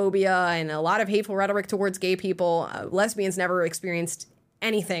 homophobia and a lot of hateful rhetoric towards gay people. Lesbians never experienced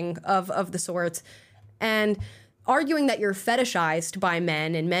anything of the sort, and arguing that you're fetishized by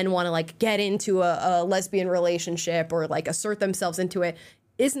men and men want to get into a lesbian relationship or assert themselves into it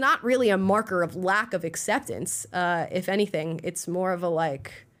is not really a marker of lack of acceptance. If anything, it's more of a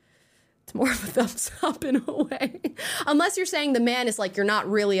thumbs up in a way. Unless you're saying the man is like, you're not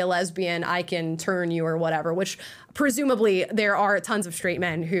really a lesbian, I can turn you or whatever, which presumably there are tons of straight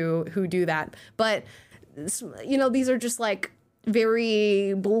men who do that. But, these are just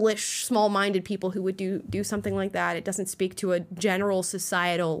very bullish, small-minded people who would do something like that. It doesn't speak to a general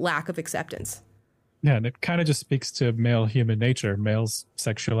societal lack of acceptance. Yeah, and it kind of just speaks to male human nature. Males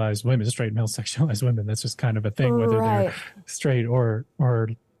sexualize women, straight males sexualize women. That's just kind of a thing, whether they're straight or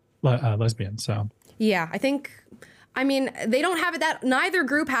lesbian. So yeah, they don't have it that, neither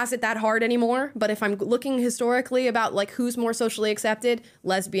group has it that hard anymore. But if I'm looking historically about who's more socially accepted,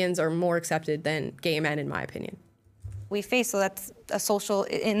 lesbians are more accepted than gay men, in my opinion. We face, so that's a social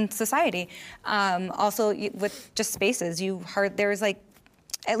in society. Also, with just spaces, there's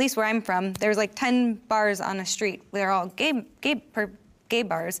at least where I'm from, there's 10 bars on a street. They're all gay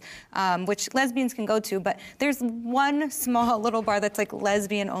bars, which lesbians can go to, but there's one small little bar that's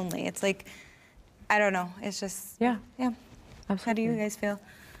lesbian only. It's I don't know. It's just yeah. Absolutely. How do you guys feel?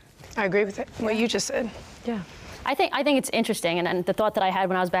 I agree with what you just said. Yeah. I think it's interesting, and the thought that I had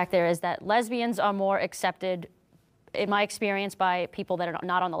when I was back there is that lesbians are more accepted, in my experience, by people that are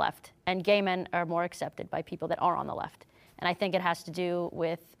not on the left, and gay men are more accepted by people that are on the left. And I think it has to do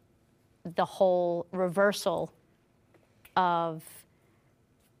with the whole reversal of,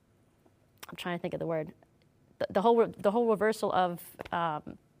 I'm trying to think of the word, the whole reversal of, I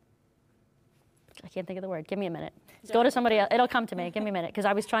can't think of the word. Give me a minute. Let's go to somebody else. It'll come to me. Give me a minute, because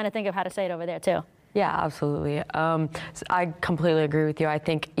I was trying to think of how to say it over there too. Yeah, absolutely. So I completely agree with you. I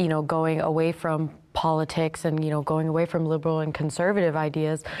think, going away from politics and, going away from liberal and conservative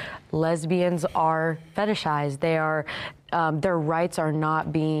ideas, lesbians are fetishized. They are, their rights are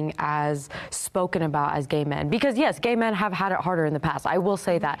not being as spoken about as gay men. Because yes, gay men have had it harder in the past. I will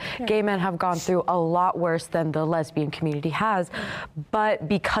say that. Sure. Gay men have gone through a lot worse than the lesbian community has. But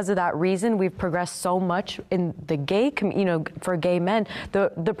because of that reason, we've progressed so much in the gay, for gay men.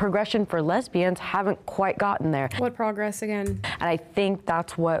 The progression for lesbians haven't quite gotten there. What progress again? And I think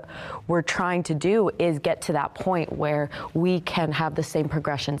that's what we're trying to do, is get to that point where we can have the same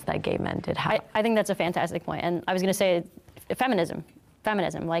progressions that gay men did have. I think that's a fantastic point. And I was going to say feminism.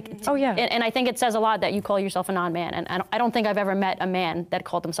 Oh yeah. And I think it says a lot that you call yourself a non-man. And I don't think I've ever met a man that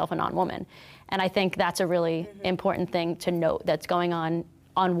called himself a non-woman. And I think that's a really important thing to note that's going on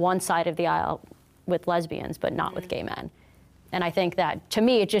one side of the aisle with lesbians, but not with gay men. And I think that, to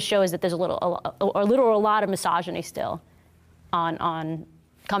me, it just shows that there's a lot of misogyny still on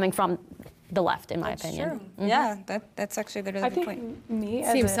coming from the left, in my opinion. True. Mm-hmm. Yeah, that's actually a good point.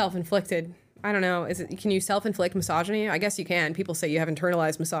 Seems self-inflicted. I don't know. Can you self-inflict misogyny? I guess you can. People say you have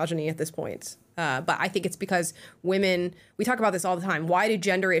internalized misogyny at this point. But I think it's because women, we talk about this all the time. Why do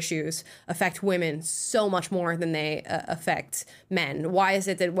gender issues affect women so much more than they affect men? Why is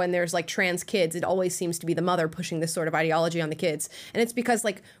it that when there's like trans kids, it always seems to be the mother pushing this sort of ideology on the kids? And it's because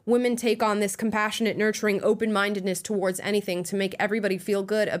like women take on this compassionate, nurturing, open-mindedness towards anything to make everybody feel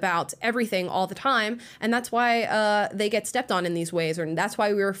good about everything all the time. And that's why they get stepped on in these ways. Or that's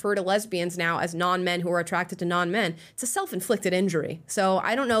why we refer to lesbians now as non-men who are attracted to non-men. It's a self-inflicted injury. So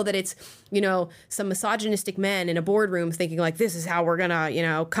I don't know that it's, some misogynistic men in a boardroom thinking like, this is how we're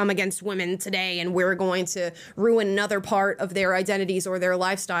gonna, come against women today and we're going to ruin another part of their identities or their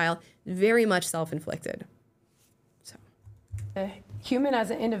lifestyle. Very much self-inflicted. Human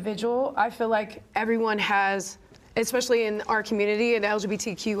as an individual, I feel like everyone has, especially in our community, and the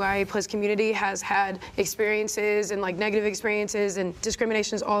LGBTQIA plus community, has had experiences and like negative experiences and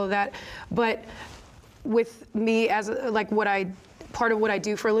discriminations, all of that. But with me as part of what I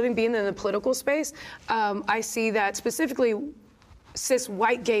do for a living, being in the political space, I see that specifically cis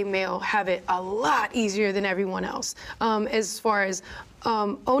white gay male have it a lot easier than everyone else as far as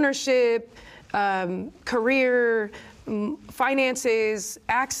ownership, career, finances,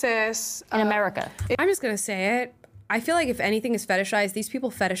 access. In America. I'm just going to say it. I feel like if anything is fetishized, these people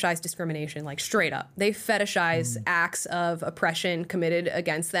fetishize discrimination, like straight up. They fetishize acts of oppression committed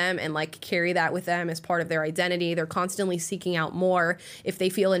against them and like carry that with them as part of their identity. They're constantly seeking out more. If they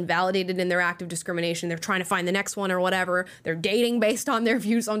feel invalidated in their act of discrimination, they're trying to find the next one or whatever. They're dating based on their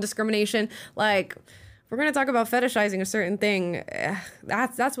views on discrimination. Like, we're going to talk about fetishizing a certain thing.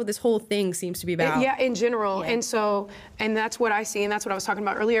 That's what this whole thing seems to be about. Yeah, in general. Yeah. And that's what I see, and that's what I was talking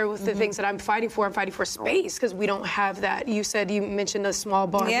about earlier with the things that I'm fighting for. I'm fighting for space because we don't have that. You mentioned a small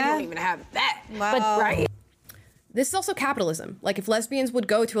bar. Yeah. We don't even have that. Wow. But, right. This is also capitalism. Like if lesbians would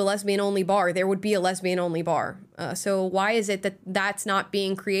go to a lesbian-only bar, there would be a lesbian-only bar. So why is it that that's not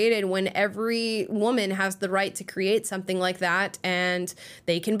being created when every woman has the right to create something like that and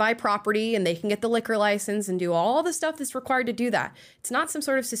they can buy property and they can get the liquor license and do all the stuff that's required to do that? It's not some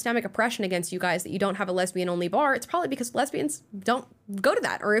sort of systemic oppression against you guys that you don't have a lesbian-only bar. It's probably because lesbians don't go to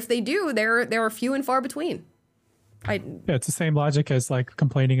that. Or if they do, there are few and far between. Yeah, it's the same logic as like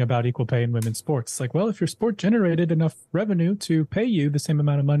complaining about equal pay in women's sports. It's like, well, if your sport generated enough revenue to pay you the same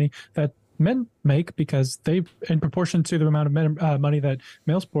amount of money that men make because they, in proportion to the amount of money that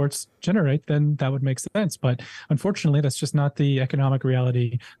male sports generate, then that would make sense. But unfortunately, that's just not the economic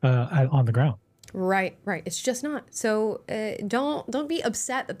reality on the ground. Right. It's just not. So don't be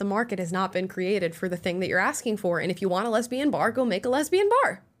upset that the market has not been created for the thing that you're asking for. And if you want a lesbian bar, go make a lesbian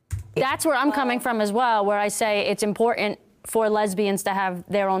bar. That's where I'm coming from as well, where I say it's important for lesbians to have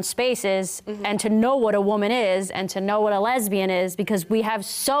their own spaces and to know what a woman is and to know what a lesbian is, because we have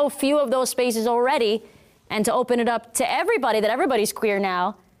so few of those spaces already, and to open it up to everybody, that everybody's queer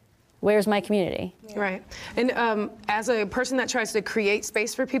now. Where's my community? Yeah. Right. And as a person that tries to create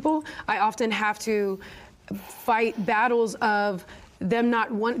space for people, I often have to fight battles of them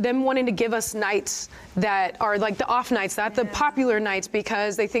wanting to give us nights that are like the off nights, not the popular nights,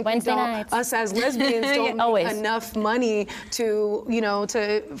 because they think us as lesbians don't make enough money to,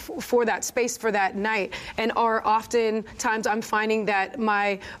 for that space for that night. And are oftentimes I'm finding that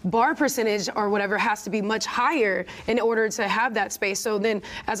my bar percentage or whatever has to be much higher in order to have that space. So then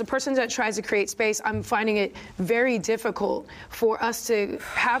as a person that tries to create space, I'm finding it very difficult for us to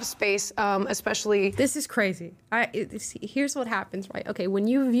have space, especially. This is crazy. Here's what happens, right? Okay, when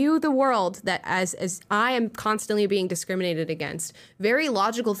you view the world that as I am constantly being discriminated against, very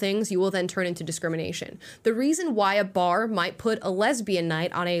logical things you will then turn into discrimination. The reason why a bar might put a lesbian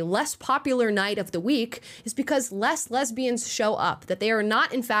night on a less popular night of the week is because less lesbians show up, that they are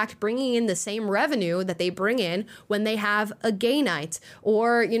not in fact bringing in the same revenue that they bring in when they have a gay night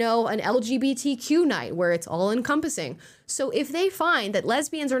or, an LGBTQ night where it's all encompassing. So if they find that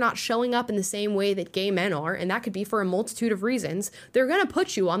lesbians are not showing up in the same way that gay men are, and that could be for a multitude of reasons, they're going to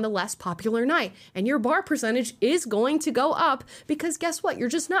put you on the less popular night. And your bar percentage is going to go up because guess what? You're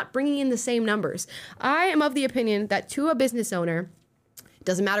just not bringing in the same numbers. I am of the opinion that to a business owner, it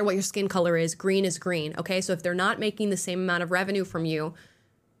doesn't matter what your skin color is green, okay? So if they're not making the same amount of revenue from you,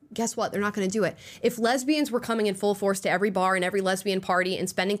 guess what? They're not going to do it. If lesbians were coming in full force to every bar and every lesbian party and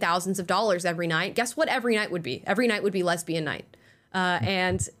spending thousands of dollars every night, guess what every night would be? Every night would be lesbian night.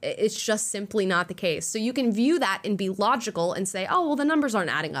 And it's just simply not the case. So you can view that and be logical and say, oh, well, the numbers aren't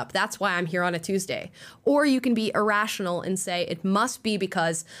adding up. That's why I'm here on a Tuesday. Or you can be irrational and say it must be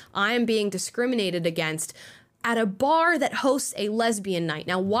because I am being discriminated against at a bar that hosts a lesbian night.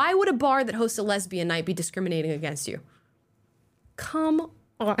 Now, why would a bar that hosts a lesbian night be discriminating against you? Come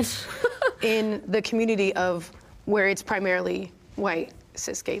in the community of where it's primarily white,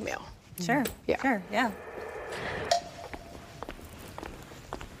 cis, gay male. Sure. Yeah. Sure. Yeah.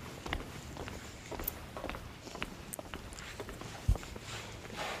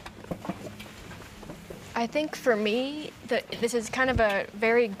 I think for me, this is kind of a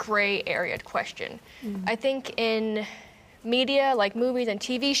very gray area question. I think in media, like movies and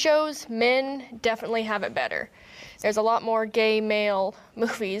TV shows, men definitely have it better. There's a lot more gay male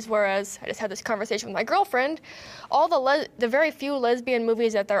movies, whereas I just had this conversation with my girlfriend. All the very few lesbian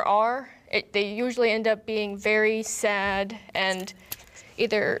movies that there are, they usually end up being very sad, and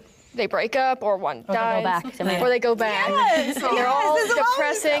either they break up or one dies, or they go back. Yes, and they're all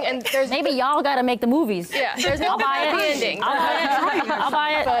depressing, and there's maybe y'all got to make the movies. Yeah, there's no happy ending. I'll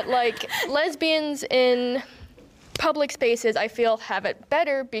buy it. But like lesbians in public spaces, I feel have it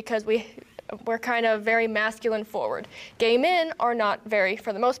better because we're kind of very masculine forward. Gay men are not very,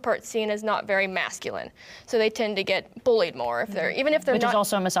 for the most part, seen as not very masculine. So they tend to get bullied more even if they're Which not. is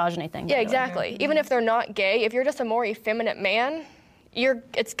also a misogyny thing. Yeah, exactly. Even if they're not gay, if you're just a more effeminate man,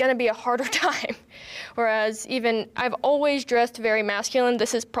 it's going to be a harder time. Whereas I've always dressed very masculine.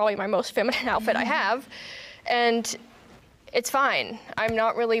 This is probably my most feminine outfit I have. And it's fine. I'm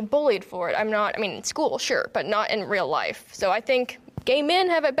not really bullied for it. In school, sure, but not in real life. So I think gay men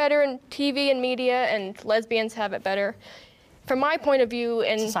have it better in TV and media, and lesbians have it better, from my point of view,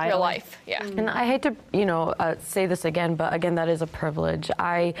 in real life. Yeah. And I hate to, say this again, but again, that is a privilege.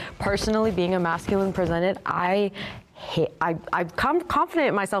 I personally, being a masculine presented, I'm confident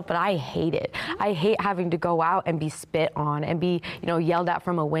in myself, but I hate it. I hate having to go out and be spit on and be, yelled at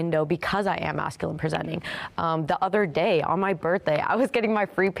from a window because I am masculine presenting. The other day on my birthday, I was getting my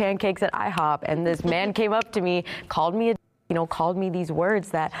free pancakes at IHOP, and this man came up to me, called me these words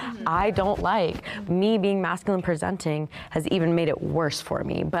that I don't like. Me being masculine presenting has even made it worse for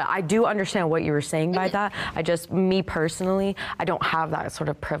me. But I do understand what you were saying by that. Me personally, I don't have that sort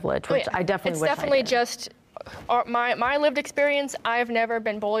of privilege, which I definitely wish I did. It's definitely just my lived experience. I've never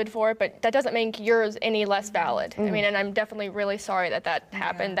been bullied for it, but that doesn't make yours any less valid. And I'm definitely really sorry that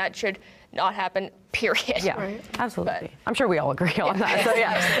happened. That should not happen, period. Yeah, right. Absolutely. I'm sure we all agree on that. So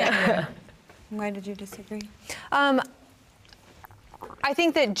yeah. Why did you disagree? I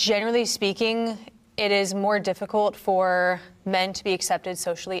think that generally speaking, it is more difficult for men to be accepted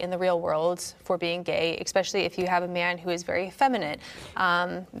socially in the real world for being gay, especially if you have a man who is very effeminate,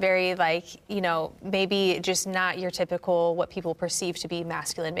 very maybe just not your typical what people perceive to be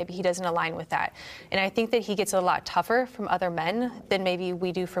masculine. Maybe he doesn't align with that. And I think that he gets a lot tougher from other men than maybe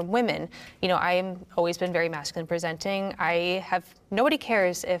we do from women. I've always been very masculine presenting. Nobody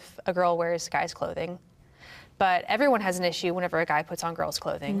cares if a girl wears guys' clothing. But everyone has an issue whenever a guy puts on girls'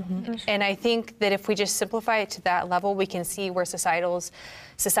 clothing. Mm-hmm. And I think that if we just simplify it to that level, we can see where society's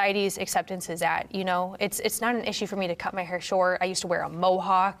acceptance is at. It's not an issue for me to cut my hair short. I used to wear a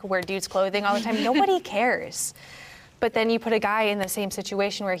mohawk, wear dudes' clothing all the time. Nobody cares. But then you put a guy in the same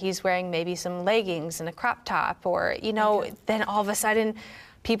situation where he's wearing maybe some leggings and a crop top, or, then all of a sudden,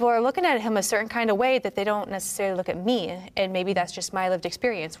 people are looking at him a certain kind of way that they don't necessarily look at me. And maybe that's just my lived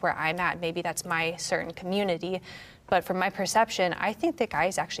experience where I'm at. Maybe that's my certain community. But from my perception, I think that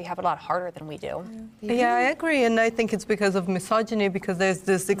guys actually have it a lot harder than we do. Yeah, I agree. And I think it's because of misogyny, because there's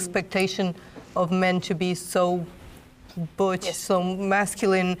this expectation of men to be so butch, so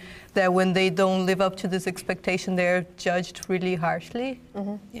masculine, that when they don't live up to this expectation, they're judged really harshly.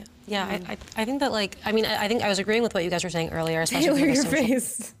 Mm-hmm. Yeah, I think that I think I was agreeing with what you guys were saying earlier. Especially Taylor, your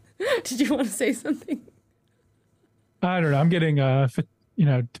face. Did you want to say something? I don't know. I'm getting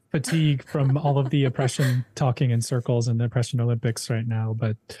fatigue from all of the oppression talking in circles and the oppression Olympics right now.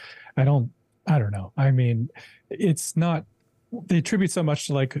 But I don't know. I mean, it's not. They attribute so much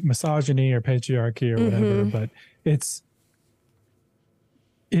to misogyny or patriarchy or whatever, but it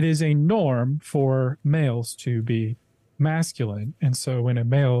is a norm for males to be masculine. And so when a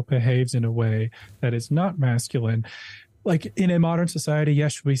male behaves in a way that is not masculine, like in a modern society,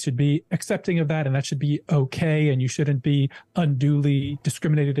 yes, we should be accepting of that, and that should be okay, and you shouldn't be unduly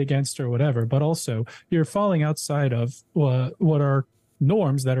discriminated against or whatever. But also, you're falling outside of what are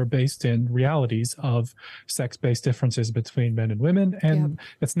norms that are based in realities of sex-based differences between men and women. And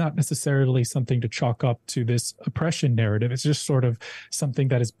it's not necessarily something to chalk up to this oppression narrative. It's just sort of something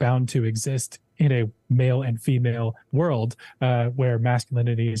that is bound to exist in a male and female world where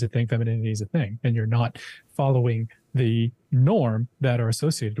masculinity is a thing, femininity is a thing, and you're not following the norm that are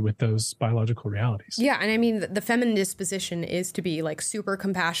associated with those biological realities. Yeah, and I mean, the feminine disposition is to be like super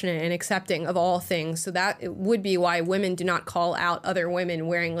compassionate and accepting of all things. So that it would be why women do not call out other women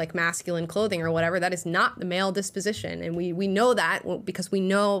wearing like masculine clothing or whatever. That is not the male disposition. And we know that because we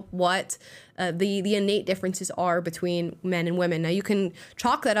know what the innate differences are between men and women. Now, you can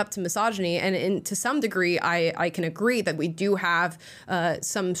chalk that up to misogyny, and to some degree, I can agree that we do have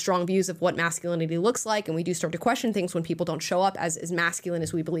some strong views of what masculinity looks like, and we do start to question things when people don't show up as masculine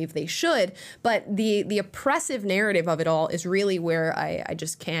as we believe they should. But the oppressive narrative of it all is really where I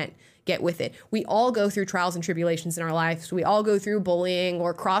just can't get with it. We all go through trials and tribulations in our lives. We all go through bullying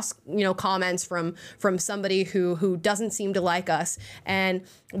or cross, comments from somebody who doesn't seem to like us. And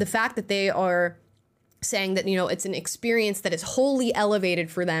the fact that they are saying that, it's an experience that is wholly elevated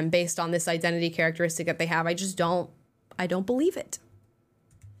for them based on this identity characteristic that they have, I don't believe it.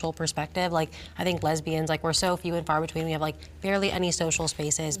 Perspective, like I think lesbians, like we're so few and far between. We have like barely any social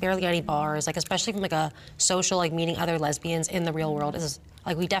spaces, barely any bars, like especially from like a social, like meeting other lesbians in the real world is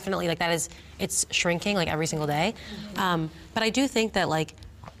like, we definitely like that is, it's shrinking like every single day. But I do think that like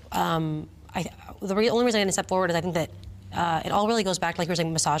the only reason I didn't step forward is I think that it all really goes back to, like you were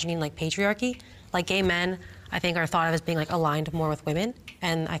saying, misogyny and like patriarchy. Like gay men, I think, are thought of as being like aligned more with women,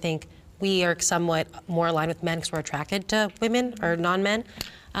 and I think we are somewhat more aligned with men because we're attracted to women or non-men.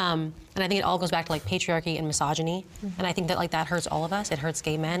 And I think it all goes back to like patriarchy and misogyny. And I think that like that hurts all of us. It hurts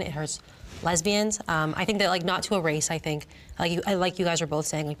gay men, it hurts lesbians. I think that like not to erase, I think, like you guys are both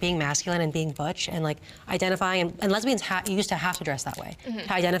saying, like being masculine and being butch and like identifying, and lesbians used to have to dress that way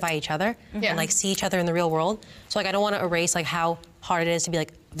to identify each other and like see each other in the real world. So like I don't want to erase like how hard it is to be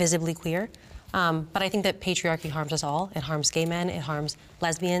like visibly queer. But I think that patriarchy harms us all. It harms gay men, it harms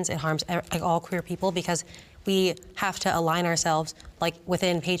lesbians, it harms like all queer people, because we have to align ourselves like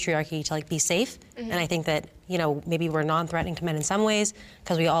within patriarchy to like be safe. And I think that, maybe we're non-threatening to men in some ways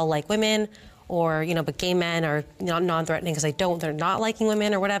because we all like women, or, but gay men are not non-threatening because they're not liking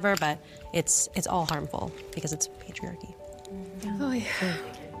women or whatever, but it's all harmful because it's patriarchy. Oh yeah.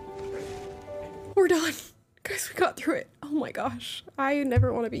 We're done. Guys, we got through it. Oh my gosh. I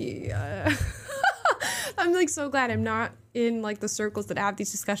never want to be I'm like so glad I'm not in like the circles that have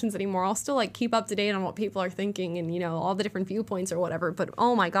these discussions anymore. I'll still like keep up to date on what people are thinking and all the different viewpoints or whatever. But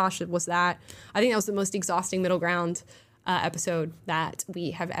oh my gosh, I think that was the most exhausting middle ground episode that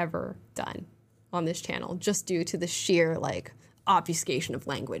we have ever done on this channel, just due to the sheer like obfuscation of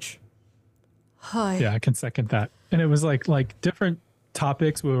language. Yeah, I can second that. And it was like different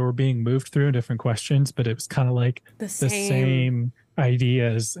topics where we're being moved through different questions, but it was kind of like the same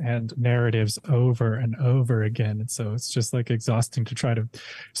ideas and narratives over and over again. And so it's just like exhausting to try to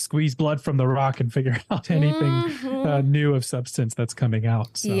squeeze blood from the rock and figure out anything new of substance that's coming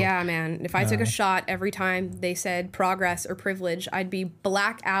out. So, yeah, man. If I took a shot every time they said progress or privilege, I'd be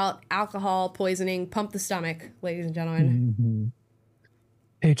blackout, alcohol poisoning, pump the stomach, ladies and gentlemen.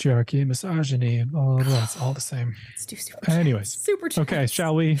 Patriarchy, misogyny, it's all the same. Let's do super chats. Anyways. Super chats. Okay,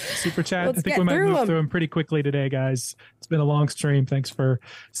 shall we? Super chat? Let's I think get we might through move them. through them pretty quickly today, guys. It's been a long stream. Thanks for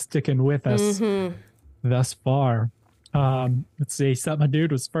sticking with us thus far. Let's see. My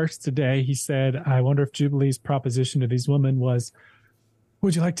dude was first today. He said, I wonder if Jubilee's proposition to these women was,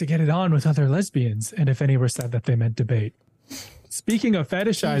 would you like to get it on with other lesbians? And if any were said that they meant debate. Speaking of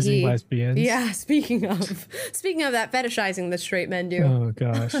fetishizing lesbians. Yeah, speaking of that fetishizing that straight men do. Oh,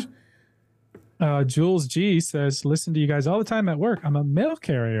 gosh. Jules G says, listen to you guys all the time at work. I'm a mail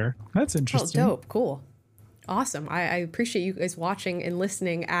carrier. That's interesting. Oh, dope. Cool. Awesome. I appreciate you guys watching and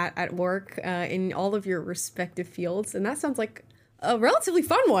listening at work in all of your respective fields. And that sounds like a relatively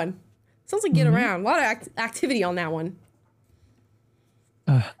fun one. Sounds like get around. A lot of activity on that one.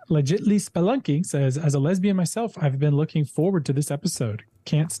 Legitly Spelunking says, as a lesbian myself, I've been looking forward to this episode.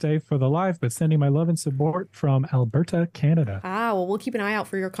 Can't stay for the live, but sending my love and support from Alberta, Canada. Well, we'll keep an eye out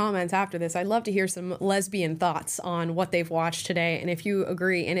for your comments after this. I'd love to hear some lesbian thoughts on what they've watched today, and if you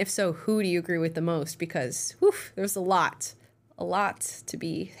agree, and if so, who do you agree with the most? Because there's a lot to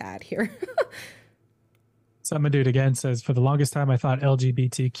be had here. Some dude again says, for the longest time I thought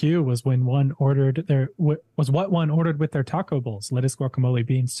LGBTQ was when one ordered what one ordered with their taco bowls: lettuce, guacamole,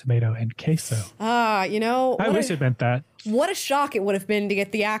 beans, tomato, and queso. I wish it meant that. What a shock it would have been to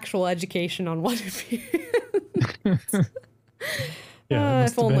get the actual education on what it means. Yeah, it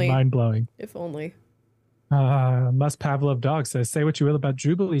must have been mind-blowing. If only. Must Pavlov Dog says, say what you will about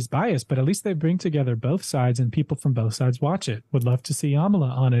Jubilee's bias, but at least they bring together both sides and people from both sides watch it. Would love to see Amala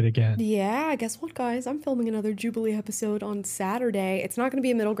on it again. Yeah, guess what, guys? I'm filming another Jubilee episode on Saturday. It's not going to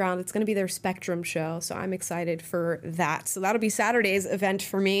be a middle ground. It's going to be their Spectrum show, so I'm excited for that. So that'll be Saturday's event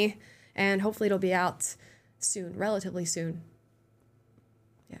for me, and hopefully it'll be out soon, relatively soon.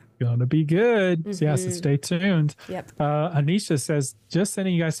 Gonna be good. So stay tuned. Yep. Anisha says, just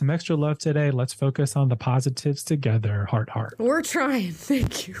sending you guys some extra love today. Let's focus on the positives together. Heart, heart. We're trying.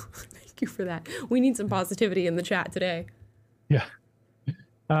 Thank you. Thank you for that. We need some positivity in the chat today. Yeah.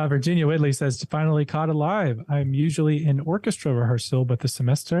 Virginia Whitley says, finally caught alive. I'm usually in orchestra rehearsal, but the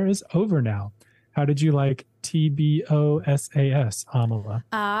semester is over now. How did you like TBOSAS, Amala?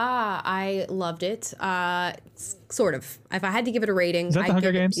 I loved it. Sort of. If I had to give it a rating, Is that the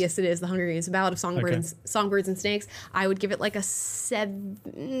Hunger Games? Yes, it is. The Hunger Games, Ballad of Songbirds and Snakes. I would give it like a 7,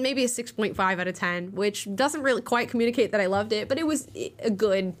 maybe a 6.5 out of 10, which doesn't really quite communicate that I loved it, but it was a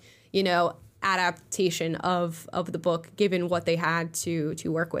good, adaptation of the book, given what they had to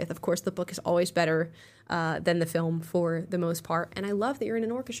work with. Of course, the book is always better than the film for the most part. And I love that you're in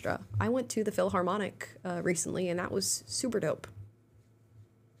an orchestra. I went to the Philharmonic recently, and that was super dope.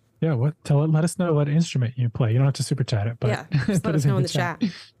 Yeah, let us know what instrument you play. You don't have to super chat it, but just let us know in the chat.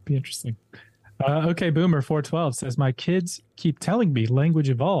 Be interesting. Okay, Boomer 412 says, my kids keep telling me language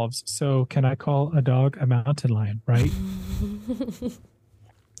evolves, so can I call a dog a mountain lion, right?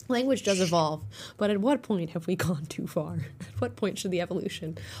 Language does evolve, but at what point have we gone too far? At what point should the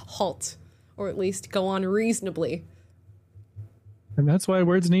evolution halt? Or at least go on reasonably. And that's why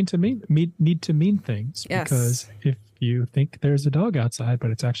words need to mean things. Yes. Because if you think there's a dog outside,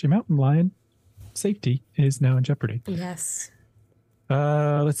 but it's actually a mountain lion, safety is now in jeopardy. Yes.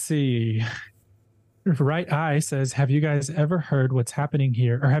 Let's see. Right Eye says, have you guys ever heard what's happening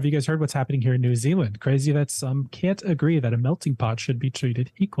here? Or have you guys heard what's happening here in New Zealand? Crazy that some can't agree that a melting pot should be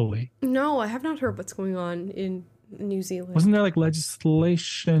treated equally. No, I have not heard what's going on in New Zealand. Wasn't there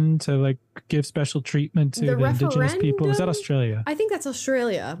legislation to give special treatment to the indigenous people? Was that Australia? I think that's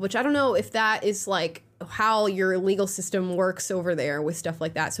Australia, which I don't know if that is how your legal system works over there with stuff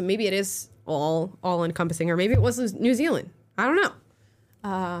like that. So maybe it is all encompassing, or maybe it was New Zealand. I don't know.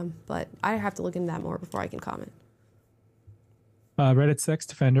 But I have to look into that more before I can comment. Reddit Sex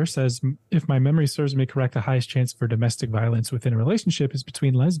Defender says, if my memory serves me correct, the highest chance for domestic violence within a relationship is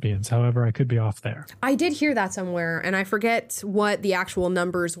between lesbians. However, I could be off there. I did hear that somewhere, and I forget what the actual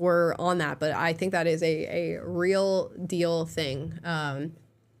numbers were on that, but I think that is a real deal thing.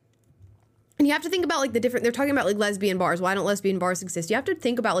 And you have to think about they're talking about lesbian bars. Why don't lesbian bars exist? You have to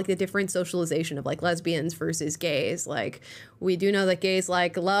think about the different socialization of lesbians versus gays. We do know that gays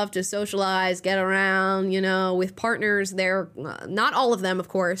love to socialize, get around, with partners. They're not all of them, of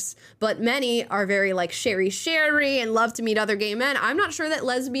course, but many are very sherry and love to meet other gay men. I'm not sure that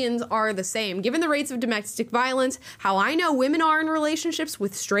lesbians are the same. Given the rates of domestic violence, how I know women are in relationships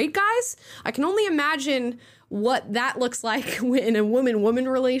with straight guys, I can only imagine what that looks like in a woman-woman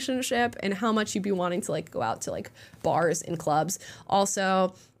relationship, and how much you'd be wanting to go out to bars and clubs.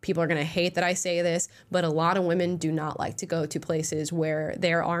 Also, people are going to hate that I say this, but a lot of women do not like to go to places where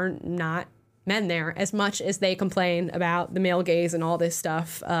there are not men there, as much as they complain about the male gaze and all this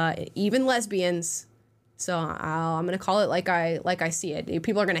stuff, even lesbians. So I'm going to call it like I see it.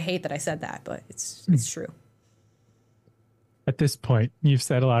 People are going to hate that I said that, but it's true. At this point, you've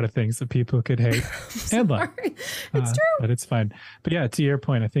said a lot of things that people could hate and like. It's true. But it's fine. But yeah, to your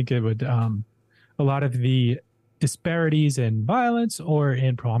point, I think it would, a lot of the disparities in violence or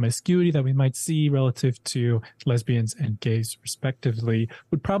in promiscuity that we might see relative to lesbians and gays respectively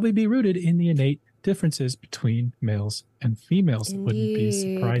would probably be rooted in the innate differences between males and females. Indeed. Wouldn't be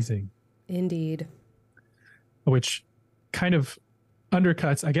surprising. Indeed. Which kind of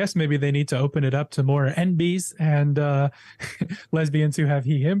undercuts, I guess maybe they need to open it up to more NBs and lesbians who have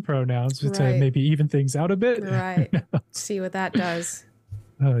he, him pronouns to maybe even things out a bit. Right. See what that does.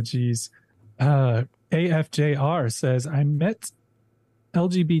 Oh, geez. AFJR says, I met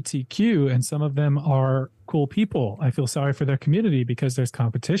LGBTQ and some of them are cool people. I feel sorry for their community because there's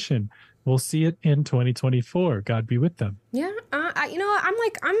competition. We'll see it in 2024. God be with them. Yeah,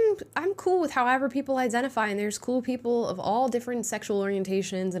 I'm cool with however people identify, and there's cool people of all different sexual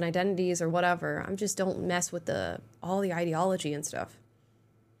orientations and identities or whatever. I just don't mess with all the ideology and stuff.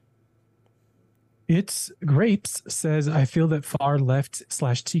 It's Grapes says, I feel that far left /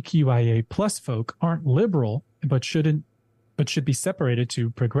 TQIA plus folk aren't liberal, but should be separated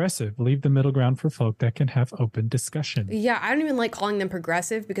to progressive. Leave the middle ground for folk that can have open discussion. Yeah, I don't even like calling them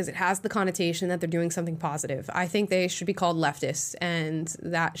progressive because it has the connotation that they're doing something positive. I think they should be called leftists, and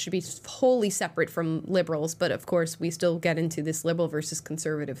that should be wholly separate from liberals. But of course, we still get into this liberal versus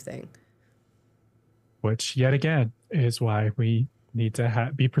conservative thing. Which, yet again, is why we need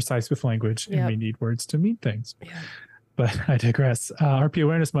to be precise with language, and we need words to mean things. Yeah. But I digress. RP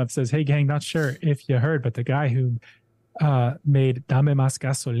Awareness Month says, hey, gang, not sure if you heard, but the guy who made Dame Mas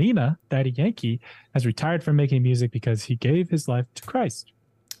Gasolina, Daddy Yankee, has retired from making music because he gave his life to Christ.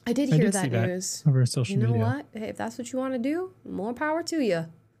 I did hear that news. Over social media. You know what? Hey, if that's what you want to do, more power to you.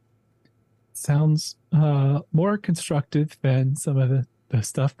 Sounds more constructive than some of the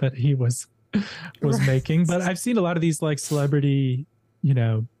stuff that he was making. But I've seen a lot of these like celebrity,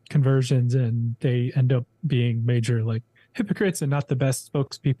 conversions, and they end up being major like hypocrites and not the best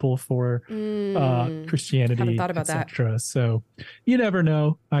spokespeople for Christianity, haven't thought about etc. So you never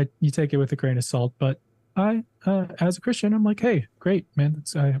know. You take it with a grain of salt, but I, as a Christian, I'm like, hey, great, man.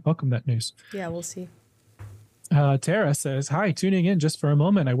 I welcome that news. Yeah, we'll see. Tara says, hi, tuning in just for a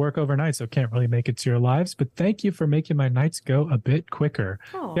moment. I work overnight, so can't really make it to your lives, but thank you for making my nights go a bit quicker.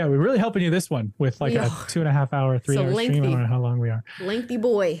 Oh. Yeah, we're really helping you this one with like a 2.5 hour, 3 hour stream. I don't know how long we are. Lengthy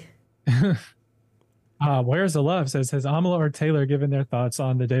boy. Where's the Love says, has Amala or Taylor given their thoughts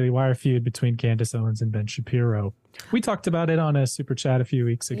on the Daily Wire feud between Candace Owens and Ben Shapiro? We talked about it on a super chat a few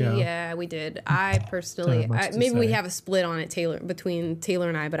weeks ago. Yeah, we did. I personally, maybe we have a split on it, between Taylor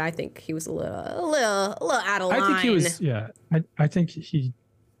and I, but I think he was a little out of line. I think he was, I think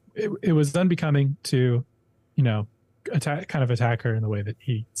it was unbecoming to, attack her in the way that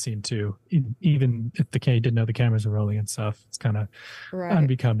he seemed to, even if he didn't know the cameras were rolling and stuff. It's kind of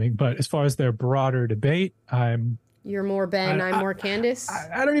unbecoming. But as far as their broader debate, you're more Ben, I'm more Candace.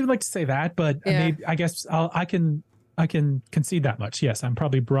 I don't even like to say that, but I guess I can concede that much. Yes, I'm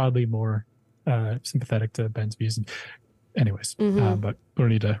probably broadly more sympathetic to Ben's views. Anyways, but we don't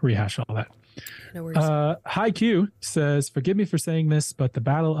need to rehash all that. No worries. Hi Q says, forgive me for saying this, but the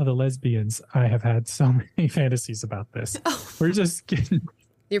Battle of the Lesbians, I have had so many fantasies about this. We're just getting...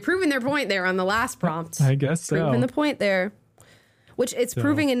 You're proving their point there on the last prompt. I guess so. Proving the point there. Which it's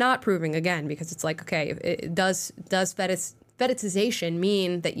proving and not proving again, because it's like, okay, does fetishization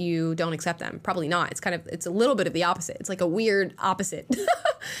mean that you don't accept them? Probably not. It's a little bit of the opposite. It's like a weird opposite.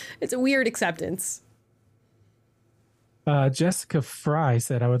 It's a weird acceptance. Jessica Fry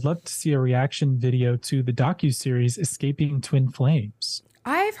said, I would love to see a reaction video to the docuseries Escaping Twin Flames.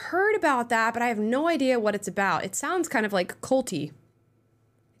 I've heard about that, but I have no idea what it's about. It sounds kind of like culty. It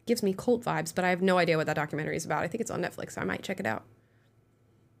gives me cult vibes, but I have no idea what that documentary is about. I think it's on Netflix, so I might check it out.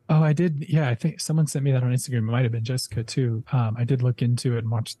 Oh, I did. Yeah, I think someone sent me that on Instagram. It might have been Jessica too. I did look into it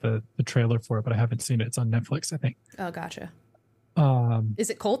and watch the trailer for it, but I haven't seen it. It's on Netflix, I think. Oh, gotcha. Is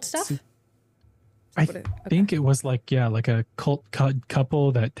it cult stuff? I think it was like a cult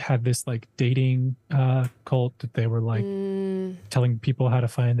couple that had this like dating cult that they were like telling people how to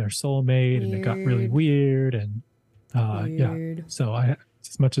find their soulmate, and it got really weird. And yeah, so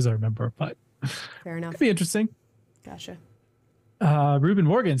as much as I remember, but fair enough. It'd be interesting. Gotcha. Ruben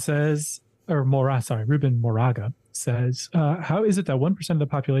Morgan says, Ruben Moraga says, how is it that 1% of the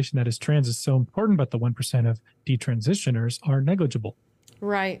population that is trans is so important, but the 1% of detransitioners are negligible?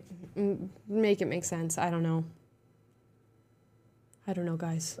 Right. Make it make sense. I don't know,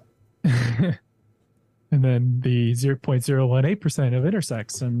 guys. And then the 0.018% of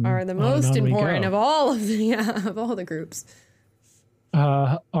intersex are the most important of all of the groups.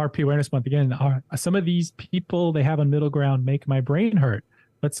 RP Awareness Month again. Some of these people they have a middle ground make my brain hurt.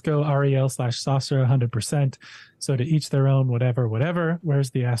 Let's go REL/Saucer 100%. So to each their own, whatever. Where's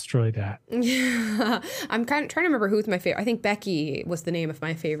the asteroid at? Yeah. I'm kind of trying to remember who's my favorite. I think Becky was the name of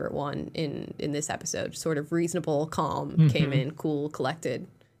my favorite one in this episode. Sort of reasonable, calm, came in, cool, collected,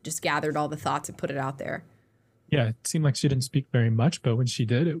 just gathered all the thoughts and put it out there. Yeah, it seemed like she didn't speak very much, but when she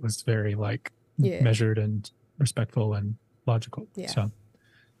did, it was very measured and respectful and logical. Yeah. So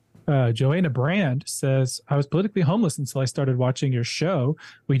Joanna Brand says, I was politically homeless until I started watching your show.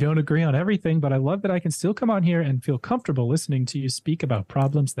 We don't agree on everything, but I love that I can still come on here and feel comfortable listening to you speak about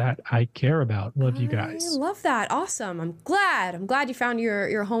problems that I care about. Love you guys. I love that. Awesome. I'm glad you found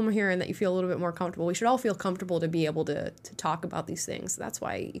your home here and that you feel a little bit more comfortable. We should all feel comfortable to be able to talk about these things. That's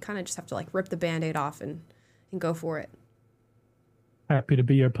why you kind of just have to like rip the Band-Aid off and go for it. Happy to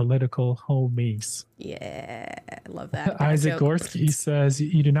be your political homies. Yeah, I love that. Isaac Gorski says,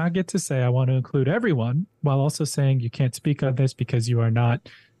 you do not get to say I want to include everyone while also saying you can't speak on this because you are not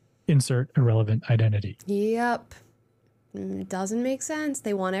insert irrelevant identity. Yep. It doesn't make sense.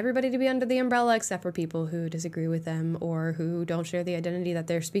 They want everybody to be under the umbrella except for people who disagree with them or who don't share the identity that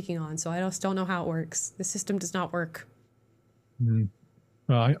they're speaking on. So I just don't know how it works. The system does not work.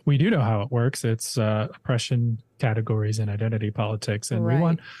 Well, we do know how it works. It's oppression categories and identity politics, and we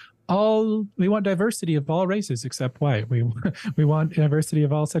want diversity of all races except white. We want diversity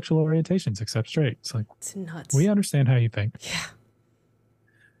of all sexual orientations except straight. It's nuts. We understand how you think.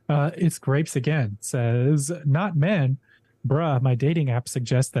 Yeah. It's Grapes again. Says, not men, bruh. My dating app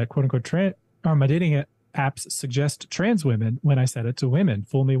suggests that quote unquote my dating apps suggest trans women when I said it to women.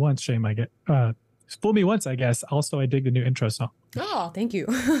 Fool me once, shame I get. Fool me once, I guess. Also, I dig the new intro song. Oh, thank you.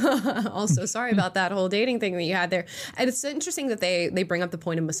 Also, sorry about that whole dating thing that you had there. And it's interesting that they bring up the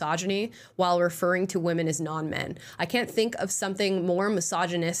point of misogyny while referring to women as non-men. I can't think of something more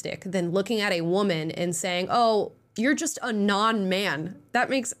misogynistic than looking at a woman and saying, oh, you're just a non-man. That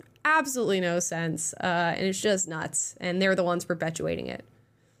makes absolutely no sense. And it's just nuts. And they're the ones perpetuating it.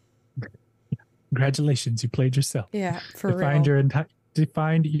 Congratulations, you played yourself. Yeah, for real.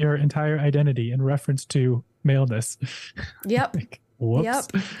 Defined your entire identity in reference to maleness. Yep. Whoops.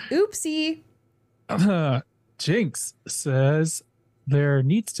 Yep. Oopsie. Jinx says there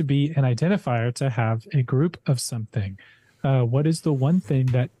needs to be an identifier to have a group of something. What is the one thing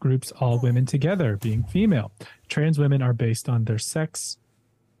that groups all women together, being female? Trans women are based on their sex,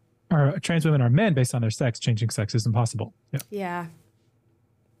 or trans women are men based on their sex. Changing sex is impossible. Yeah.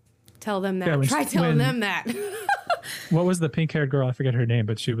 Tell them that. Try telling them that. What was the pink-haired girl? I forget her name,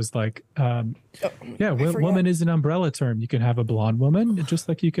 but she was like, woman is an umbrella term. You can have a blonde woman just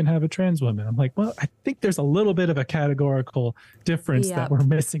like you can have a trans woman. I'm like, well, I think there's a little bit of a categorical difference that we're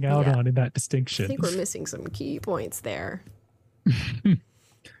missing out on in that distinction. I think we're missing some key points there.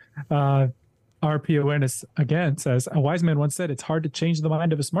 RP Awareness again says, a wise man once said, it's hard to change the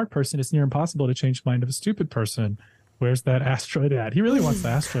mind of a smart person. It's near impossible to change the mind of a stupid person. Where's that asteroid at? He really wants the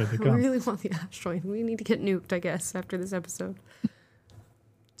asteroid to come. We really want the asteroid. We need to get nuked, I guess, after this episode.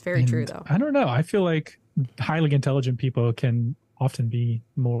 It's very true, though. I don't know. I feel like highly intelligent people can often be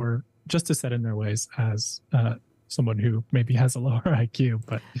more just as set in their ways as someone who maybe has a lower IQ.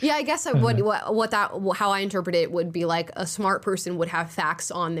 But yeah, I guess how I interpret it would be like a smart person would have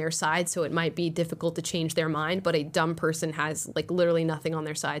facts on their side, so it might be difficult to change their mind, but a dumb person has like literally nothing on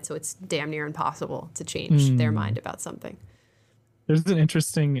their side, so it's damn near impossible to change their mind about something. There's an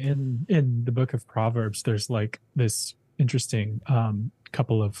interesting in the book of Proverbs, there's like this interesting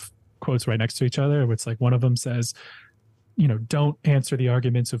couple of quotes right next to each other. Where it's like one of them says, don't answer the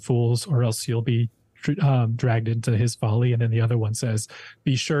arguments of fools or else you'll be dragged into his folly. And then the other one says,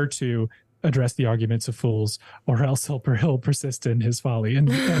 be sure to address the arguments of fools or else he'll persist in his folly. And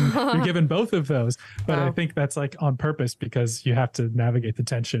you're given both of those. But I think that's like on purpose because you have to navigate the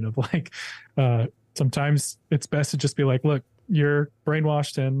tension of like, sometimes it's best to just be like, look, you're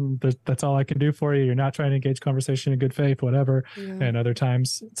brainwashed and that's all I can do for you. You're not trying to engage conversation in good faith, whatever. Yeah. And other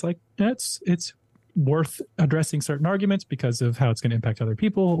times it's like, it's worth addressing certain arguments because of how it's going to impact other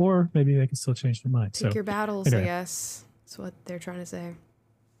people, or maybe they can still change their mind. Pick your battles, anyway. I guess. That's what they're trying to say.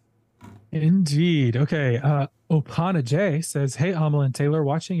 Indeed. Okay. Opana J says, hey, Amal and Taylor,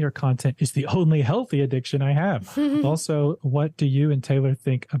 watching your content is the only healthy addiction I have. Also, what do you and Taylor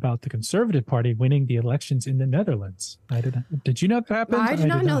think about the Conservative Party winning the elections in the Netherlands? Did you know that happened? I did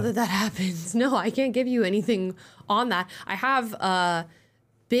not know that happens. No, I can't give you anything on that. I have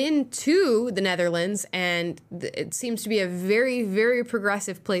been to the Netherlands, and it seems to be a very, very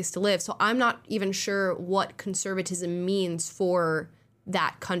progressive place to live. So I'm not even sure what conservatism means for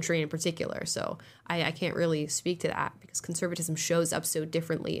that country in particular. So I can't really speak to that because conservatism shows up so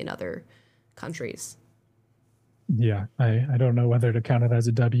differently in other countries. Yeah, I don't know whether to count it as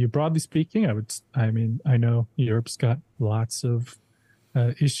a W. Broadly speaking, I know Europe's got lots of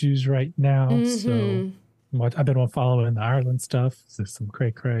issues right now, so I've been following the Ireland stuff. There's some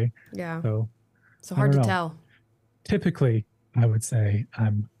cray. Yeah. So hard to tell. Typically, I would say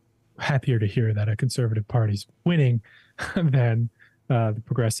I'm happier to hear that a Conservative Party's winning than the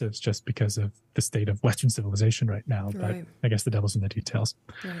progressives, just because of the state of Western civilization right now. Right. But I guess the devil's in the details.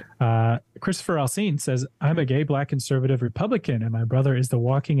 Right. Christopher Alcine says, I'm a gay, black, conservative Republican, and my brother is the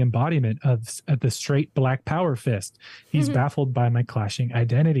walking embodiment of the straight black power fist. He's baffled by my clashing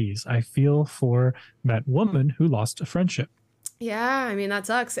identities. I feel for that woman who lost a friendship. Yeah, I mean, that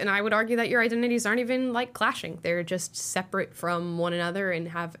sucks. And I would argue that your identities aren't even like clashing. They're just separate from one another and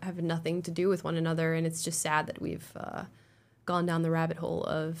have nothing to do with one another. And it's just sad that we've gone down the rabbit hole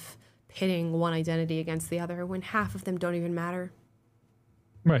of pitting one identity against the other when half of them don't even matter.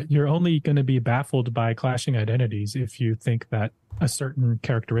 Right. You're only going to be baffled by clashing identities if you think that a certain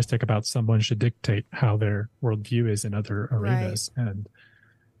characteristic about someone should dictate how their worldview is in other arenas. Right.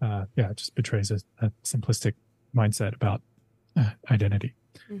 And it just betrays a simplistic mindset about identity.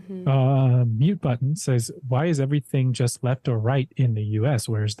 Mute button says, why is everything just left or right in the U.S.?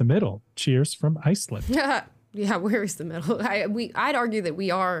 Where's the middle? Cheers from Iceland. Yeah, where is the middle? I'd argue that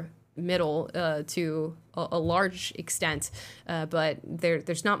we are middle to a large extent, but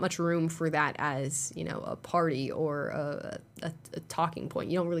there's not much room for that as, a party or a talking point.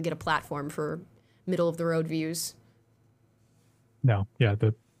 You don't really get a platform for middle of the road views. No, yeah,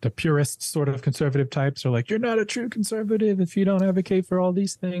 purist sort of conservative types are like, you're not a true conservative if you don't advocate for all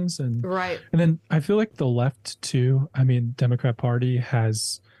these things. And then I feel like the left too, I mean, Democrat Party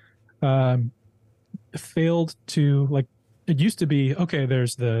has failed to, like, it used to be, okay,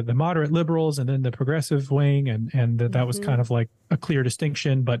 there's the moderate liberals and then the progressive wing, and that was kind of like a clear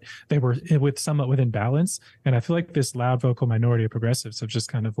distinction, but they were somewhat within balance. And I feel like this loud vocal minority of progressives have just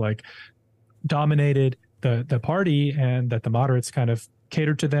kind of like dominated the party, and that the moderates kind of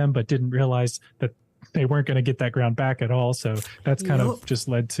catered to them but didn't realize that they weren't going to get that ground back at all. So that's kind of just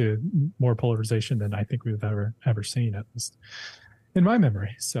led to more polarization than I think we've ever seen, at least in my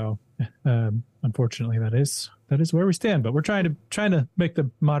memory. So unfortunately, that is where we stand. But we're trying to make the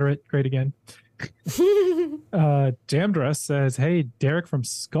moderate great again. Jamdra says, "Hey, Derek from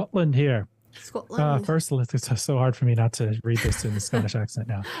Scotland here." Scotland. First, it's so hard for me not to read this in the Scottish accent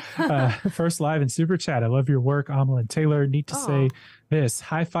now. First live in Super Chat. I love your work, Amal and Taylor. Need to say this.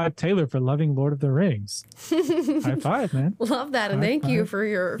 High five, Taylor, for loving Lord of the Rings. High five, man. Love that, and thank you for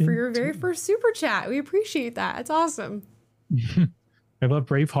your very first Super Chat. We appreciate that. It's awesome. I love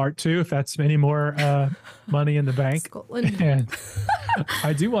Braveheart too, if that's any more money in the bank. Scotland. And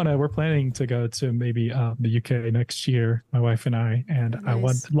I do we're planning to go to maybe the UK next year, my wife and I, and nice. I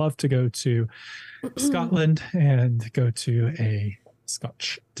would love to go to Scotland and go to a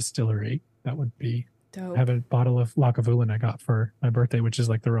Scotch distillery. That would be dope. I have a bottle of Lagavulin I got for my birthday, which is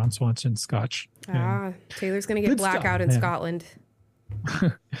like the Ron Swanson Scotch. Taylor's going to get blackout in Scotland.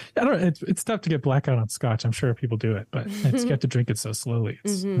 I don't know. It's tough to get blackout on Scotch. I'm sure people do it, but you have to drink it so slowly. I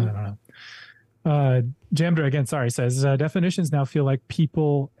don't know. Jamdra again, says definitions now feel like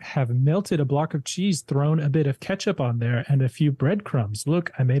people have melted a block of cheese, thrown a bit of ketchup on there, and a few breadcrumbs. Look,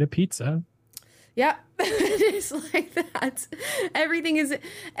 I made a pizza. Yeah, it's like that. Everything is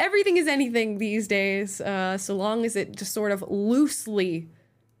anything these days, so long as it just sort of loosely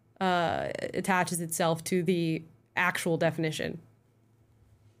attaches itself to the actual definition.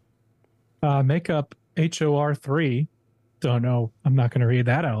 Makeup HOR3. Don't know. I'm not going to read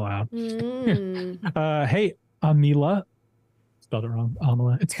that out loud. Hey, Amila. Spelled it wrong.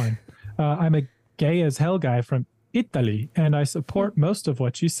 Amila. It's fine. I'm a gay as hell guy from Italy, and I support most of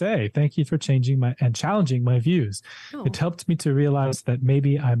what you say. Thank you for challenging my views. It helped me to realize that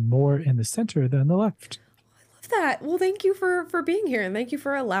maybe I'm more in the center than the left. That. Well, thank you for being here, and thank you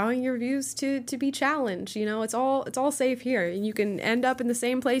for allowing your views to be challenged. You know, it's all safe here, and you can end up in the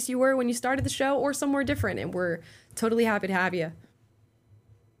same place you were when you started the show or somewhere different, and we're totally happy to have you.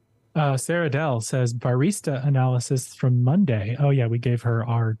 Sarah Dell says barista analysis from Monday. Oh yeah, we gave her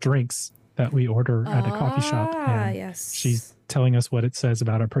our drinks that we order at a coffee shop, and yes, she's telling us what it says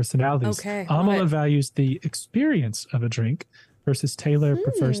about our personalities. Okay, Amala values the experience of a drink, versus Taylor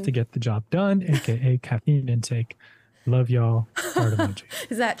prefers to get the job done, aka caffeine intake. Love y'all. Heart emoji.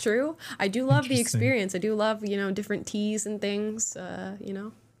 Is that true? I do love the experience. I do love, different teas and things,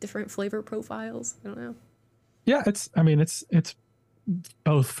 different flavor profiles. I don't know. Yeah, it's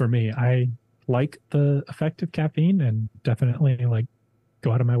both for me. I like the effect of caffeine and definitely like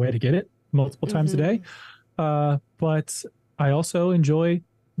go out of my way to get it multiple times a day. But I also enjoy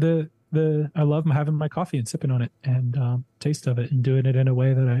I love having my coffee and sipping on it and taste of it and doing it in a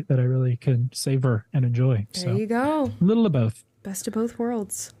way that I really can savor and enjoy. There you go. A little of both. Best of both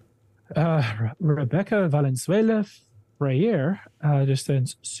worlds. Rebecca Valenzuela Freyer just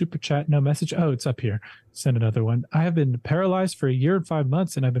sends super chat, no message. Oh, it's up here. Send another one. I have been paralyzed for 1 year and 5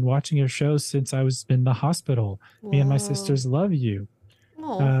 months, and I've been watching your shows since I was in the hospital. Whoa. Me and my sisters love you.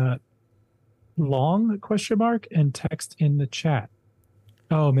 Long ? And text in the chat.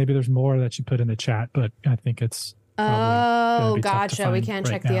 Oh, maybe there's more that you put in the chat, but I think it's gotcha. We can't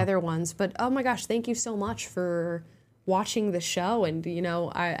check the other ones. But oh my gosh, thank you so much for watching the show. And,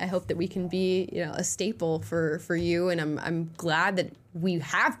 I hope that we can be, a staple for you. And I'm glad that we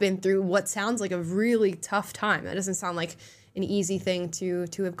have been through what sounds like a really tough time. That doesn't sound like an easy thing to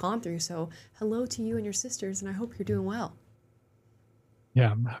have gone through. So hello to you and your sisters, and I hope you're doing well.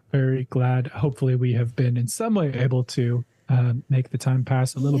 Yeah, I'm very glad. Hopefully we have been in some way able to make the time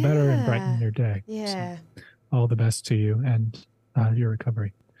pass a little better and brighten your day. Yeah. So, all the best to you and your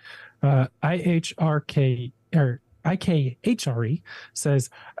recovery. IKHRE says,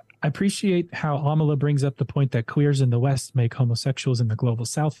 I appreciate how Amala brings up the point that queers in the West make homosexuals in the global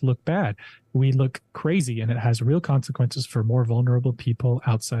South look bad. We look crazy, and it has real consequences for more vulnerable people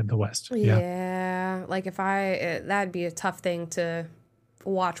outside the West. Yeah. Like that'd be a tough thing to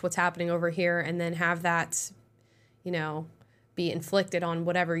watch what's happening over here and then have that, be inflicted on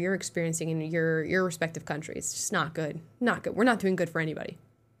whatever you're experiencing in your respective countries. It's just not good. Not good. We're not doing good for anybody.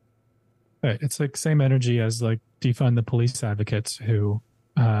 Right. It's like same energy as like defund the police advocates who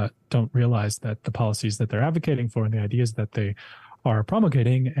don't realize that the policies that they're advocating for and the ideas that they are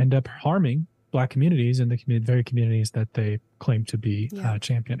promulgating end up harming Black communities and the very communities that they claim to be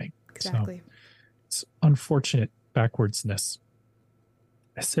championing. Exactly. So it's unfortunate backwardsness.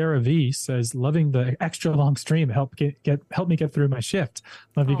 Sarah V says, loving the extra long stream. Help me get through my shift.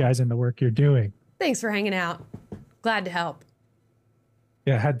 Love you guys and the work you're doing. Thanks for hanging out. Glad to help.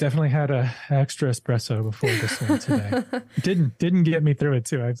 Yeah, definitely had a extra espresso before this one today. Didn't get me through it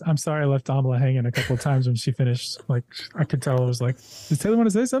too. I'm sorry I left Amala hanging a couple of times when she finished. Like I could tell I was like, does Taylor want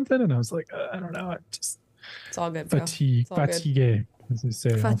to say something? And I was like, I don't know. It's all good. Fatigué, as they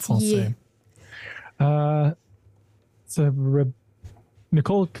say en français.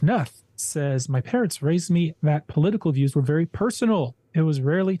 Nicole Knuth says, my parents raised me that political views were very personal. It was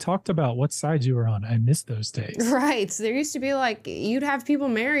rarely talked about what side you were on. I miss those days. Right. So there used to be like, you'd have people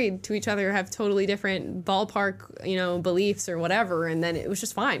married to each other have totally different ballpark, beliefs or whatever. And then it was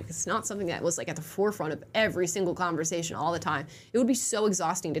just fine. It's not something that was like at the forefront of every single conversation all the time. It would be so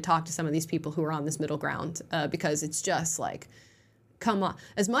exhausting to talk to some of these people who are on this middle ground because it's just like, come on.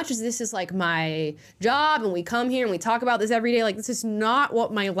 As much as this is like my job and we come here and we talk about this every day, like this is not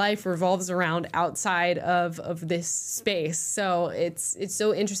what my life revolves around outside of this space. So it's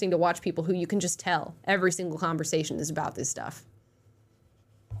so interesting to watch people who you can just tell every single conversation is about this stuff.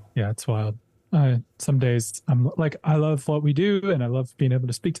 Yeah, it's wild. Some days I'm like, I love what we do and I love being able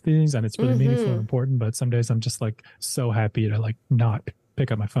to speak to things and it's really meaningful and important. But some days I'm just like so happy to like not pick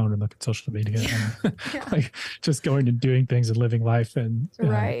up my phone and look at social media and like just going and doing things and living life and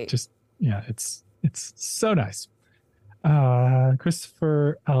it's so nice.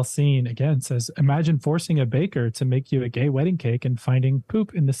 Christopher Alcine again says, imagine forcing a baker to make you a gay wedding cake and finding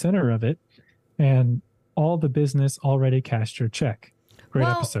poop in the center of it and all the business already cashed your check. Great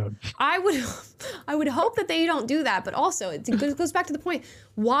episode. I would hope that they don't do that, but also it goes back to the point.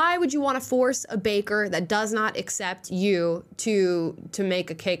 Why would you want to force a baker that does not accept you to make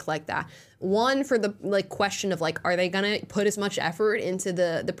a cake like that? One, for the like question of like, are they gonna put as much effort into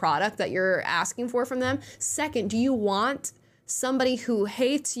the product that you're asking for from them? Second, do you want somebody who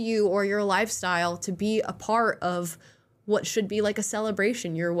hates you or your lifestyle to be a part of what should be like a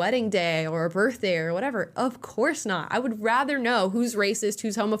celebration, your wedding day or a birthday or whatever? Of course not. I would rather know who's racist,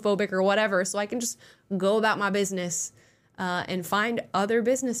 who's homophobic or whatever, so I can just go about my business and find other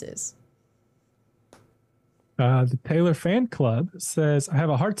businesses. The Taylor Fan Club says, I have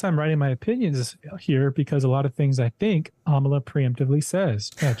a hard time writing my opinions here because a lot of things I think Amala preemptively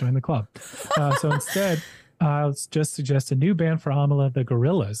says. Yeah, join the club. So instead, I'll just suggest a new band for Amala, the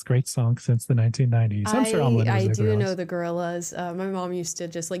Gorillaz. Great song since the 1990s. I'm sure Amala knows I the do Gorillaz. know the Gorillaz. My mom used to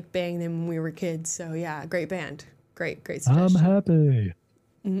just like bang them when we were kids. So yeah, great band. Great suggestion. I'm happy.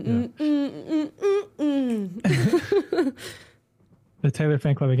 The Taylor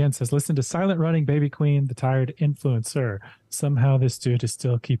Fan Club again says, listen to Silent Running, Baby Queen, the Tired Influencer. Somehow this dude is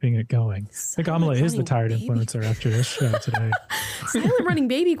still keeping it going. I think Amala is the Tired Influencer after this show today. Silent Running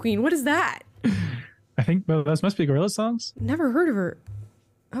Baby Queen, what is that? I think those must be Gorillaz songs. Never heard of her.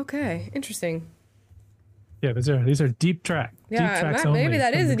 Okay, interesting. Yeah, these are deep tracks. Yeah, deep tracks maybe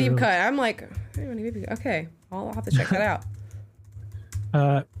that is a deep Gorillaz. cut. I'm like, okay, I'll have to check that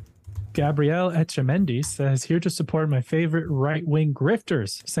out. Gabrielle Etchemendi says, here to support my favorite right-wing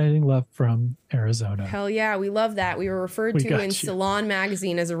grifters. Sending love from Arizona. Hell yeah, we love that. We were referred to in Salon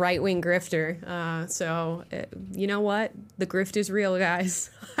magazine as a right-wing grifter. So you know what? The grift is real, guys.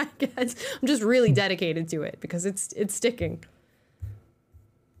 I guess I'm just really dedicated to it because it's sticking.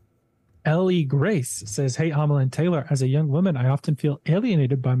 Ellie Grace says, hey, Amala and Taylor, as a young woman, I often feel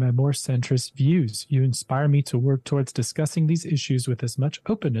alienated by my more centrist views. You inspire me to work towards discussing these issues with as much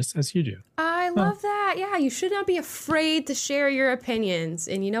openness as you do. I love that. Yeah, you should not be afraid to share your opinions.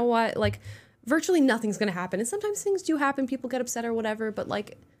 And you know what? Like, virtually nothing's going to happen. And sometimes things do happen. People get upset or whatever. But,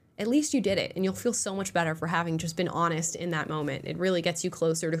 like, at least you did it. And you'll feel so much better for having just been honest in that moment. It really gets you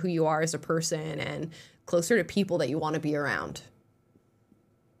closer to who you are as a person and closer to people that you want to be around.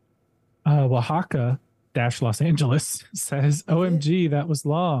 Oaxaca-Los Angeles says, OMG, that was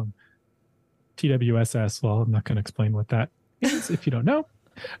long. TWSS. Well, I'm not going to explain what that is if you don't know.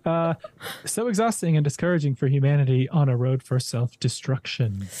 So exhausting and discouraging for humanity on a road for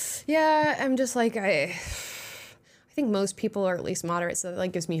self-destruction. Yeah, I'm just like, I think most people are at least moderate, so that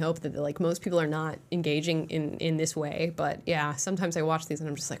like gives me hope that like most people are not engaging in this way. But yeah, sometimes I watch these and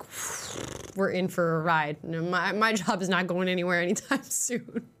I'm just like, we're in for a ride. My job is not going anywhere anytime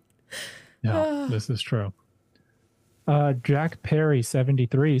soon. No, this is true. Jack Perry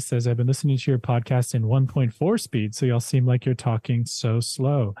 73 says, I've been listening to your podcast in 1.4 speed, so y'all seem like you're talking so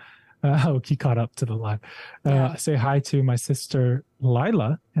slow. He caught up to the live. Say hi to my sister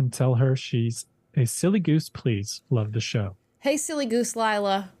Lila and tell her she's a silly goose, please. Love the show. Hey, silly goose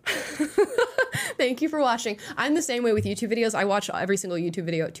Lila. Thank you for watching. I'm the same way with YouTube videos. I watch every single YouTube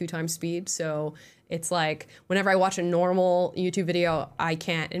video at 2 times speed. So it's like whenever I watch a normal YouTube video, I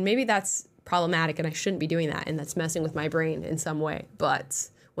can't. And maybe that's problematic and I shouldn't be doing that. And that's messing with my brain in some way. But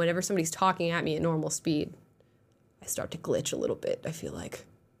whenever somebody's talking at me at normal speed, I start to glitch a little bit, I feel like.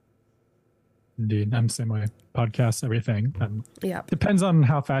 Indeed. I'm the same way. Podcasts, everything. Yeah. Depends on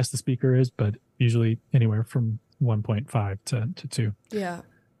how fast the speaker is, but usually anywhere from 1.5 to 2. Yeah.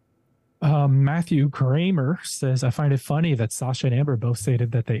 Matthew Kramer says, I find it funny that Sasha and Amber both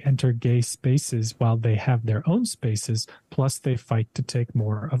stated that they enter gay spaces while they have their own spaces, plus they fight to take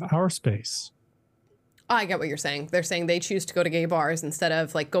more of our space. I get what you're saying. They're saying they choose to go to gay bars instead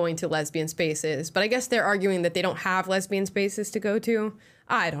of like going to lesbian spaces. But I guess they're arguing that they don't have lesbian spaces to go to.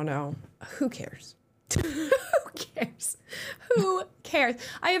 I don't know. Who cares? Who cares? Who cares?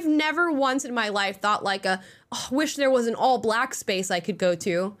 I have never once in my life thought like wish there was an all black space I could go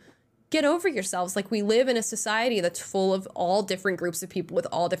to. Get over yourselves. Like, we live in a society that's full of all different groups of people with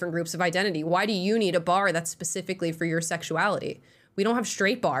all different groups of identity. Why do you need a bar that's specifically for your sexuality? We don't have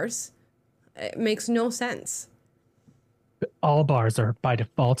straight bars. It makes no sense. All bars are by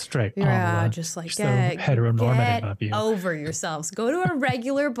default straight. Yeah, just like so heteronormative of you. Over yourselves. Go to a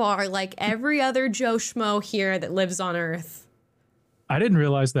regular bar like every other Joe Schmo here that lives on Earth. I didn't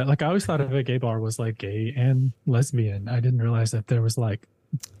realize that. Like, I always thought of a gay bar was like gay and lesbian. I didn't realize that there was like,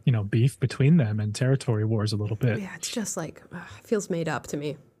 beef between them and territory wars a little bit. Yeah, it's just like, feels made up to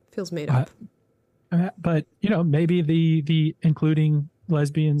me. Feels made up. But, maybe the including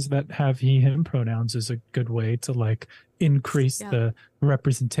lesbians that have he, him pronouns is a good way to like increase the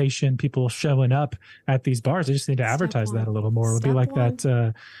representation, people showing up at these bars. They just need to advertise that a little more. It would be like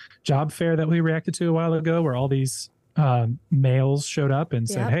that job fair that we reacted to a while ago where all these males showed up and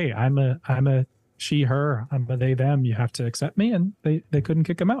said, hey, I'm a she, her, I'm a they, them, you have to accept me, and they couldn't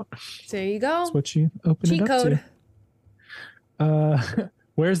kick them out. There you go. That's what you open Cheat it up code. to.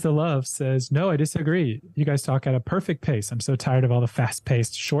 Where's the Love says, no, I disagree. You guys talk at a perfect pace. I'm so tired of all the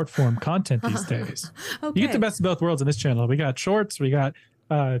fast-paced short-form content these days. Okay. You get the best of both worlds on this channel. We got shorts, we got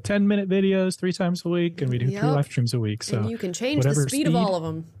 10-minute videos 3 times a week, and we do 3 live streams a week. So and you can change the speed of all of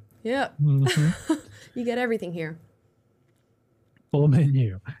them. Yep. Mm-hmm. You get everything here. Full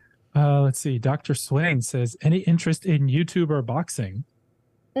menu. Let's see. Dr. Swain says, any interest in YouTube or boxing?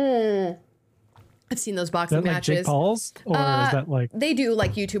 I've seen those boxing is that matches. Like Jake Paul's, or is that like they do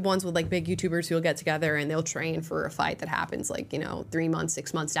like YouTube ones with like big YouTubers who'll get together and they'll train for a fight that happens like 3 months,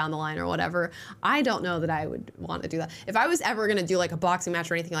 6 months down the line or whatever. I don't know that I would want to do that. If I was ever going to do like a boxing match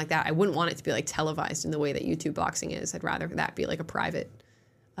or anything like that, I wouldn't want it to be like televised in the way that YouTube boxing is. I'd rather that be like a private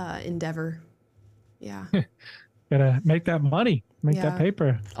endeavor. Yeah. Gotta make that money, make that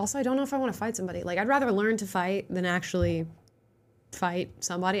paper. Also, I don't know if I want to fight somebody. Like, I'd rather learn to fight than actually fight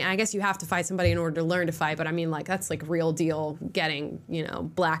somebody. And I guess you have to fight somebody in order to learn to fight, but I mean, like, that's like real deal getting,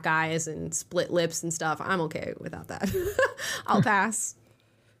 black eyes and split lips and stuff. I'm okay without that. I'll pass.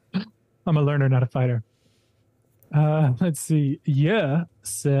 I'm a learner, not a fighter. Let's see. Yeah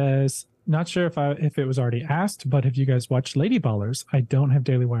says, not sure if it was already asked, but have you guys watched Lady Ballers? I don't have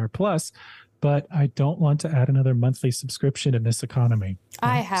Daily Wire Plus, but I don't want to add another monthly subscription in this economy.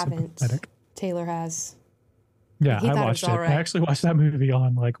 I haven't. Taylor has. Yeah, I watched it. Right. I actually watched that movie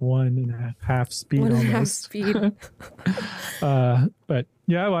on like 1.5 speed almost. 1.5 speed. But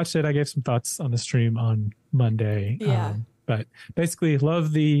yeah, I watched it. I gave some thoughts on the stream on Monday. Yeah. But basically,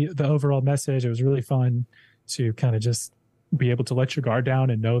 love the overall message. It was really fun to kind of just be able to let your guard down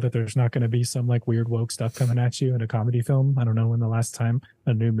and know that there's not going to be some like weird woke stuff coming at you in a comedy film. I don't know when the last time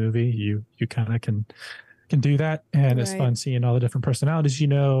a new movie you kind of can do that, and it's fun seeing all the different personalities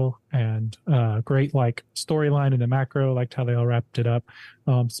and great like storyline in the macro, liked how they all wrapped it up.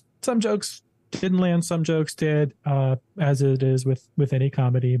 Some jokes didn't land, some jokes did, as it is with any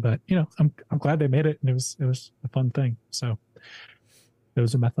comedy, but I'm glad they made it, and it was a fun thing. So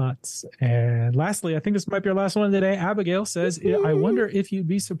those are my thoughts. And lastly, I think this might be our last one today. Abigail says, I wonder if you'd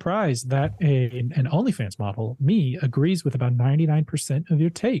be surprised that an OnlyFans model, me, agrees with about 99% of your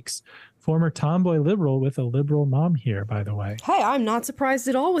takes. Former tomboy liberal with a liberal mom here, by the way. Hey, I'm not surprised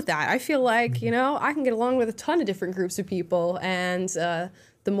at all with that. I feel like, I can get along with a ton of different groups of people. And the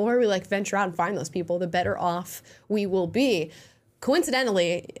more we like venture out and find those people, the better off we will be.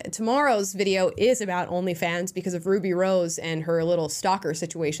 Coincidentally, tomorrow's video is about OnlyFans because of Ruby Rose and her little stalker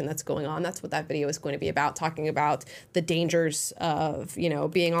situation that's going on. That's what that video is going to be about, talking about the dangers of,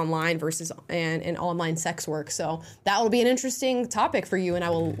 being online versus and online sex work. So that will be an interesting topic for you, and I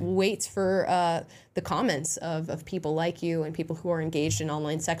will wait for the comments of people like you and people who are engaged in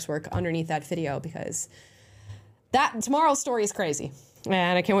online sex work underneath that video, because tomorrow's story is crazy.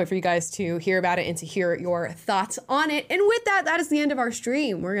 And I can't wait for you guys to hear about it and to hear your thoughts on it. And with that, that is the end of our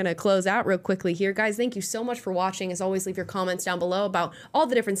stream. We're going to close out real quickly here. Guys, thank you so much for watching. As always, leave your comments down below about all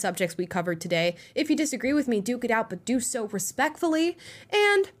the different subjects we covered today. If you disagree with me, duke it out, but do so respectfully.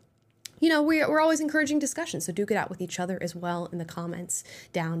 And we're always encouraging discussion, so duke it out with each other as well in the comments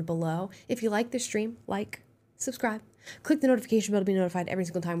down below. If you like this stream, subscribe. Click the notification bell to be notified every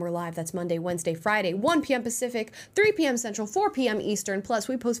single time we're live. That's Monday, Wednesday, Friday, 1 p.m. Pacific, 3 p.m. Central, 4 p.m. Eastern. Plus,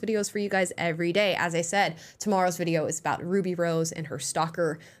 we post videos for you guys every day. As I said, tomorrow's video is about Ruby Rose and her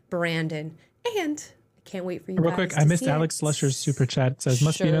stalker, Brandon. And I can't wait for you Real quick, I missed Alex Slusher's super chat. It says,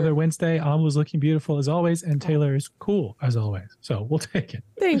 must be another Wednesday. Alma's looking beautiful as always, and Taylor is cool as always. So we'll take it.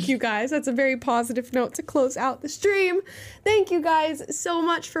 Thank you, guys. That's a very positive note to close out the stream. Thank you guys so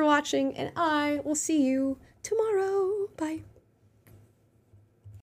much for watching, and I will see you tomorrow. Bye.